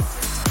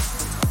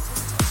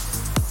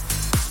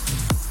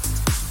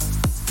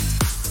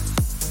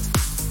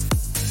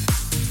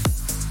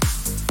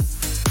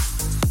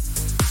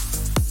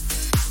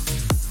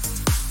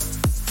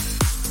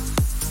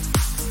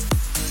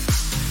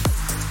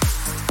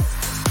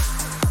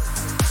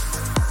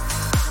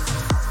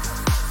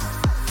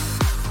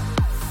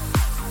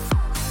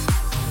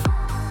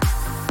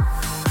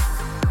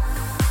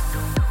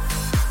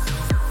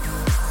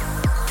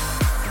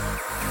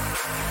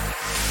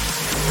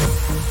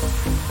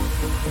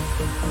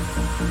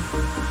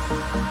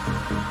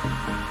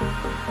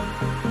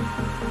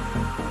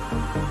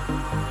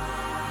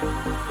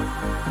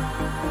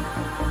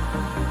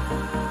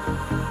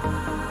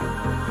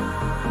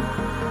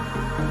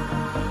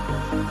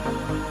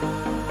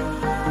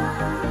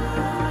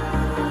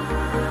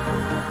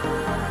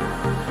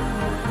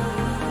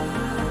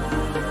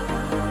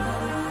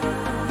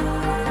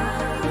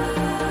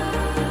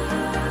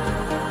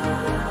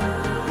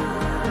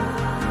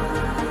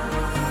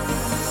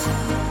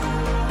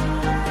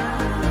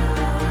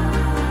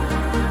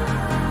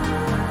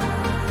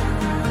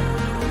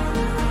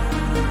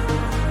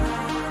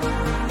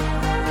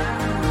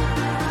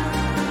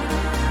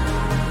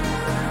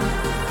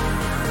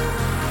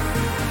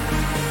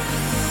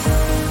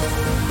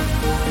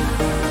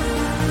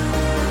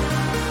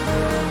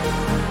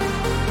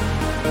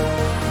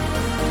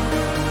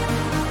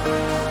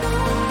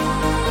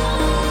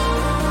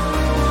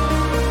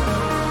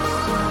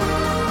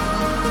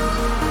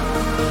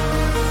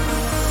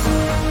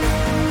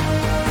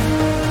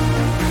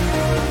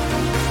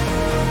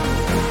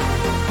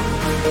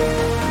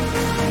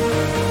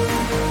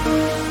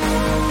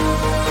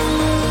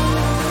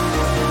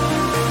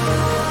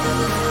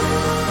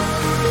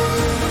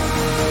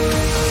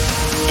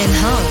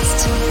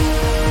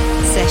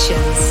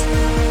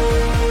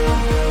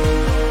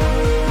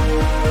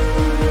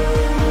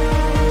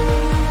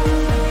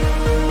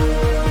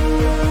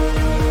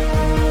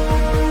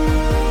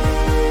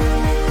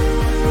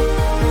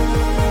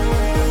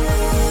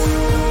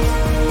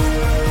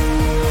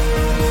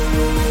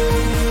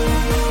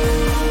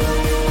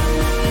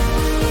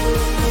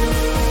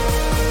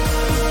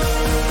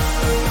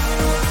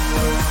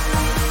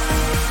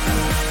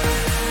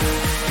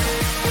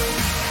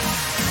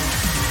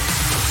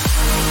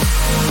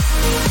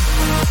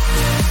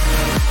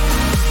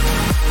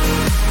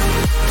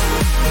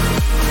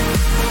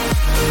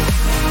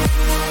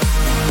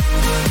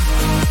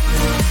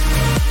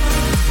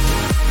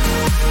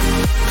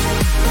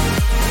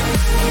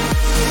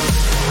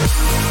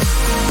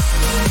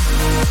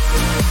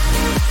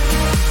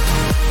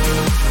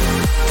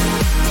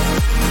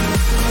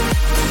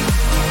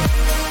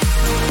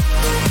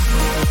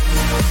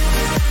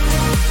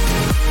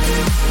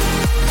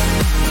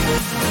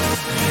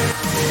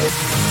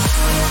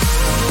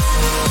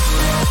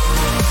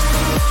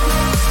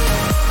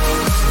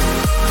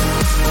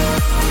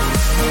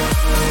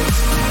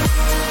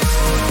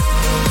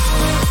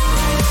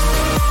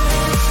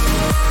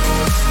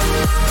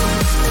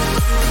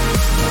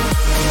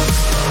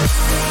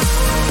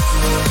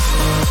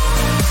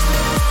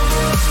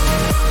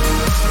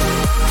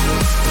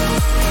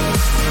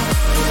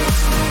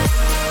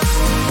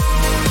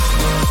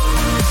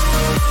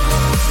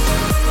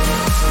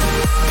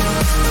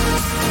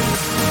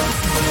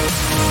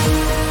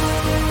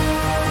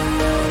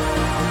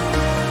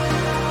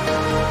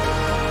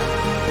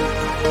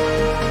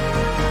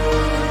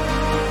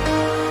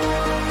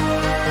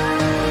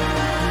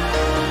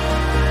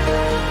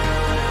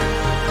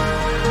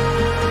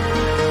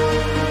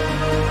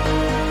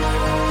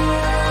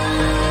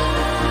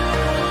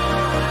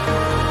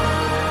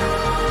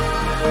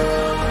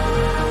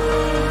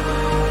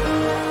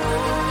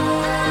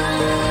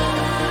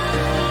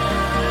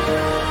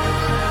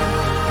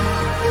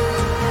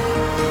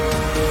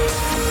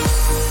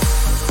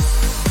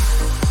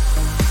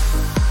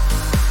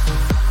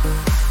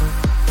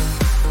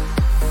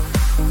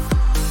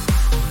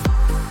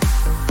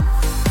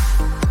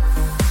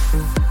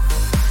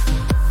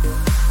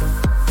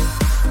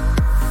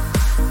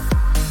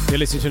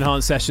 listening to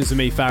Enhanced Sessions with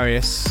me,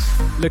 Farius.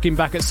 Looking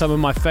back at some of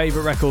my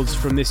favourite records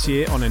from this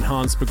year on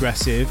Enhanced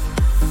Progressive.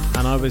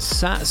 And I was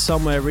sat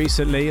somewhere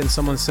recently and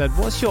someone said,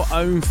 what's your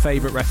own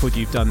favourite record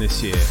you've done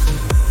this year?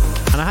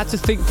 And I had to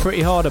think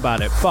pretty hard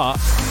about it, but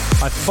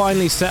I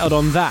finally settled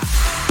on that.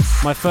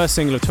 My first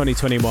single of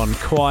 2021,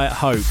 Quiet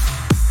Hope.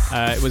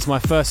 It was my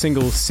first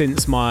single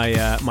since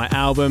my my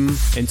album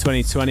in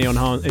 2020 on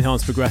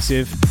Enhanced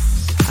Progressive,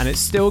 and it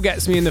still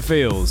gets me in the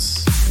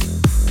feels.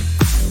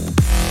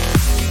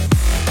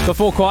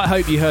 Before Quiet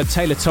Hope, you heard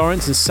Taylor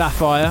Torrence and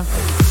Sapphire.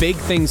 Big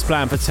things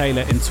planned for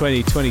Taylor in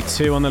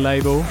 2022 on the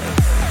label.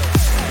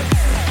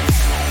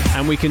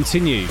 And we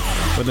continue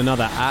with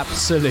another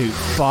absolute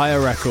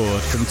fire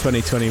record from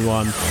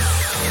 2021.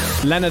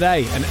 Leonard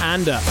A and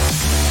Anda.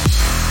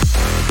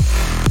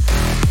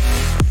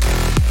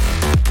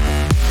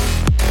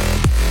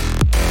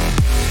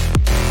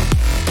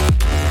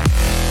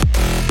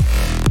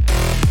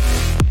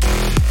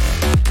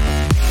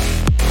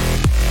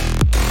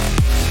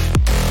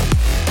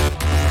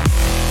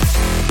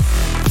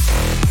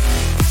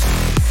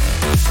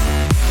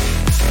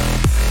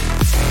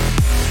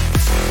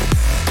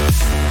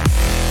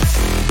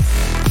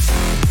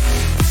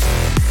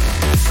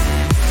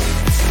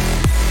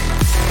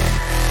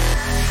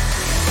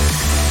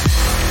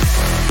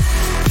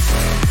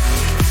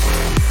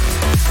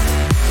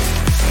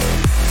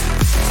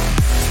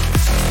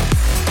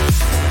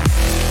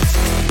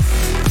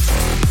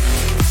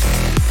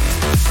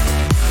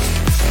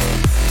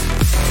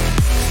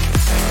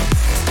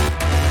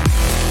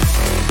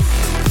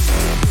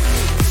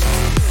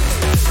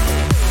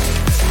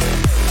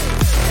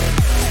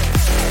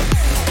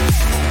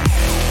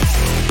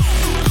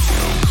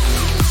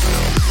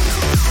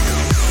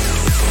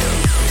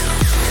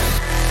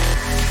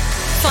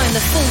 Find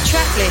the full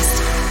track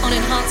list on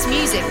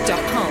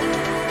enhancedmusic.com.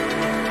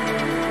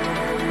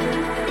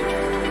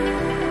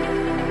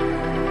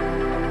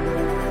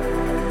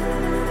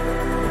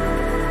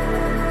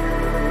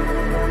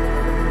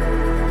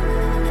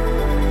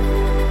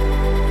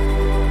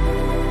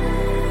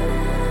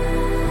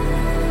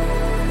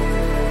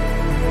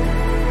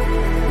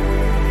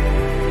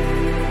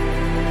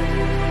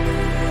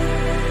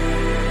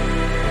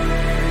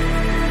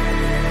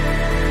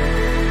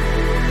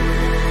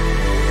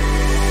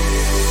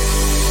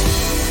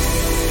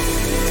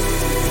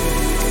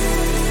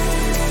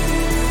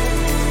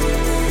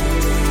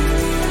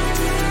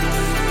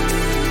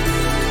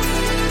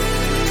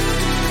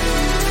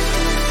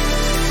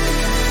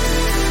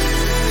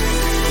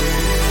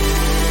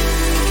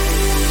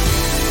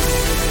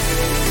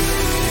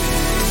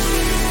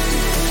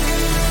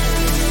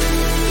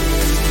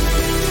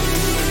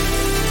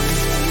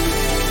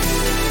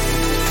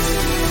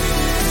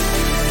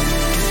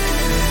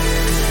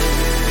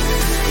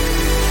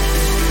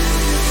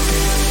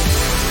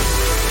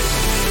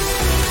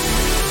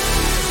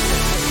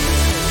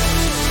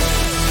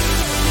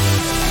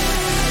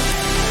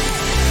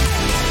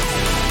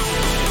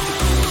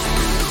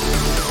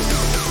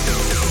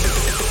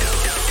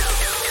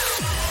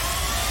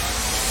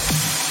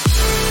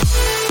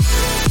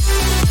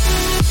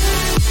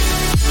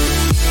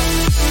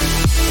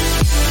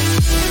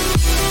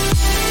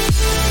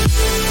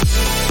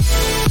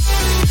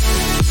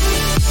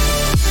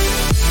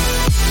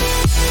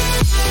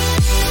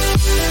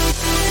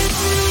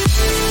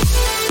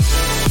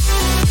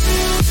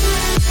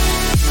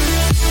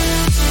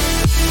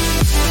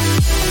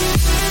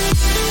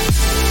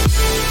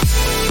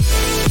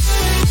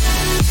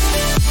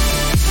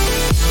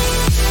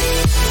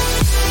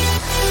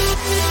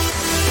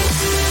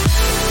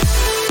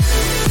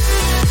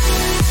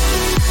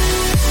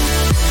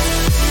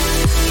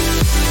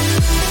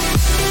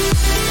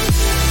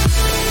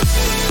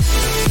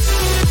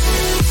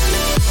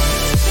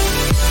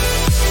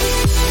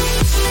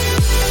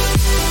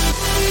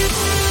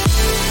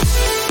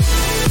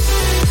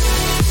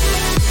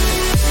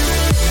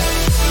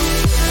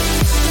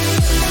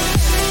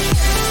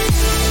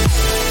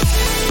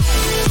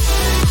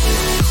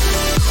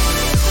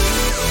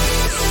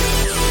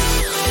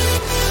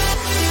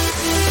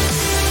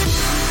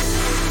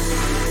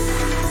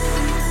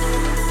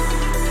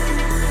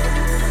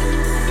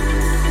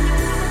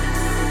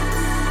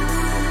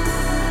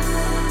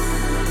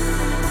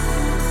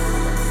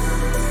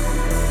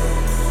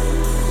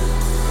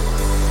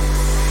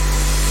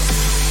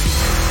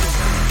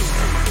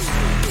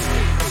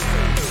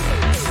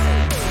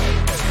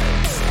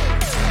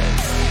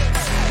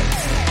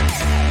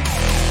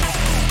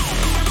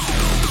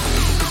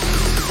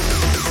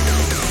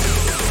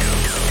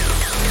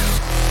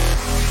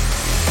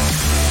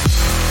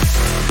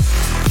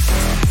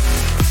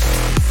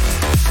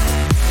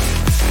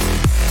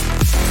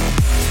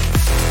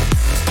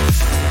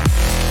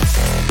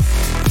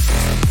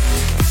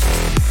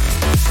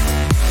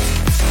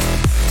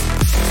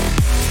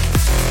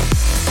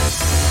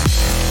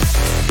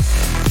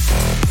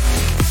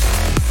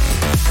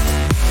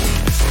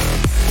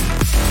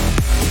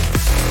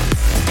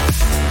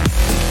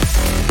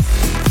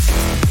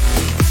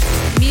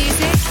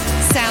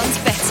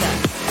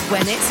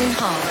 When it's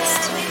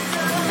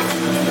enhanced.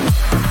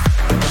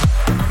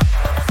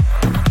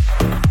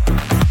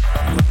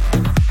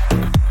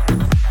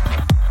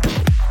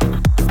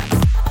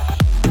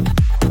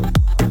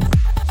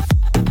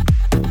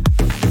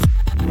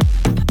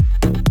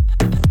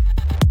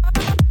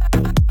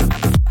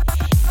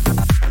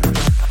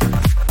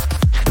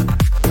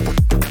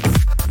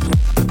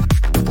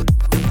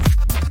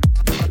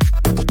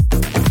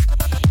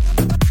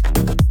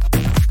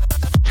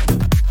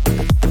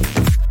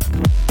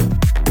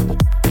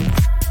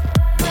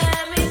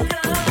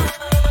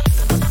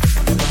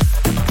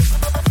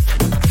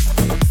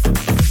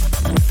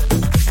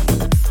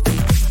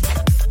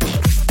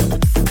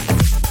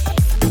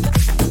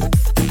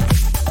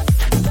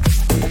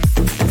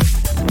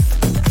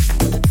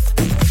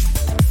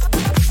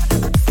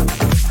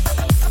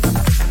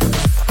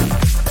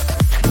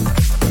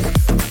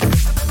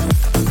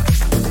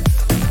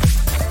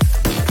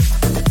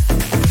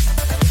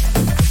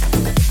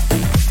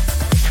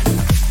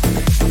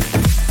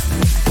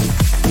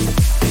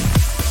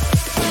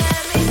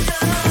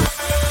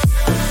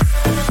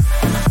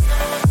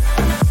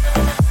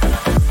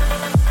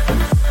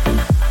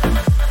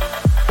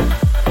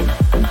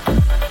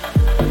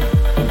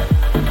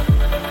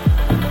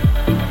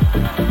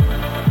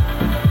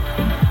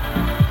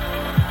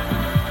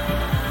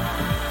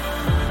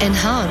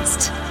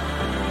 Enhanced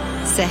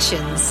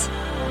Sessions.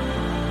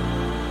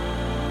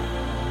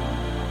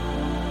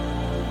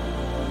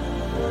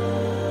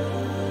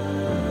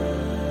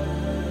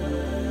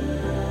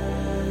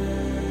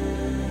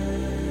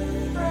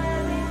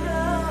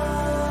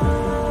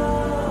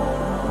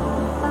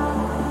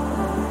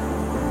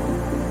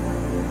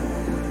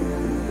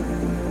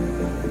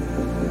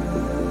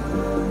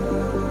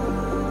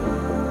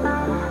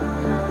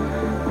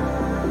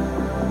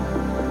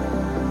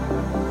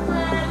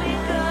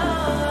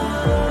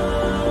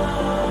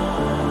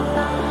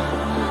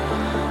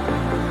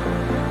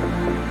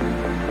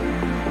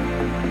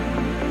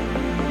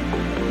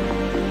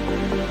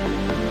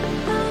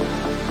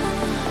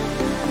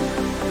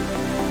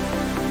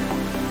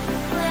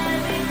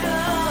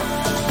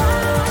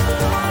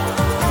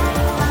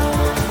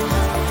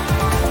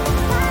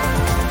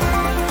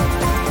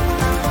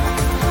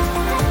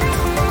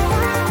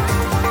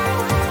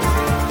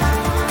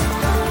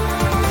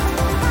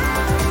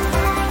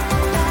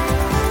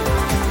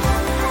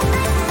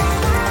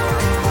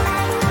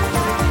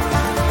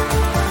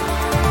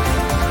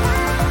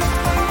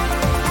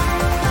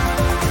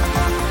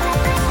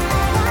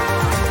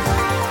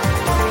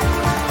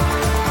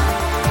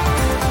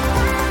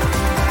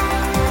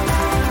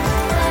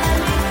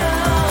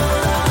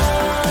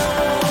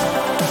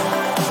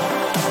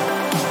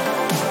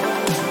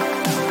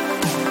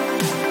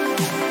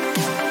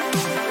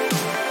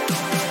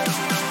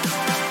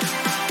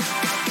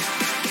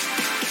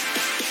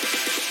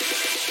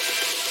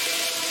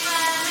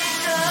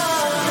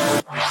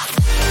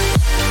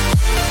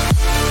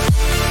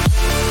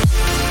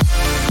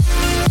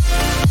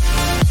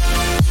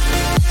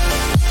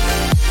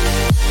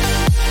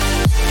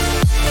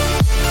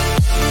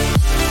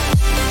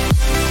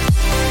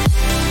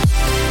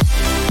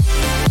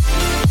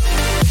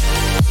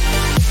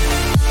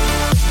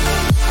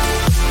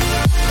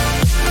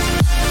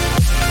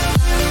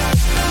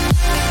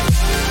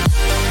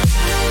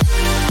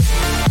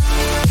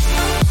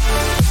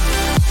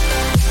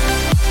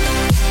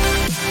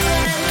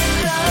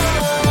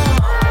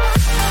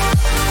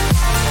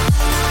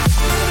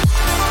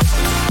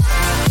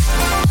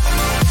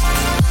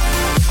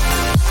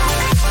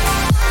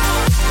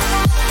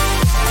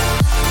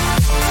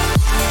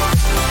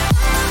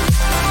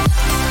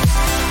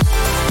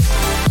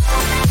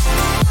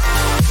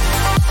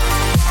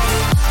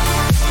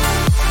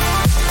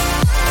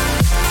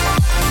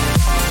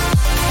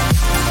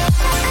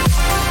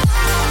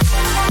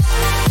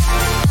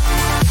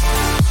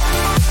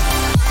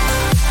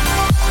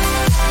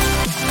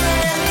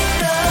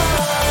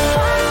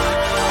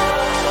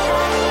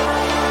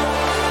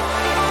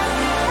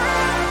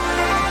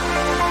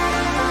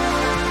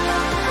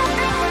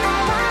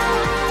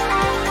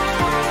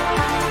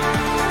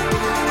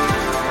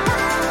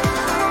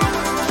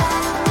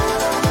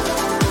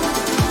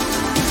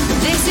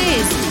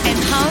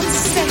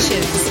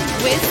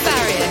 with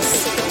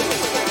Farius.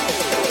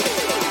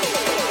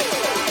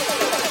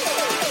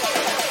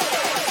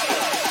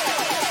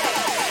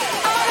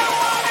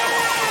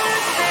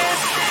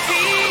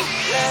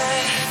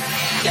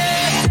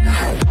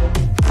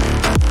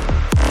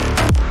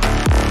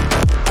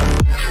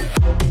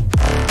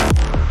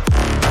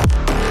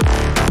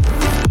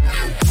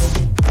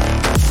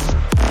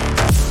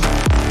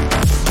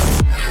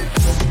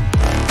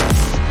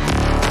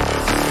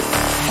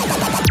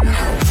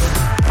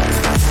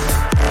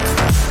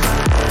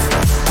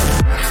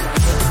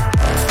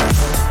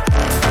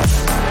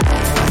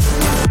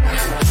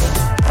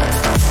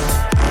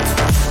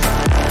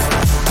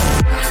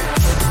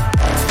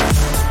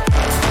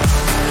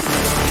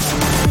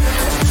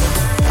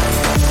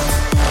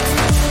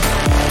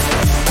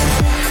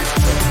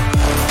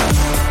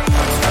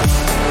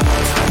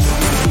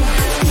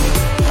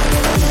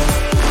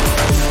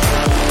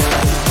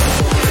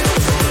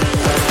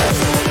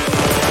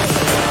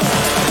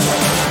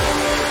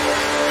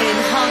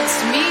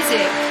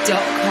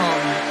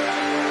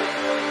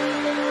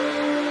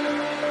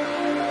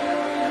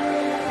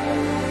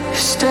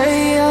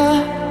 Stay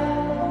up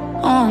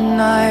all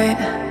night,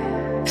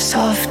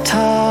 soft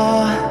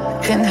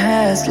talking,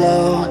 heads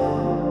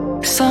low,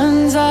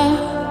 sun's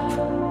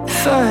up,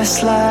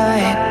 first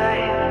light,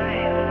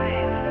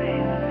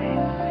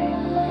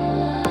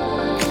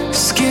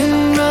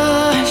 skin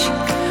rush,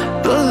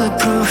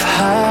 bulletproof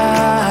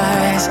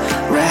highs,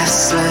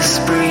 restless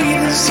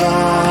breathing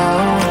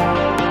slow,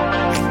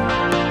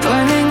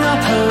 burning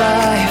up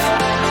alive.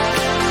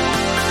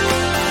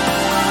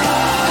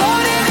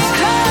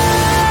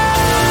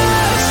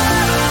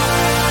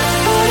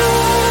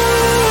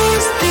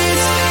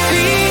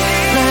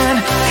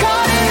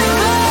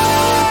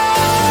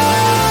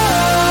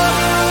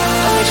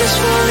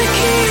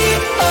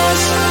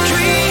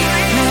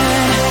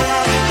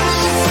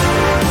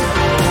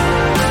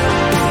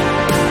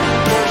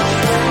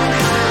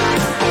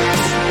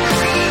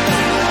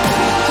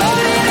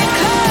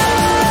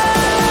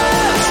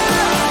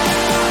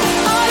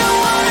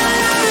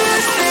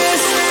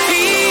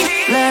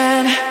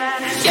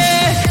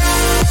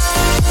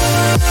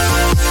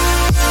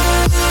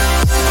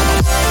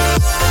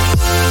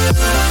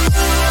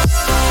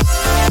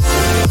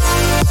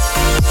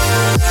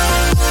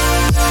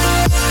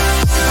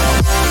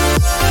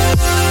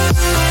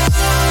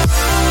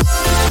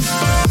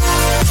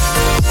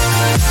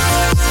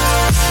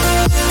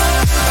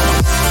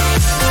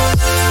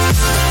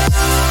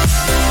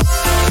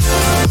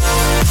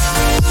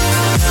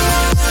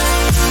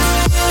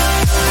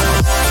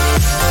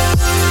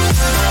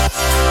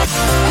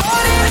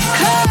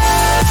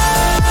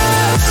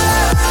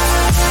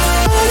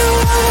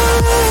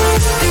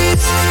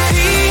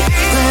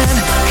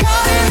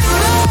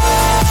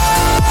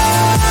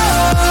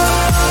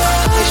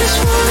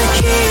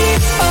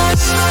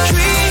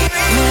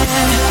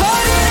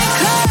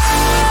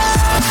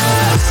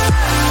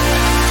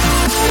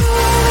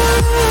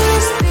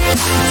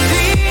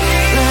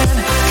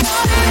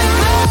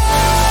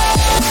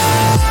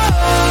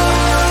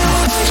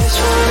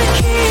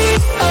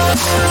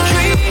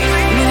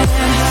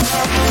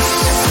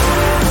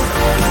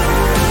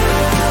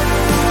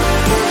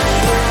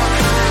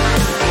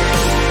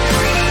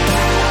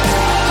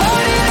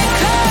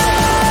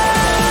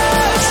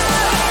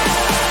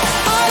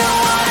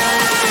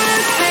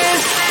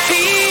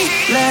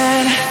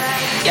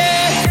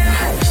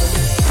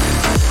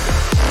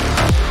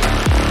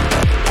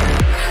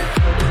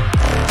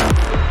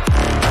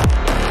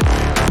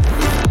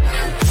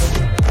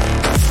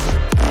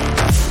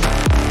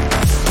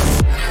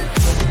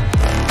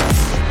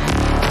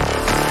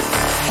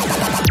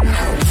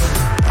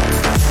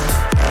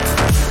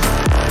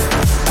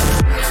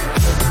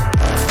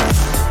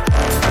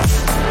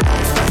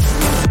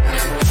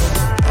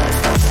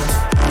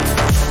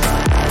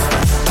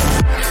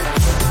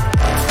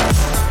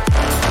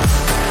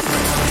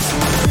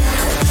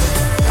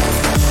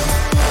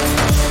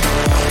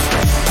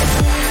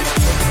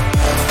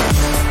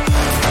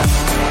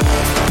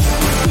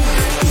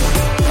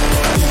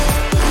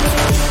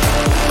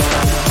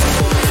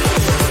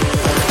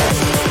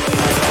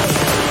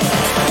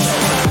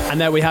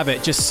 And there we have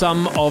it, just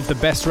some of the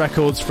best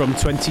records from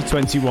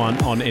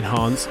 2021 on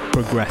Enhanced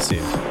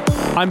Progressive.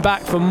 I'm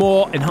back for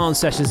more Enhanced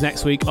Sessions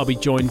next week. I'll be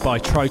joined by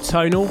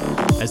Tritonal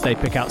as they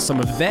pick out some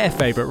of their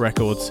favourite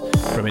records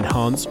from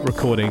Enhanced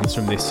recordings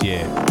from this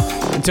year.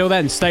 Until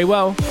then, stay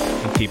well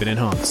and keep it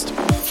enhanced.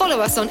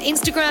 Follow us on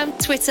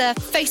Instagram, Twitter,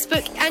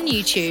 Facebook and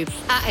YouTube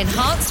at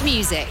Enhanced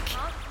Music.